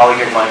 a colleague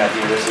of mine at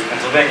the University of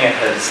Pennsylvania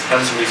has done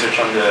some research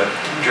on the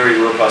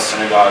jury robust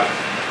synagogue,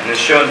 and has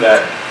shown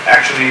that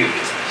actually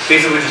it's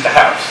basically just a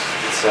house.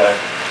 It's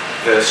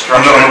the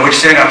structure. No, which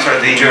synagogue? I'm sorry,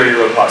 the jury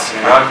robust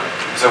synagogue.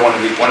 So one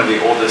of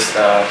the oldest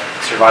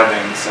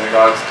surviving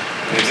synagogues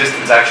in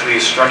existence actually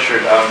is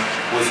structured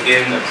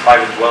within a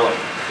private dwelling,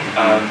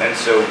 and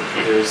so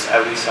there's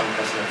at least some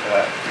precedent for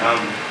that.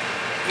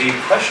 The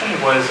question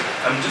was,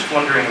 I'm just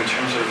wondering in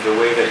terms of the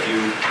way that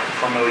you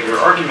formulate your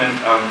argument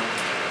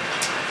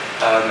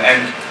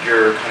and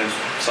your kind of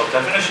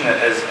self-definition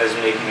as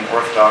making an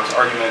orthodox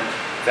argument,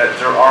 that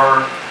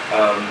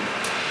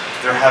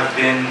there have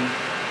been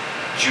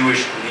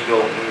Jewish legal,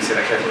 let me say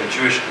that carefully,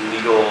 Jewish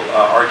legal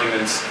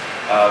arguments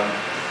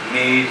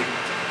made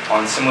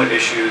on similar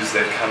issues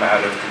that come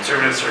out of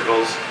conservative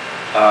circles,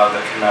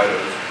 that come out of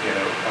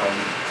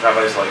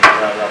rabbis like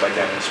Rabbi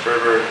Daniel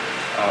Sperber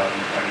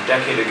a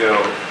decade ago,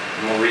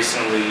 more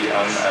recently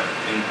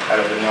out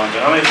of the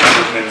non-denominational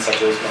movements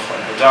such as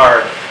Michael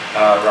Hadar,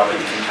 Rabbi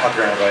Ethan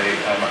Tucker, and Rabbi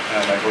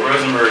Michael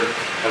Rosenberg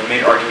have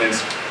made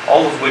arguments,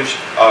 all of which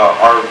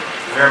are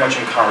very much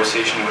in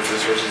conversation with the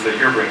sources that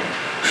you're bringing.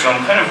 So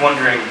I'm kind of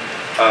wondering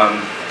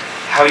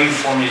how you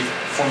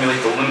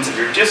formulate the limits of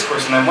your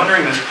discourse, and I'm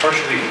wondering this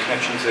partially in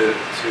connection to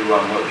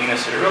what Lena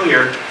said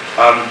earlier.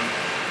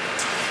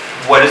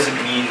 What does it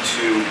mean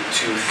to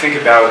think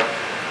about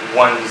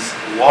one's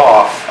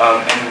law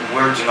and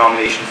where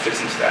denomination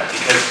fits into that?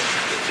 Because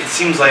it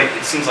seems like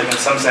in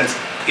some sense,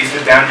 if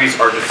the boundaries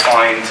are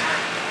defined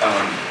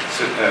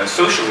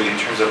socially in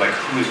terms of like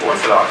who is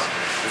Orthodox,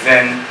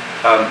 then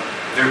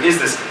there is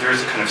a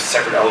kind of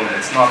separate element.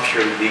 It's not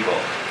purely legal,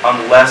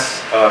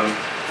 unless the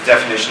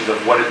definitions of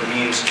what it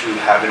means to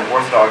have an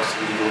Orthodox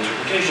legal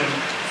interpretation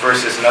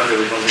versus another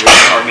legal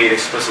interpretation are made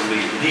explicitly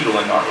legal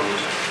and not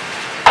religious.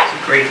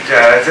 Great.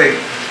 It's a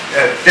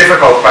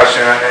difficult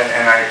question,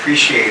 and I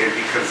appreciate it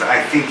because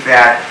I think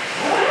that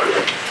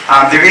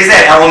there is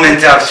that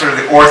element of sort of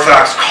the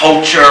Orthodox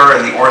culture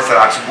and the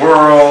Orthodox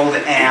world,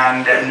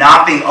 and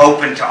not being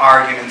open to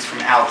arguments from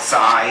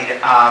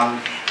outside,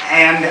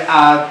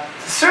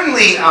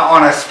 certainly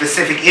on a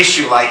specific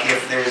issue, like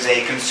if there's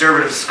a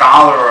conservative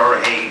scholar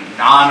or a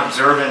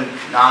non-observant,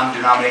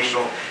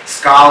 non-denominational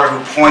scholar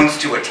who points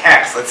to a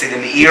text, let's say the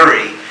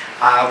Meiri.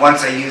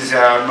 Once I use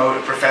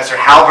Professor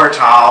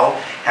Halbertal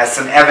has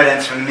some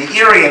evidence from the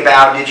Meiri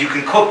about you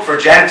can cook for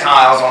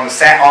Gentiles on the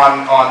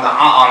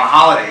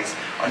holidays,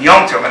 on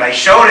Yom Tov, and I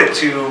showed it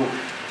to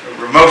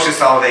Moshe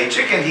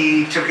Soloveitchik, and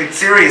he took it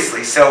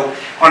seriously. So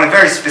on a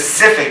very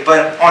specific,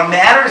 but on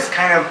matters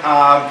kind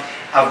of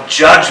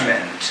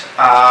judgment,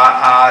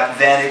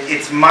 then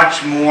it's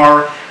much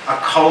more a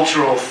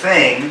cultural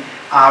thing.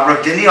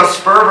 Rav Daniel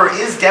Sperber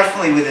is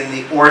definitely within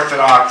the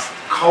Orthodox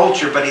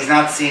culture, but he's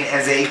not seen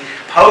as a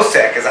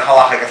posek, as a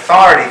halachic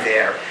authority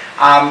there.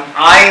 Are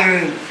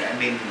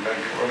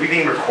we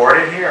being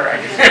recorded here?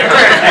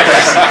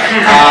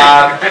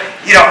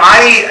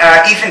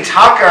 Ethan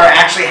Tucker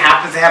actually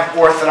happens to have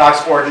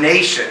Orthodox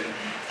ordination,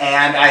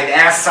 and I'd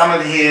asked some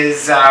of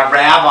his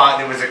rabbi.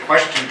 There was a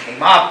question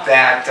came up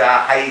that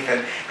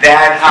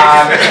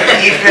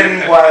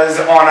Ethan was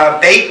on a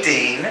Beit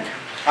Din.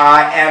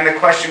 And the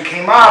question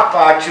came up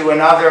to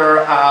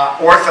another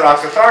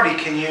Orthodox authority: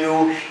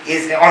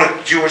 is on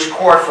a Jewish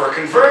court for a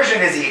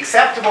conversion? Is he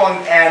acceptable?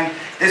 And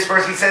this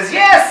person says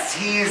yes,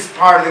 he's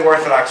part of the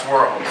Orthodox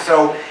world.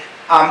 So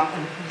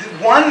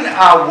one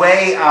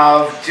way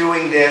of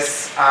doing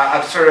this,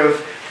 of sort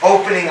of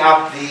opening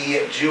up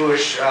the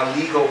Jewish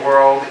legal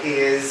world,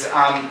 is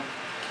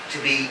to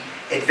be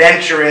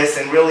adventurous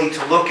and really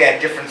to look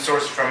at different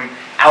sources from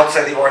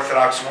outside the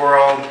Orthodox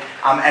world.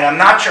 And I'm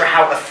not sure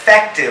how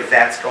effective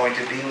that's going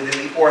to be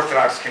within the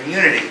Orthodox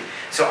community.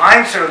 So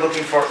I'm sort of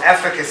looking for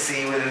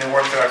efficacy within the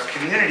Orthodox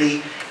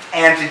community.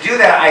 And to do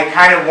that, I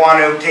kind of want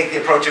to take the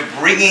approach of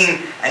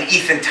bringing an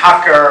Ethan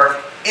Tucker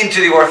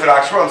into the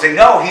Orthodox world and say,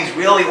 no, he's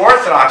really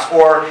Orthodox.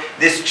 Or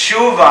this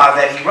tshuva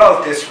that he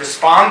wrote, this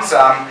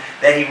responsum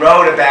that he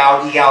wrote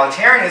about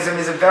egalitarianism,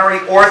 is a very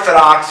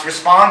Orthodox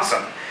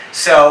responsum.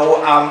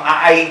 So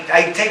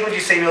I take what you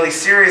say really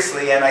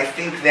seriously, and I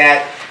think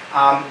that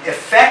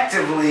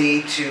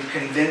effectively to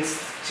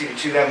convince,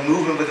 to have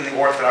movement within the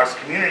Orthodox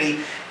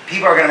community,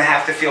 people are going to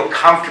have to feel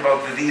comfortable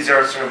that these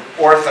are sort of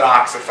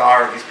Orthodox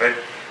authorities. But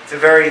it's a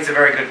very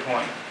good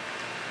point.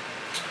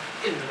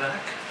 In the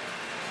back.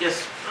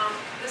 Yes.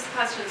 This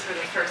question is for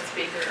the first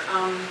speaker.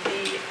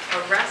 The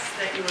arrests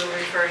that you were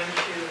referring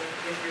to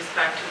with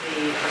respect to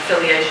the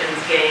affiliations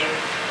game,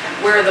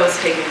 where are those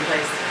taking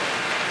place?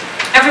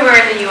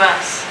 Everywhere in the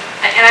U.S.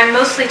 And I'm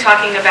mostly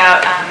talking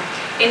about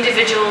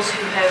individuals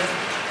who have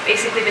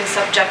basically been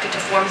subjected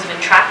to forms of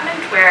entrapment,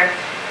 where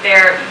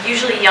they're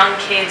usually young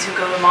kids who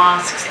go to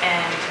mosques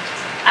and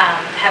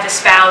have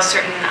espoused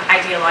certain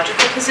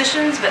ideological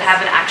positions but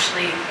haven't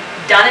actually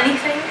done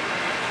anything.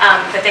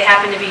 but they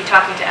happen to be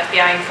talking to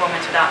FBI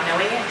informants without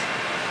knowing it,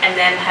 and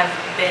then have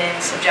been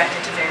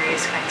subjected to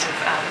various kinds of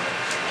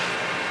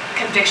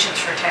convictions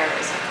for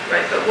terrorism.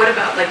 Right, but what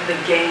about like the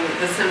gang,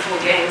 the simple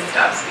gang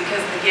stuffs?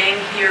 Because the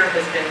gang here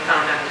has been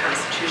found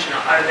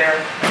unconstitutional. Are there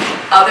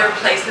other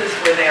places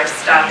where they are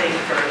stopping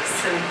for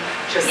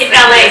just... Yeah,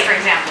 LA, for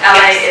example.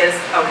 LA yes. is,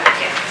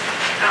 okay.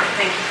 Yeah. Oh,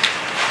 thank you.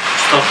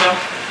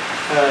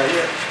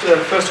 The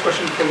first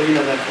question for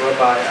Lena, then for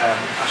Rabbi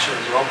Anshe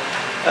as well.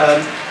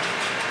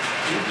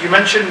 You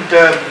mentioned,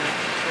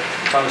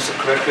 if I understood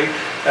correctly,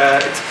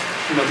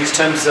 these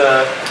terms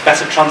are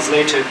better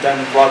translated than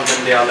rather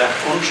than they are left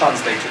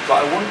untranslated.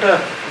 But I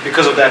wonder,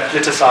 because of their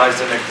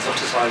politicized and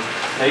exoticized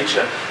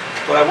nature,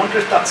 but I wonder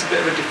if that's a bit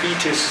of a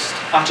defeatist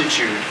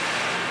attitude.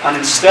 And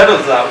instead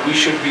of that, we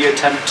should be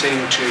attempting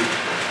to,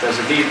 there's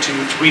a need to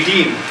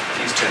redeem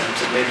these terms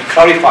and maybe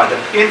clarify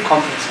them in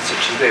conferences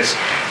such as this.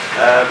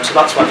 So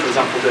that's why, for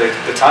example,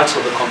 the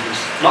title of the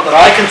conference, not that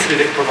I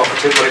considered it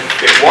provocative, but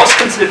if it was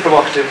considered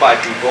provocative by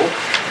people,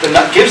 then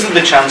that gives them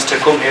the chance to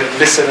come here and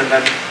listen and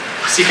then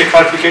seek a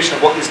clarification of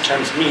what these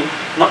terms mean,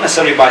 not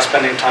necessarily by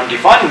spending time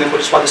defining them,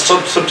 but just by the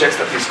subjects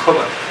that these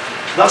cover.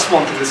 So that's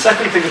one thing. The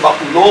second thing about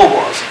law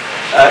was,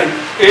 in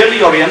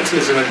early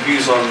Orientalism and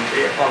views on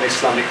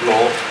Islamic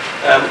law,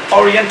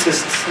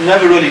 Orientalists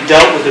never really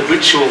dealt with the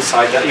ritual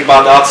side, the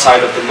ibadat side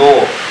of the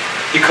law,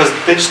 because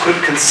they just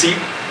couldn't conceive,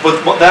 but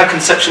what their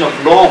conception of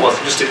law was,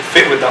 just didn't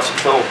fit with that,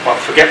 so well,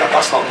 forget that,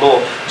 that's not law.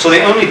 So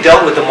they only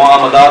dealt with the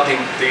mu'amalat,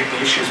 the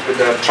issues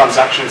with the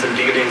transactions and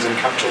dealings and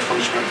capital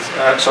punishments,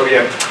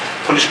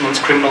 punishments,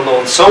 criminal law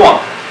and so on.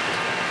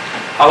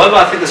 However,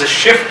 I think there's a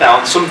shift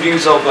now, and some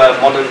views of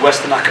modern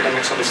Western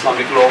academics on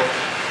Islamic law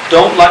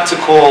don't like to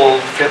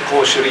call fiqh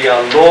or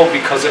shari'a law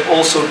because it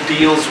also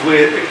deals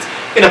with,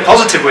 in a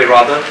positive way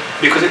rather,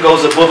 because it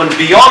goes above and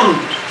beyond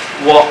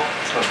what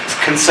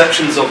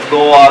conceptions of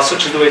law are,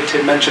 such as the way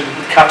Tim mentioned,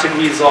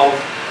 categories of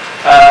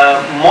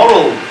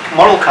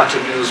moral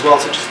categories as well,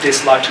 such as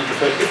disliked and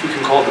preferred, if we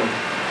can call them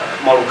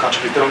moral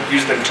categories. They don't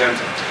use them in terms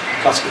of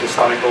classical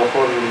Islamic law,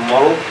 call them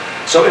moral.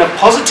 So in a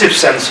positive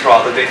sense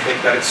rather, they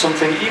think that it's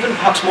something even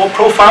perhaps more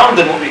profound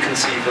than what we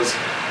conceive as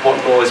what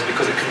law is,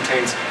 because it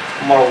contains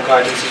moral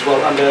guidance as well.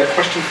 And a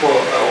question for,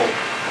 or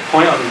a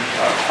point on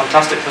a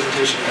fantastic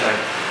presentation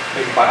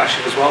maybe by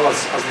Anshe as well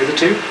as the other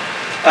two.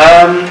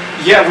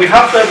 We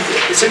have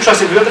it's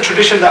interesting, we have the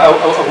tradition that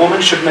a woman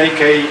should make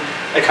a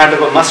kind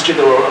of a masjid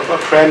or a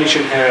prayer niche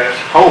in her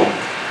home.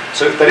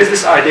 So there is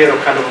this idea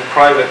of kind of a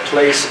private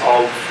place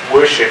of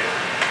worship.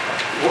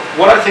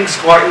 What I think is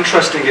quite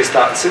interesting is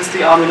that since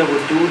the Amina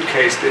Wadud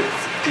case, the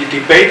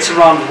debates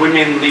around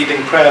women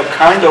leading prayer have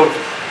kind of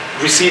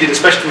receded,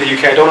 especially in the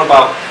UK. I don't know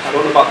about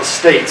the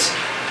States.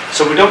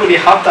 So we don't really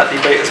have that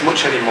debate as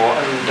much anymore.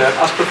 And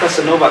as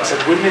Professor Novak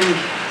said, women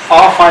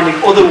are finding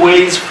other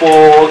ways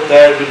for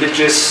their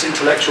religious,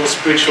 intellectual,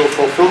 spiritual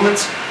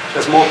fulfillment.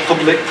 There's more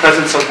public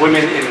presence of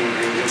women in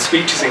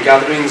speeches and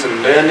gatherings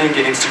and learning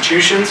in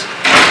institutions.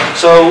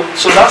 So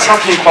that's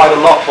happening quite a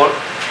lot. But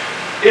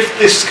if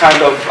this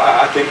kind of,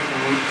 I think,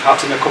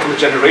 perhaps in a couple of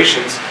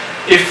generations,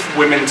 if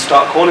women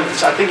start calling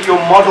this, I think your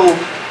model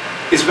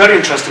is very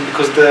interesting,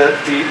 because the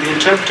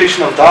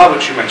interpretation of Dar,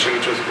 which you mentioned,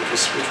 which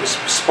was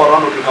spot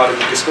on with regard to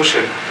the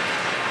discussion,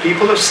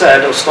 people have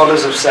said, or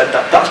scholars have said,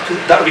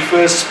 that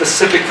refers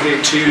specifically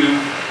to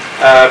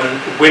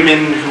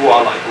women who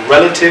are like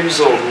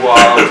relatives or who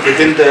are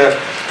within the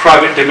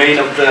private domain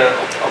of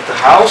the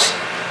house.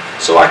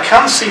 So I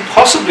can see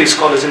possibly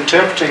scholars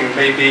interpreting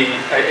maybe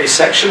a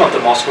section of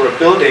the mosque or a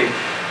building,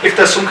 if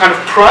there's some kind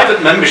of private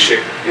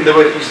membership in the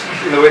way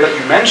that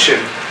you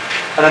mentioned,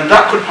 and then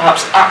that could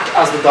perhaps act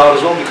as the dar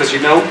as well, because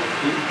you know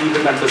who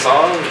the members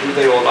are, who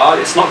they all are.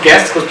 It's not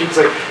guests, because people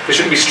say there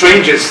shouldn't be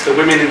strangers. The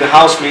women in the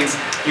house means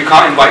you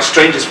can't invite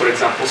strangers, for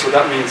example, so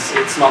that means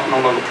it's no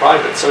longer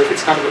private. So if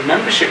it's kind of a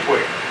membership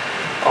way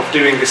of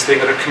doing this thing,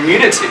 or a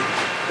community,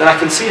 then I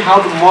can see how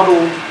the model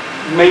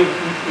may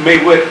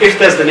work if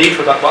there's the need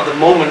for that. But at the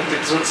moment, it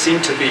doesn't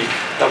seem to be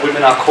that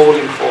women are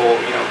calling for,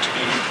 to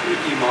be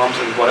imams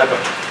and whatever.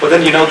 But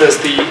then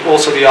there's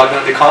also the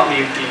argument they can't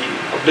lead the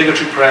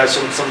obligatory prayers.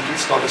 Some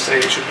scholars say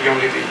it should be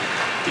only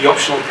the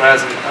optional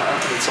prayers and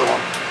so on.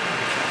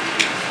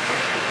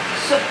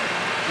 So,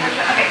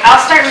 okay,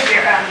 I'll start with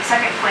your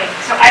second point.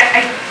 So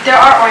there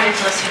are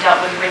Orientalists who dealt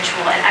with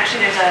ritual, and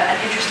actually there's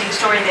an interesting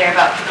story there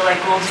about people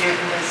like Goldzier,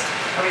 who was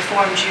a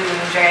Reformed Jew and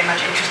was very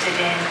much interested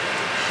in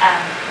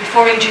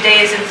reforming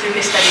Judaism through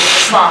his study of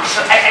Islam.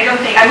 So I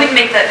wouldn't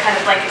make that kind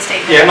of blanket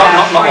statement. Yeah, not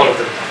all of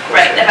them.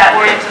 Right, about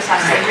Orientalists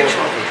having a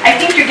ritual. I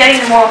think you're getting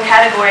the moral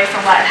category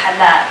from what had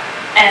that,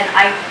 and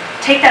I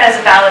take that as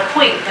a valid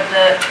point, but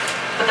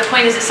the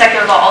point is that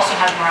secular law also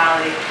has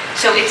morality.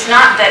 So it's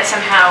not that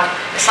somehow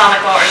Islamic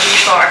law or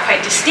Jewish law are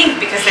quite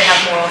distinct because they have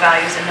moral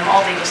values in them.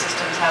 All legal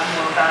systems have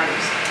moral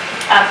values.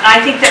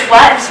 I think that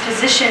Wahab's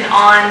position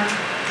on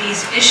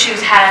these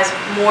issues has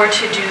more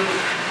to do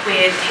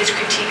with his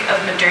critique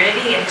of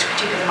modernity and his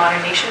critique of the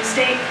modern nation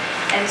state.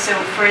 And so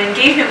for an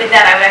engagement with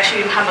that, I would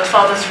actually read Muhammad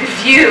Fadl's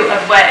review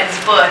of Wahab's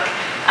book,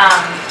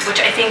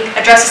 which I think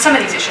addresses some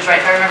of these issues, right,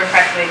 if I remember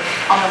correctly,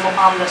 on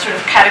the sort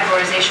of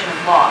categorization of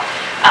law.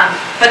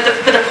 But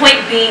the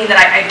point being that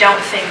I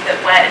don't think that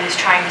Wetton is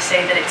trying to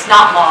say that it's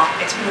not law,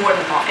 it's more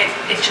than law.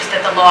 It's just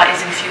that the law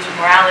is infused with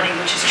morality,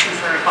 which is true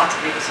for lots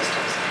of legal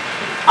systems.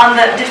 On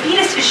the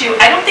defeatist issue,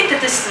 I don't think that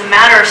this is a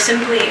matter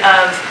simply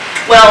of,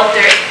 well,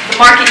 the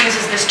market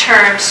uses this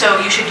term, so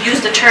you should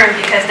use the term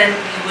because then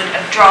you would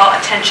draw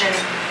attention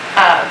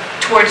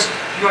towards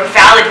your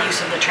valid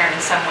use of the term in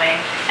some way,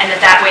 and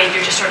that way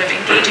you're just sort of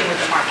engaging with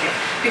the market.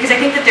 Because I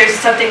think that there's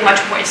something much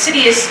more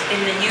insidious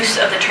in the use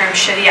of the term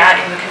shari'a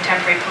in the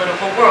contemporary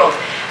political world.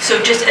 So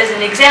just as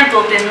an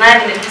example, Bin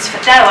Laden in his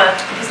fatwa,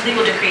 his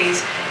legal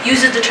decrees,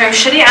 uses the term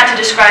shari'a to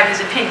describe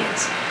his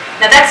opinions.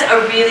 Now that's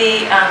a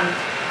really,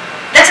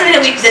 that's something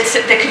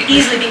that could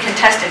easily be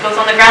contested, both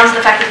on the grounds of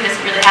the fact that he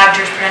doesn't really have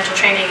jurisprudential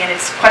training and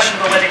it's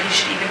questionable whether he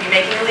should even be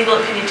making a legal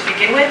opinion to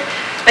begin with.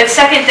 But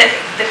second, that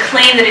the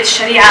claim that it's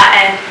shari'a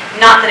and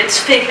not that it's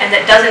fiqh, and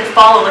that doesn't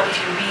follow, like if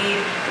you read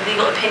the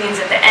legal opinions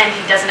at the end,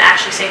 he doesn't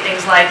actually say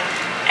things like,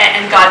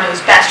 and God knows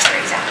best, for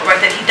example,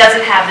 right? That he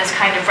doesn't have this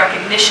kind of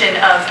recognition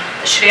of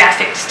the shari'a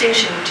fiqh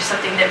distinction, which is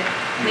something that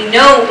we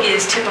know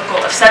is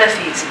typical of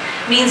Salafis,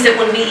 means that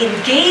when we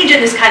engage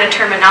in this kind of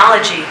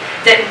terminology,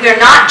 that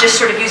we're not just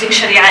sort of using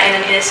shari'a in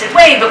an innocent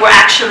way, but we're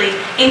actually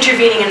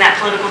intervening in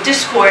that political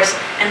discourse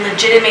and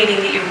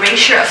legitimating the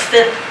erasure of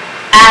fiqh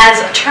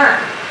as a term.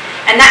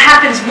 And that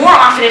happens more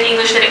often in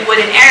English than it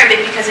would in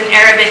Arabic, because in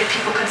Arabic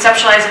people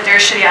conceptualize that there's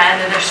shari'a and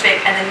then there's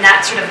fiqh, and then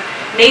that sort of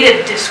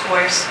native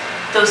discourse,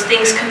 those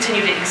things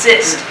continue to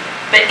exist.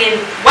 But in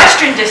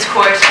Western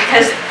discourse,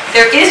 because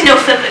there is no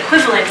fiqh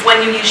equivalent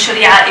when you use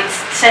shari'a, it's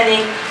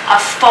sending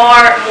a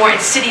far more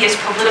insidious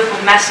political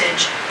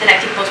message than I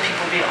think most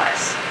people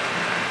realize.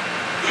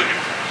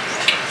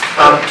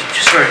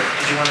 Sorry,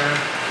 did you want to,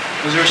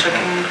 was there a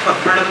second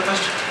part of the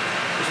question?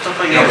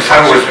 No, it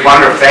was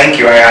wonderful. Thank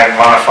you. I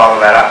want to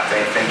follow that up.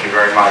 Thank you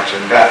very much.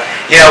 And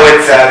you know,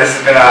 it's this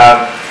has been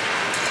a.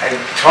 I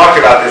talked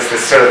about this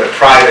sort of the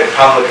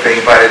private-public thing,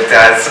 but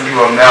some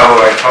people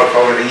know I talked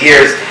over the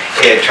years.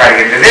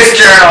 Tried to get into this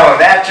journal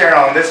and that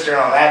journal and this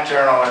journal and that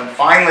journal, and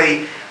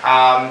finally.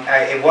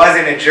 It was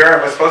in a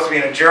journal. It was supposed to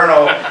be in a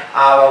journal,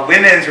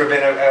 women's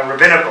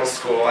rabbinical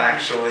school,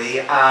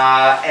 actually,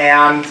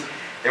 and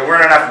there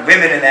weren't enough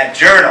women in that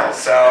journal,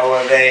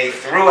 so they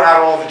threw out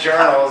all the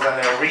journals and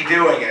they're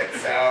redoing it.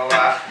 So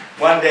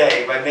one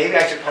day, but maybe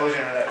I should publish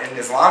it in an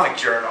Islamic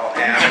journal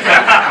and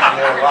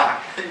more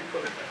luck.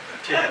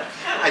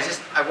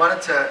 I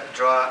wanted to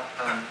draw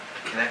a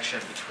connection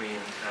between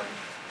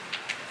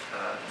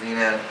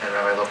Lena and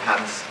Rabbi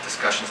Lopatin's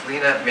discussions.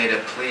 Lena made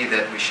a plea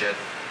that we should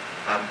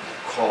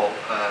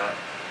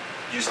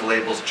use the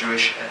labels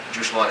Jewish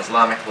law and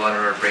Islamic law in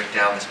order to break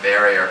down this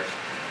barrier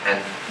and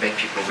make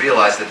people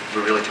realize that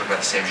we're really talking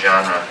about the same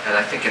genre. And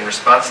I think in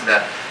response to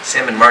that,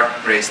 Sam and Mark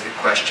raised the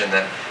question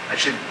that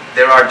actually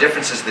there are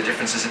differences. The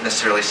difference isn't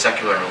necessarily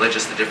secular and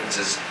religious. The difference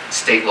is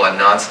state law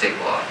and non-state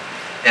law.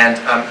 And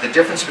the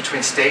difference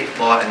between state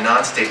law and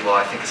non-state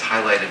law, I think, is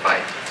highlighted by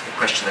the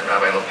question that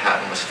Rabbi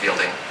Lopatin was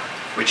fielding,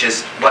 which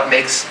is what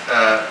makes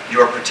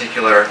your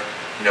particular,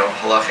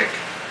 halachic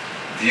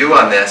view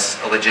on this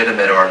a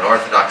legitimate or an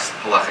orthodox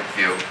halachic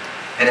view.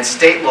 And in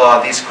state law,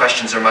 these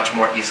questions are much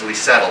more easily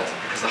settled,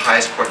 because the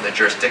highest court in the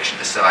jurisdiction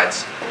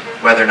decides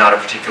whether or not a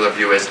particular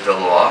view is the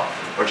law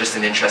or just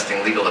an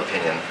interesting legal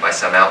opinion by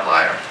some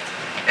outlier.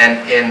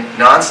 And in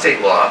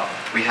non-state law,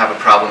 we have a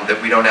problem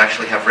that we don't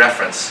actually have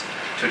reference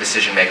to a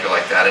decision maker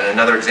like that. And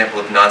another example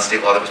of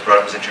non-state law that was brought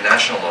up was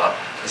international law.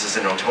 This is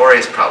a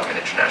notorious problem in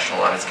international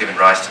law, and it's given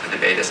rise to the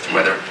debate as to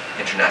whether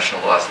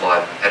international law is law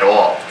at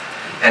all.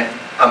 And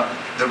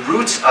the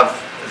roots of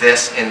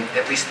this, in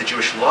at least the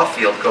Jewish law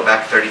field, go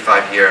back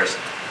 35 years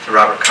to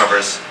Robert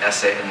Cover's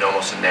essay in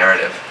Nomos and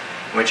Narrative,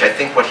 in which I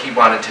think what he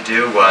wanted to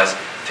do was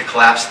to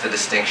collapse the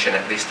distinction,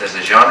 at least as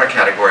a genre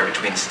category,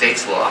 between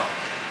states law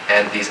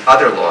and these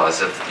other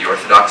laws of the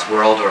Orthodox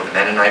world or the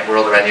Mennonite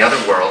world or any other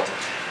world.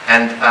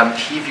 And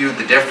he viewed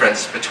the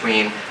difference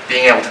between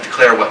being able to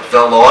declare what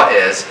the law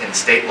is in the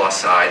state law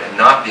side and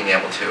not being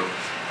able to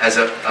as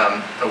a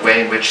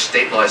way in which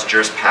state law is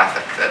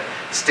jurispacific, that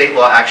state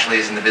law actually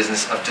is in the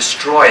business of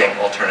destroying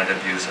alternative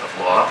views of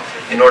law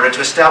in order to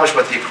establish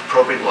what the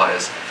appropriate law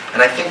is.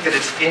 And I think that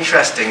it's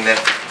interesting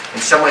that in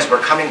some ways we're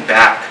coming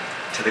back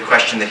to the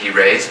question that he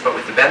raised, but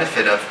with the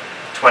benefit of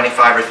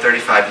 25 or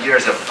 35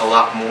 years of a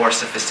lot more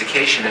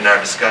sophistication in our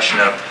discussion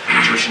of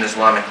Jewish and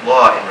Islamic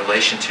law in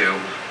relation to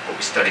what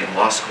we study in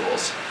law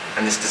schools.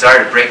 And this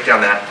desire to break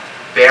down that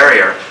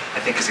barrier, I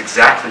think, is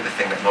exactly the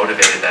thing that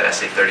motivated that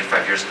essay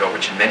 35 years ago,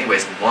 which in many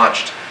ways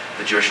launched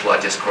the Jewish law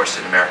discourse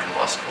in American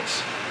law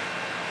schools.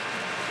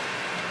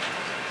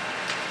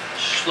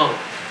 Shalom.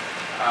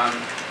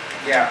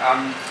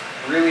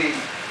 Really,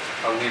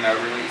 Lena,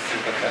 really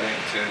sympathetic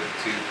to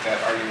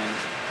that argument,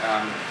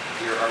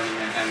 your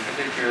argument, and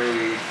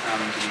particularly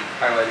the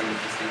highlighting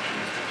the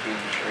distinctions between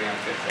shari'a and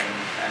fiqh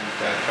and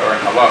Torah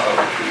and halacha,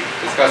 which we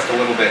discussed a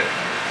little bit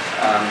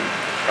a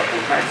couple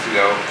of nights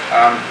ago.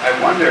 I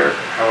wonder,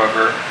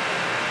 however,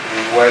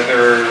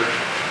 whether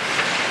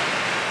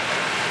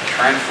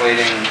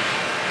translating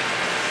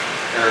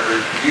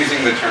or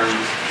using the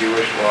terms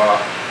Jewish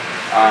law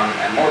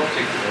and more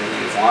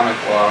particularly Islamic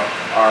law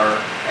are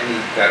any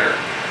better.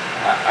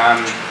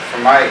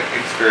 From my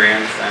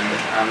experience, and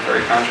I'm very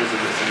conscious of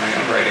this in my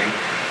own writing,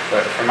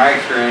 but from my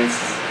experience,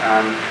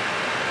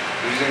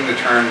 using the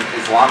term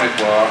Islamic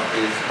law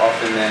is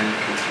often then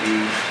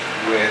confused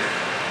with,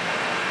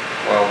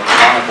 well,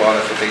 Islamic law,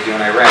 that's what they do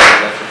in Iran,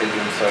 that's what they do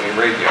in Saudi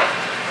Arabia.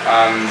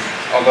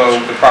 Although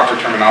the proper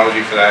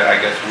terminology for that, I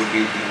guess, would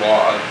be the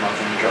law of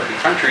Muslim-majority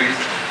countries,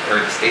 or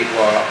the state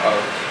law of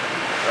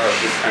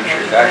this country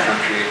or that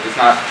country. It does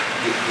not,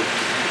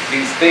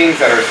 these things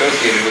that are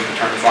associated with the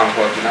term Islamic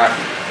law do not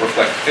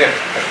reflect fiqh,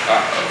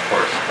 of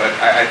course, but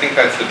I think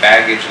that's the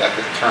baggage that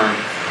the term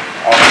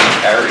often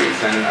carries,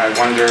 and I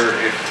wonder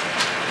if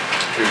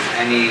there's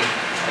any,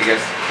 I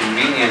guess,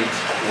 convenient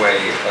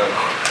way of,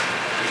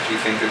 if you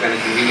think there's any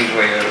convenient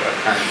way of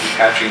kind of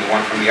detaching the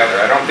one from the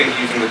other. I don't think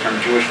using the term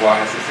Jewish law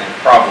has the same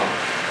problem,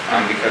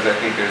 because I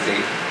think there's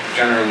a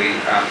generally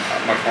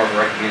much more of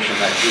a recognition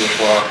that Jewish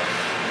law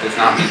does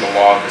not mean the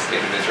law of the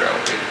state of Israel.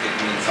 It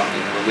means something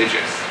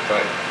religious.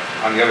 But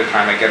on the other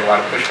time, I get a lot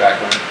of pushback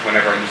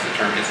whenever I use the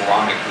term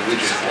Islamic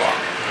religious law.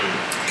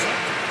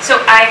 So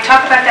I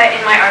talk about that in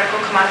my article,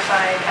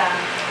 Commodified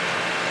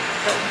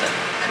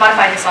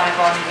Islamic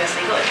Law in the U.S.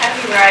 Legal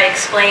Academy, where I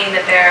explain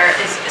that there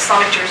is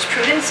Islamic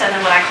jurisprudence and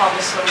then what I call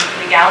Muslim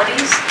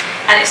legalities.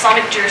 And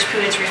Islamic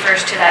jurisprudence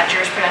refers to that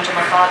jurisprudential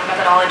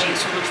methodology,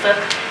 usulul fiqh,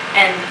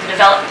 and the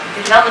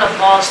development of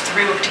laws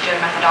through a particular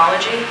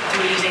methodology,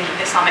 through using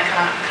the Islamic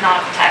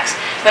canonical text.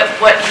 But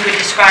what you would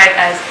describe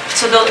as,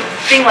 so the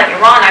thing like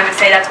Iran, I would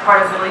say that's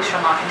part of Middle Eastern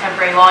law,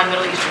 contemporary law in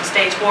Middle Eastern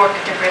states, or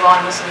contemporary law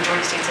in Muslim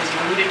majority states, as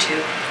you alluded to.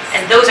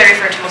 And those I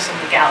refer to Muslim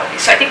legality.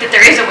 So I think that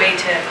there is a way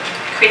to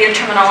create a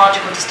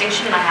terminological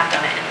distinction, and I have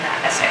done it in that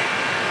essay.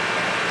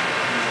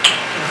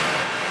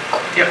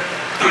 Yep.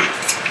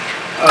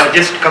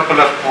 Just a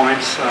couple of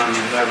points on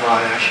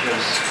Rabbi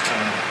Anshe's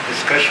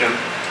discussion.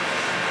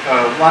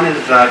 One is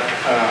that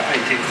I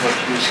think what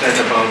you said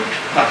about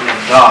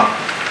Ahl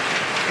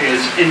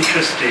is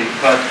interesting,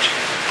 but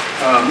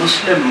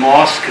Muslim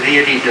mosque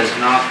really does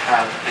not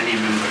have any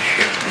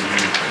membership.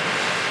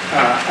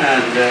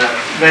 And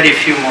very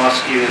few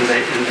mosques even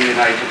in the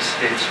United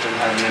States will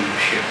have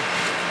membership.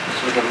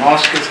 So the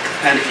mosque is,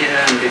 and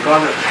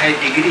because of high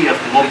degree of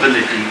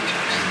mobility,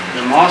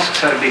 the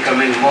mosques are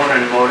becoming more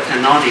and more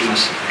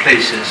anonymous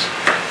places.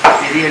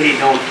 We really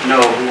don't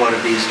know who are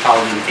these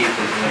 1,000 people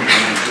who are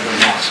coming to the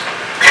mosque.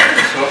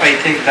 So I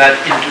think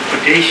that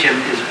interpretation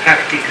is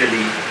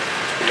practically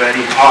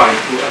very hard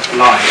to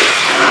apply,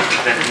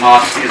 that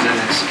mosque is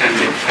an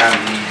extended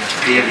family,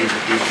 really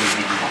the people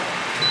we know.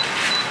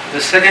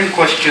 The second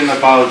question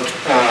about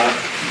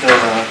the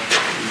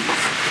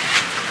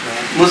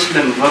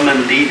Muslim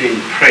women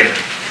leading prayer.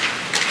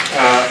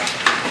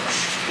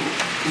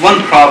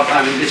 One problem,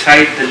 I mean,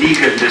 besides the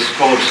legal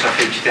discourse of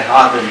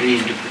ijtihad and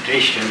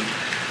reinterpretation,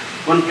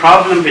 one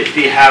problem which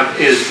we have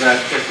is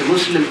that the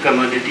Muslim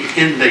community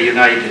in the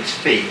United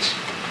States,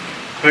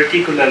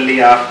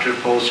 particularly after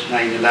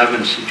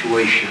post-9/11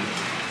 situation,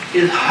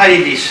 is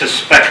highly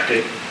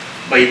suspected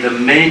by the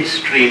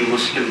mainstream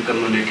Muslim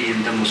community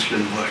in the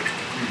Muslim world.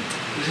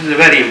 This is a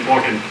very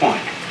important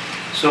point.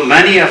 So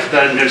many of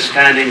the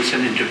understandings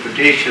and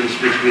interpretations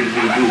which will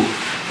be do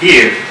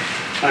here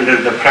under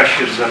the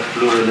pressures of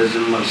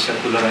pluralism or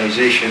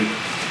secularization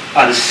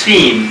are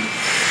seen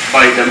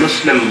by the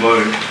Muslim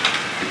world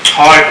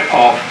part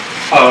of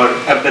our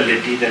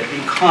ability that we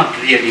can't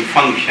really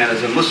function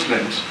as a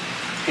Muslims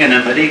in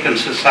American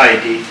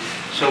society,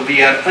 so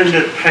we are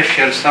under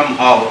pressure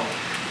somehow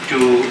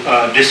to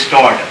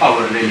distort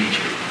our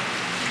religion.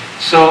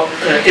 So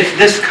if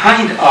this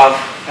kind of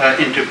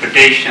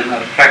interpretation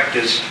or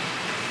practice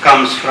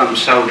comes from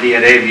Saudi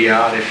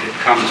Arabia, or if it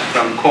comes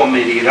from Qom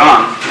in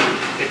Iran,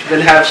 it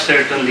will have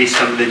certainly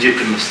some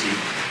legitimacy.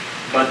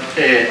 But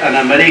an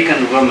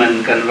American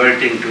woman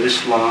converting to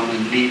Islam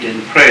and lead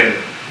in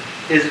prayer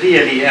is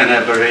really an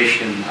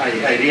aberration.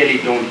 I really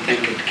don't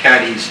think it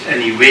carries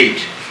any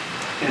weight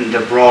in the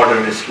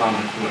broader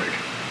Islamic world.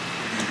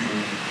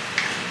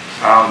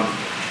 I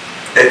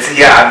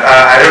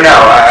don't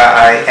know.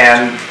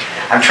 And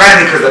I'm trying to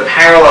think because the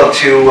parallel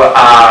to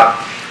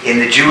in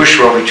the Jewish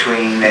world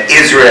between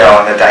Israel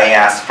and the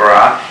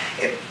diaspora.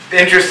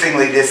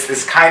 Interestingly,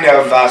 this kind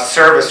of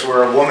service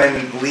where a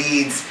woman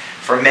leads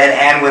for men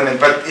and women,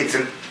 but it's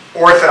an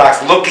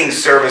Orthodox-looking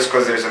service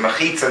because there's a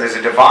mechitza, there's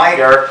a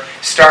divider,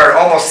 started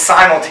almost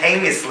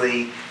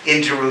simultaneously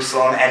in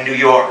Jerusalem and New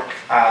York.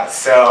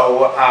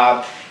 So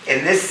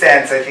in this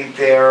sense, I think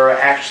they're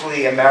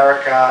actually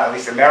America, at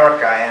least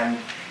America and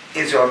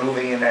Israel, are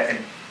moving in the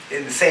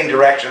same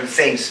direction, the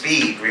same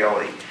speed,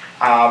 really.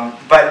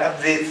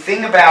 But the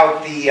thing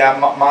about the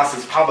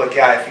mosques public,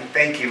 I think,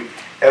 thank you,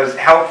 that was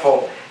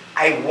helpful.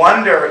 I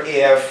wonder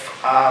if,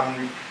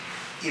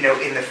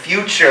 in the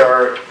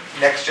future,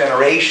 next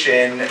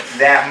generation,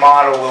 that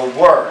model will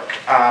work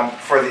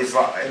for the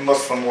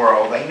Muslim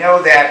world. I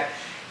know that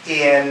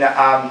in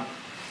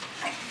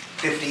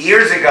 50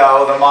 years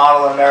ago, the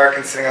model in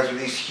American synagogues were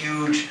these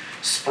huge,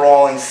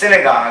 sprawling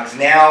synagogues.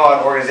 Now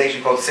an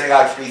organization called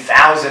Synagogue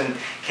 3000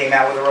 came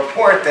out with a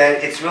report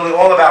that it's really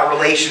all about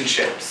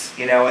relationships,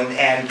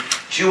 and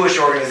Jewish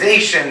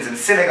organizations and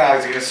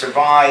synagogues are going to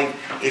survive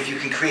if you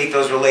can create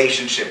those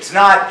relationships,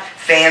 not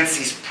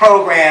fancy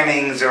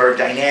programmings or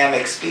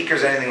dynamic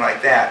speakers or anything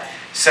like that.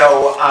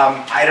 So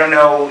I don't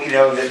know,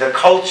 the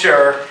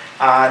culture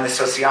and the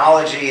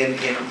sociology in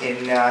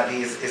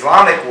the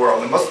Islamic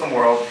world, the Muslim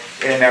world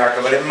in America,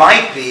 but it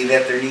might be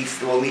that there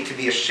will need to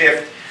be a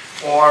shift,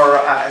 or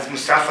as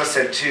Mustafa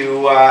said,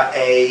 to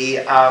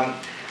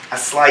a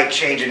slight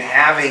change in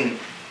having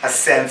a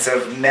sense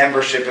of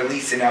membership, at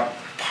least in a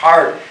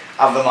part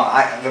of the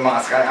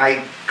mosque.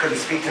 I couldn't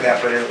speak to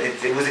that, but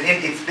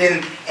it's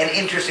been an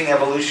interesting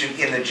evolution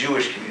in the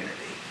Jewish community.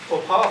 Or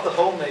part of the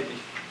home, maybe.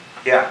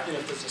 Yeah.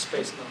 If there's a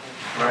space in the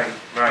home.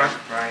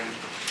 Right.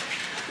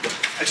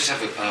 I just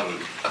have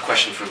a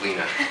question for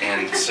Lena,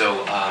 and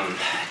so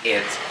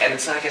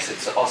it's I guess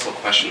it's also a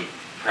question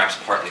perhaps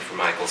partly for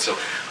Michael. So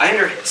I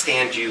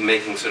understand you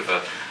making sort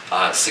of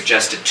a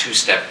suggested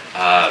two-step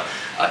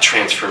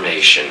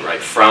transformation, right,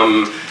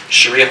 from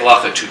Sharia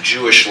halacha to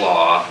Jewish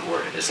law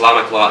or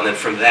Islamic law, and then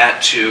from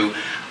that to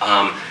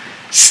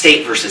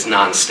state versus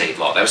non-state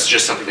law. That was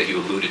just something that you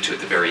alluded to at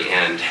the very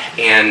end.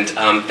 And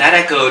that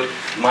echoed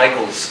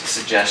Michael's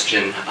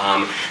suggestion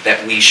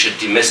that we should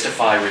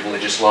demystify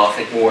religious law,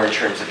 think more in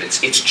terms of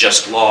it's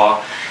just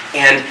law.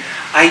 And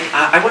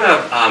I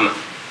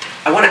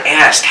want to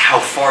ask how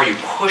far you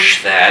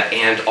push that,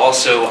 and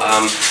also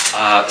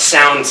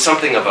sound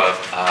something of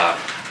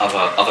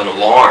an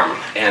alarm.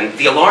 And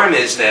the alarm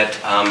is that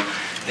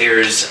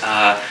there's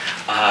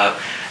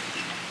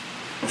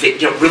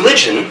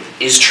religion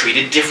is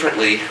treated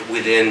differently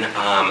within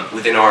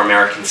our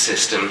American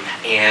system,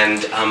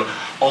 and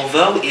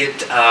although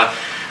it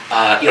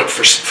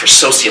for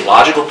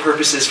sociological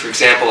purposes, for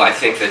example, I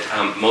think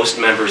that most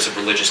members of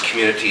religious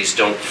communities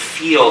don't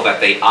feel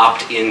that they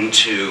opt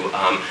into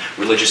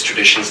religious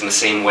traditions in the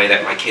same way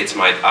that my kids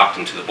might opt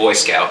into the Boy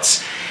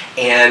Scouts.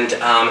 And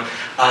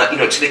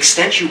to the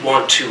extent you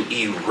want to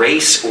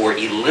erase or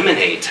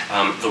eliminate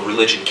the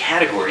religion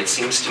category, it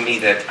seems to me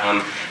that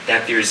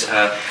that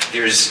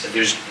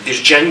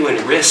there's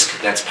genuine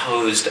risk that's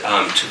posed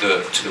to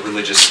the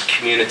religious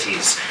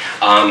communities.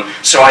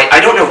 So I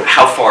don't know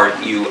how far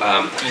you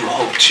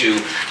hope to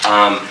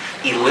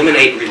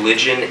eliminate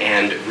religion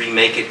and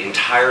remake it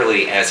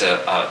entirely as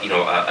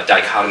a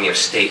dichotomy of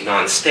state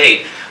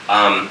non-state,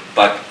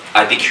 but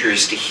I'd be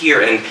curious to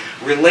hear. And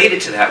related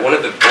to that, one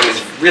of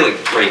this really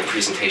great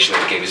presentation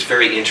that we gave is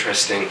very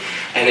interesting,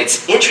 and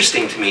it's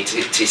interesting to me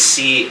to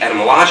see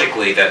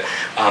etymologically that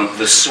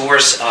the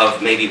source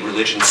of maybe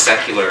religion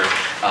secular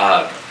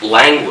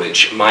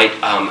language might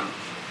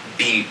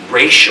be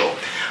racial,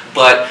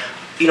 but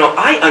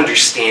I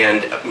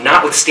understand,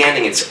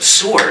 notwithstanding its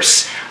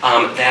source,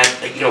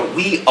 that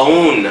we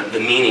own the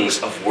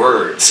meanings of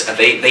words.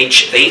 They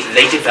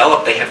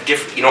develop. They have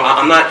different.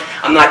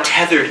 I'm not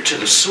tethered to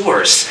the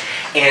source,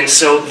 and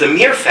so the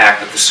mere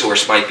fact that the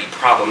source might be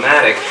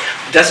problematic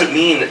doesn't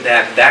mean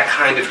that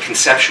kind of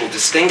conceptual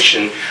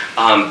distinction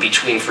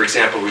between, for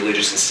example,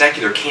 religious and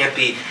secular can't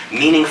be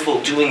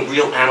meaningful, doing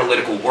real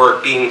analytical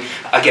work, being,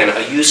 again,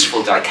 a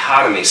useful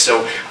dichotomy.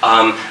 So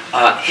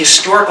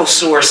historical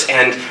source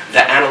and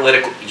the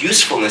analytical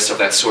usefulness of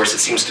that source, it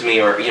seems to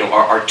me,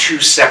 are two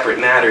separate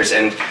matters.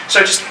 And so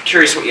I'm just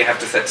curious what you have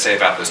to say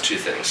about those two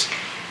things.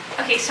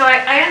 Okay, so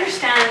I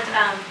understand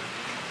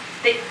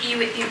that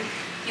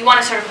you want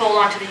to sort of hold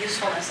on to the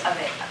usefulness of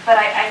it, but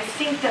I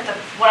think that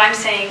what I'm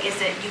saying is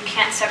that you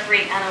can't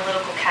separate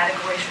analytical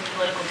categories from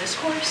political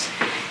discourse.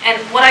 And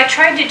what I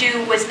tried to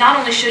do was not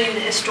only show you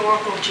the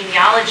historical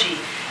genealogy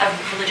of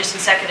religious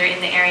and secular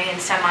in the Aryan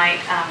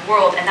Semite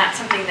world, and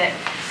that's something that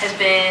has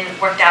been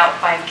worked out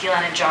by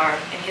Gilad Najjar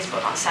in his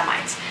book on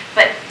Semites,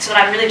 but so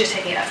that I'm really just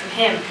taking it up from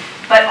him,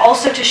 but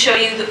also to show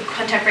you the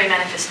contemporary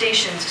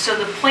manifestations. So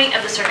the point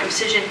of the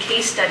circumcision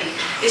case study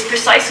is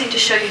precisely to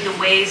show you the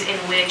ways in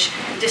which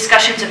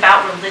discussions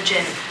about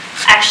religion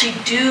actually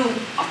do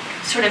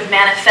sort of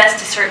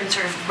manifest a certain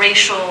sort of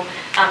racial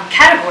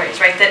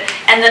categories, right?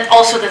 And that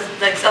also the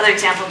other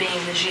example being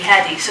the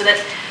jihadi, so that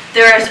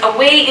there is a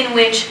way in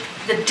which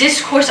the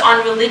discourse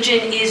on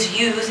religion is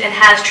used and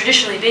has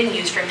traditionally been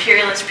used for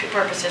imperialist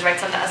purposes, right?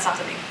 So that's not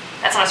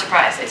a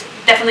surprise. It's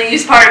definitely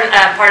used part of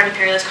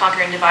imperialist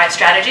conquer and divide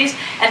strategies,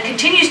 and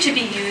continues to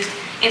be used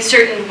in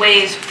certain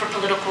ways for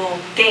political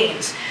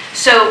gains.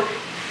 So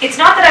it's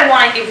not that I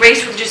want to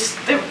erase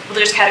the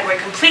religious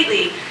category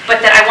completely,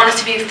 but that I want us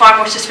to be far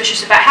more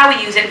suspicious about how we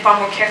use it and far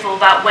more careful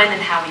about when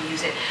and how we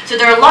use it. So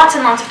there are lots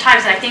and lots of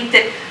times, and I think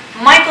that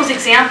Michael's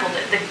example,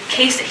 the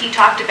case that he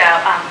talked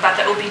about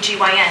the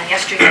OBGYN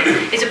yesterday,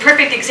 is a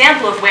perfect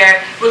example of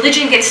where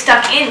religion gets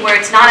stuck in where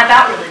it's not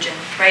about religion,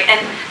 right?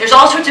 And there's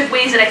all sorts of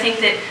ways that I think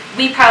that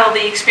we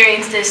probably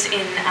experience this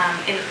in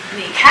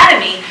the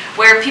academy,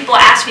 where people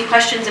ask me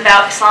questions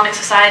about Islamic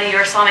society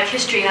or Islamic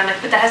history, and I'm like,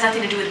 but that has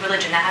nothing to do with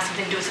religion, that has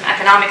something to do with some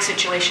economic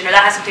situation, or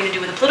that has something to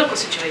do with a political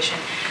situation.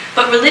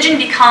 But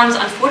religion becomes,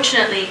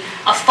 unfortunately,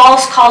 a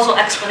false causal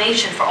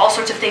explanation for all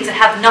sorts of things that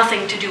have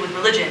nothing to do with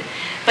religion.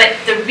 But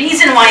the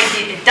reason why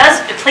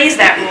it plays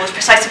that role is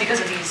precisely because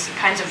of these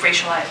kinds of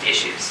racialized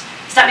issues.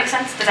 Does that make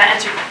sense? Does that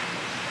answer your question?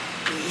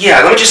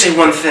 Yeah, let me just say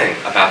one thing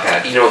about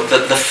that. You know,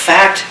 the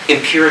fact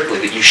empirically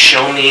that you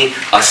show me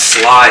a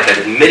slide that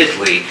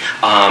admittedly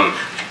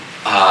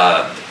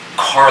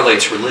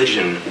correlates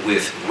religion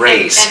with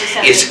race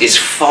is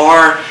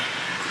far.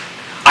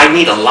 I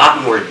need a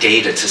lot more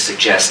data to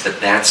suggest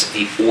that that's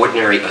the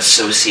ordinary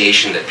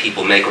association that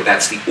people make, or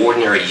that's the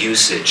ordinary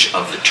usage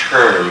of the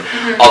term.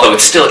 Although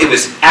it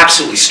was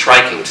absolutely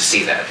striking to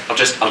see that. I'll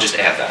just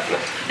add that.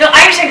 No,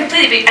 I understand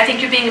completely, but I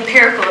think you're being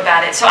empirical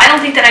about it. So I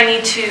don't think that I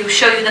need to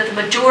show you that the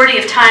majority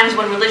of times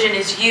when religion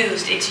is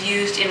used, it's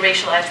used in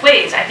racialized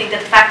ways. I think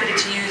that the fact that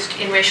it's used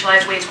in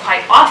racialized ways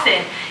quite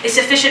often is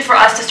sufficient for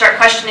us to start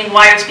questioning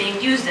why it's being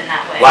used in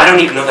that way. Well, I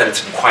don't even know that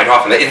it's quite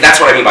often. And that's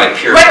what I mean by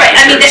empirical. Right.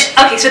 I mean,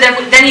 okay, so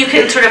then you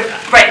can sort of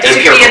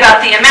disagree about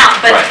the amount.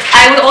 But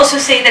I would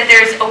also say that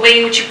there's a way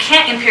in which you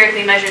can't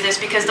empirically measure this,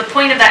 because the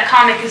point of that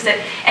comic is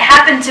that it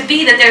happened to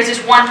be that there's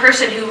this one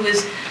person who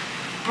was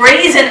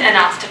brazen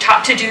enough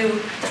to do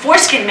the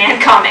Foreskin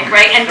Man comic,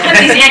 right, and put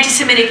these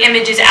anti-Semitic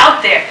images out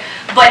there.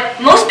 But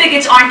most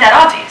bigots aren't that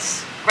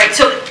obvious, right?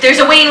 So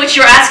there's a way in which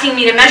you're asking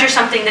me to measure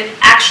something that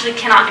actually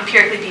cannot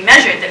empirically be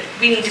measured, that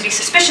we need to be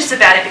suspicious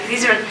about it, because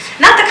these are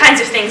not the kinds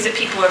of things that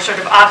people are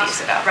sort of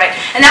obvious about, right?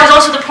 And that was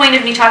also the point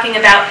of me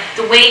talking about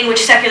the way in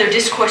which secular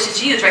discourse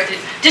is used, right? The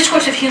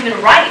discourse of human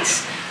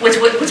rights was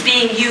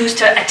being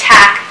used to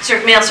attack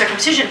male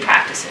circumcision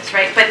practices,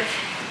 right? But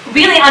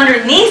really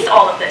underneath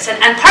all of this,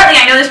 and partly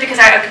I know this because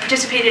I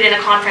participated in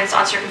a conference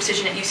on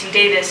circumcision at UC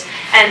Davis,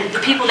 and the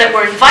people that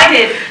were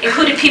invited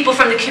included people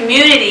from the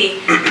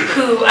community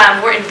who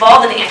were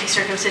involved in the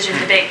anti-circumcision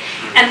debate.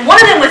 And one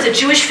of them was a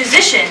Jewish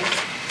physician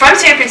from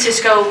San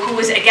Francisco who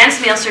was against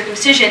male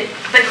circumcision,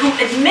 but who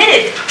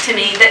admitted to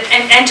me that,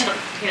 and to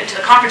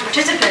the conference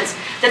participants,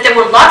 that there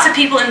were lots of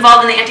people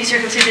involved in the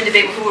anti-circumcision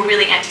debate who were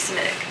really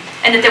anti-Semitic.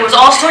 And that there was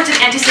all sorts of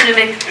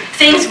anti-Semitic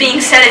things being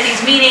said at these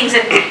meetings,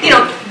 and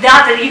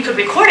not that you could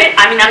record it.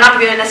 I mean, I'm not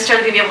going to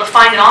necessarily be able to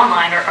find it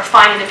online or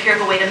find an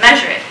empirical way to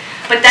measure it.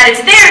 But that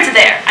it's there, it's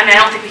there. I mean,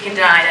 I don't think we can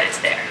deny that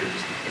it's there.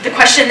 The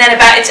question then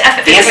about its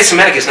efficacy. The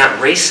anti-Semitic is not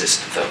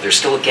racist, though.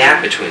 There's still a gap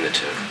between the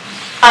two.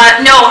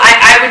 No,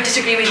 I would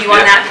disagree with you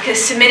on that,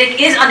 because Semitic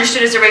is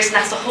understood as a race, and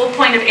that's the whole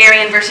point of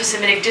Aryan versus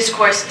Semitic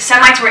discourse.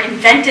 Semites were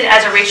invented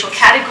as a racial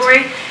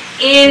category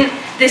in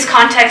this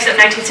context of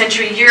 19th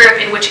century Europe,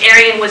 in which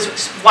Aryan was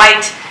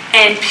white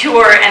and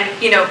pure and,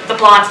 the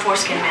blonde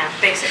foreskin man,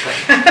 basically,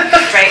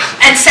 right?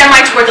 And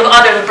Semites were the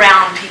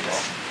brown people.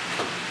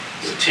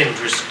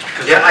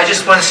 Yeah, I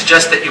just want to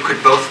suggest that you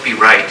could both be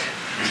right.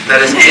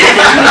 That is,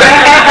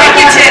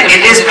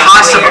 it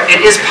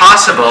is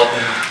possible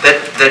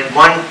that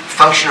one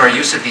function or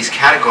use of these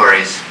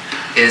categories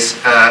is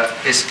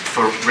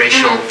for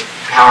racial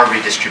power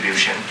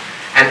redistribution,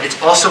 and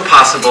it's also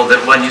possible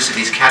that one use of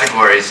these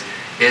categories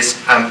is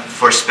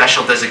for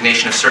special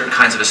designation of certain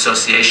kinds of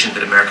association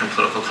that American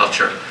political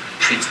culture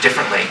treats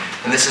differently.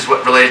 And this is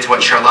what related to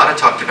what Charlotta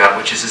talked about,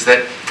 which is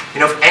that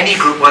if any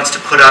group wants to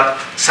put up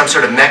some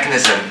sort of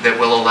mechanism that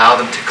will allow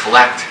them to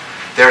collect,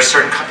 there are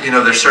certain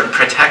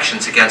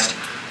protections against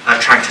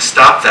trying to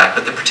stop that.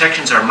 But the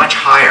protections are much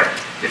higher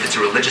if it's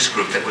a religious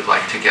group that would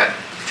like to get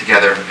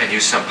together and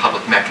use some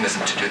public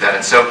mechanism to do that.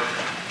 And so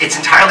it's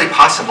entirely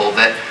possible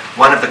that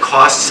one of the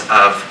costs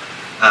of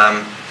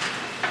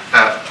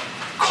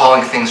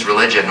calling things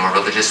religion or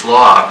religious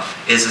law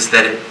is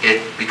that it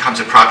becomes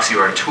a proxy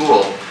or a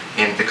tool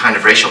in the kind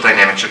of racial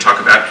dynamics you're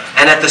talking about.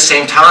 And at the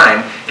same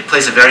time, it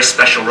plays a very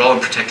special role in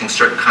protecting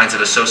certain kinds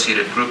of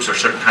associated groups or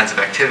certain kinds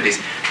of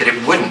activities that it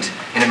wouldn't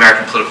in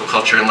American political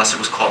culture unless it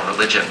was called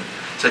religion.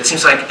 So it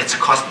seems like it's a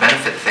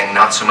cost-benefit thing,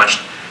 not so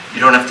much, you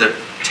don't have to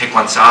take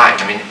one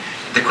side. I mean,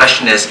 the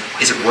question is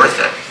it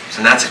worth it?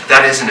 And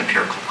that is an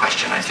empirical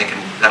question, I think, and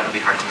that would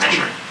be hard to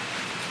measure.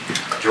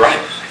 You're right.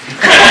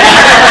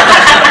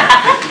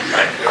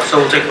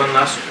 So we'll take one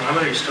last one.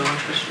 Mohammed, are you still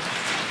interested?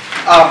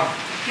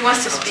 He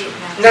wants to speak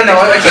No. now.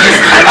 What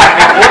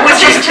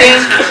would you think?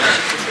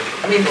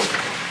 I mean,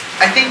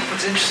 I think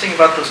what's interesting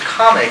about those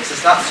comics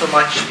is not so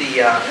much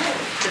the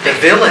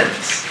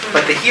villains,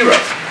 but the hero.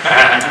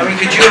 I mean,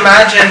 could you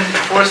imagine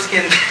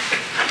Foreskin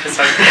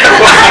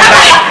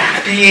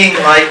being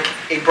like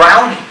a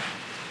brownie?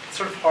 It's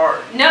sort of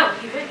hard. No,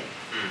 he wouldn't.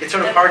 It's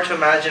sort of hard to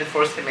imagine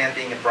Foreskin Man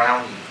being a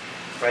brownie,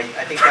 right?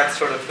 I think that's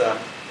sort of the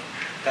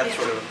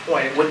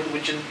point. It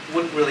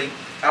wouldn't really.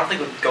 I don't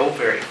think it would go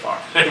very far.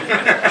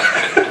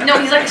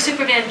 No, he's like a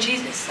Superman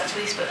Jesus. That's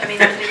what that's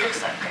what he looks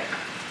like, right?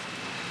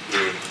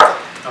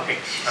 Okay,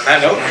 on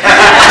that note.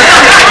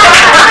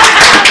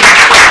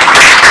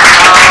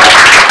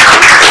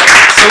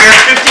 So we have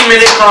a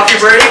 15-minute coffee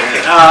break.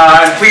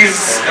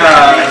 Please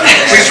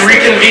Please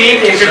reconvene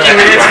in 15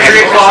 minutes,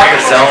 3 o'clock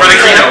for the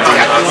keynote.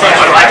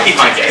 I keep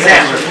my game.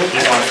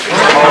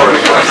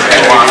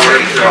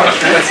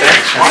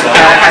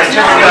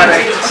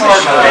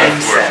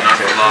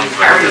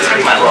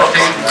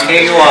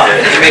 Here you are.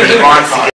 You're making bonds together.